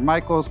 Olaf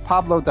Mueller-Michaels,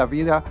 Pablo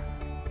Davida,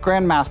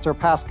 Grandmaster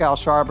Pascal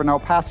Charbonneau,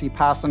 Passy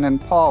Passanen,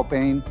 Paul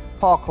Bain,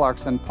 Paul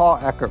Clarkson, Paul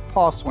Eckert,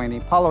 Paul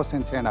Sweeney, Paulo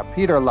Santana,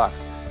 Peter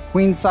Lux,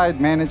 Queenside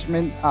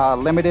Management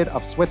Limited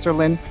of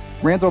Switzerland,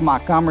 Randall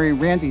Montgomery,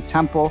 Randy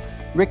Temple,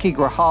 Ricky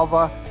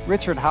Grijalva,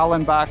 Richard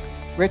Hollenbach,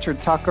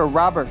 Richard Tucker,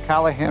 Robert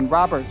Callahan,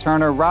 Robert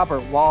Turner,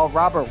 Robert Wall,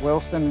 Robert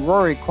Wilson,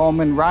 Rory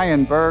Coleman,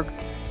 Ryan Berg,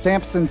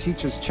 Samson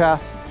Teaches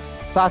Chess,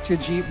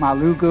 Satyajit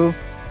Malugu,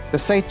 The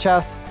Say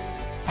Chess,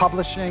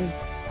 Publishing,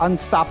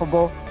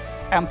 Unstoppable,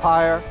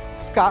 Empire,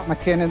 Scott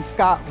McKinnon,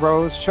 Scott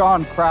Rose,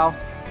 Sean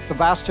Krause,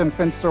 Sebastian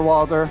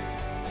Finsterwalder,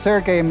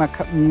 Sergey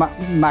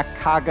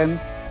McCagan,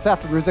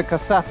 Seth Ruzicka,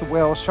 Seth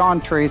Will,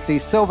 Sean Tracy,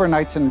 Silver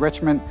Knights in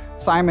Richmond,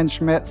 Simon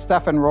Schmidt,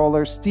 Stephen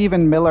Roller,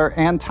 Stephen Miller,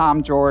 and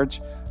Tom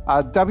George,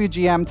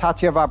 WGM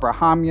Tatev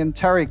Abrahamyan,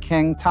 Terry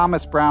King,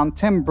 Thomas Brown,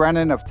 Tim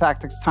Brennan of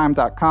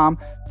TacticsTime.com,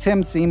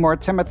 Tim Seymour,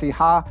 Timothy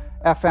Ha,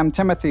 FM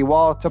Timothy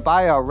Wall,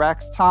 Tobiah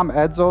Rex, Tom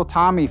Edsel,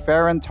 Tommy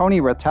Farron,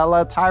 Tony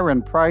Rotella,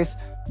 Tyron Price,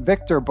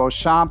 Victor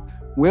Beauchamp,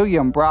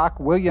 William Brock,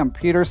 William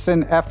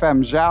Peterson,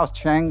 FM Zhao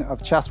Cheng of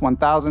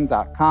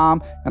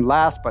chess1000.com, and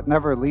last but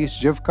never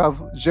least,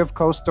 Zhivko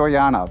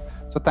Stoyanov.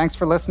 So thanks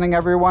for listening,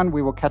 everyone.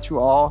 We will catch you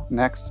all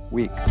next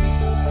week.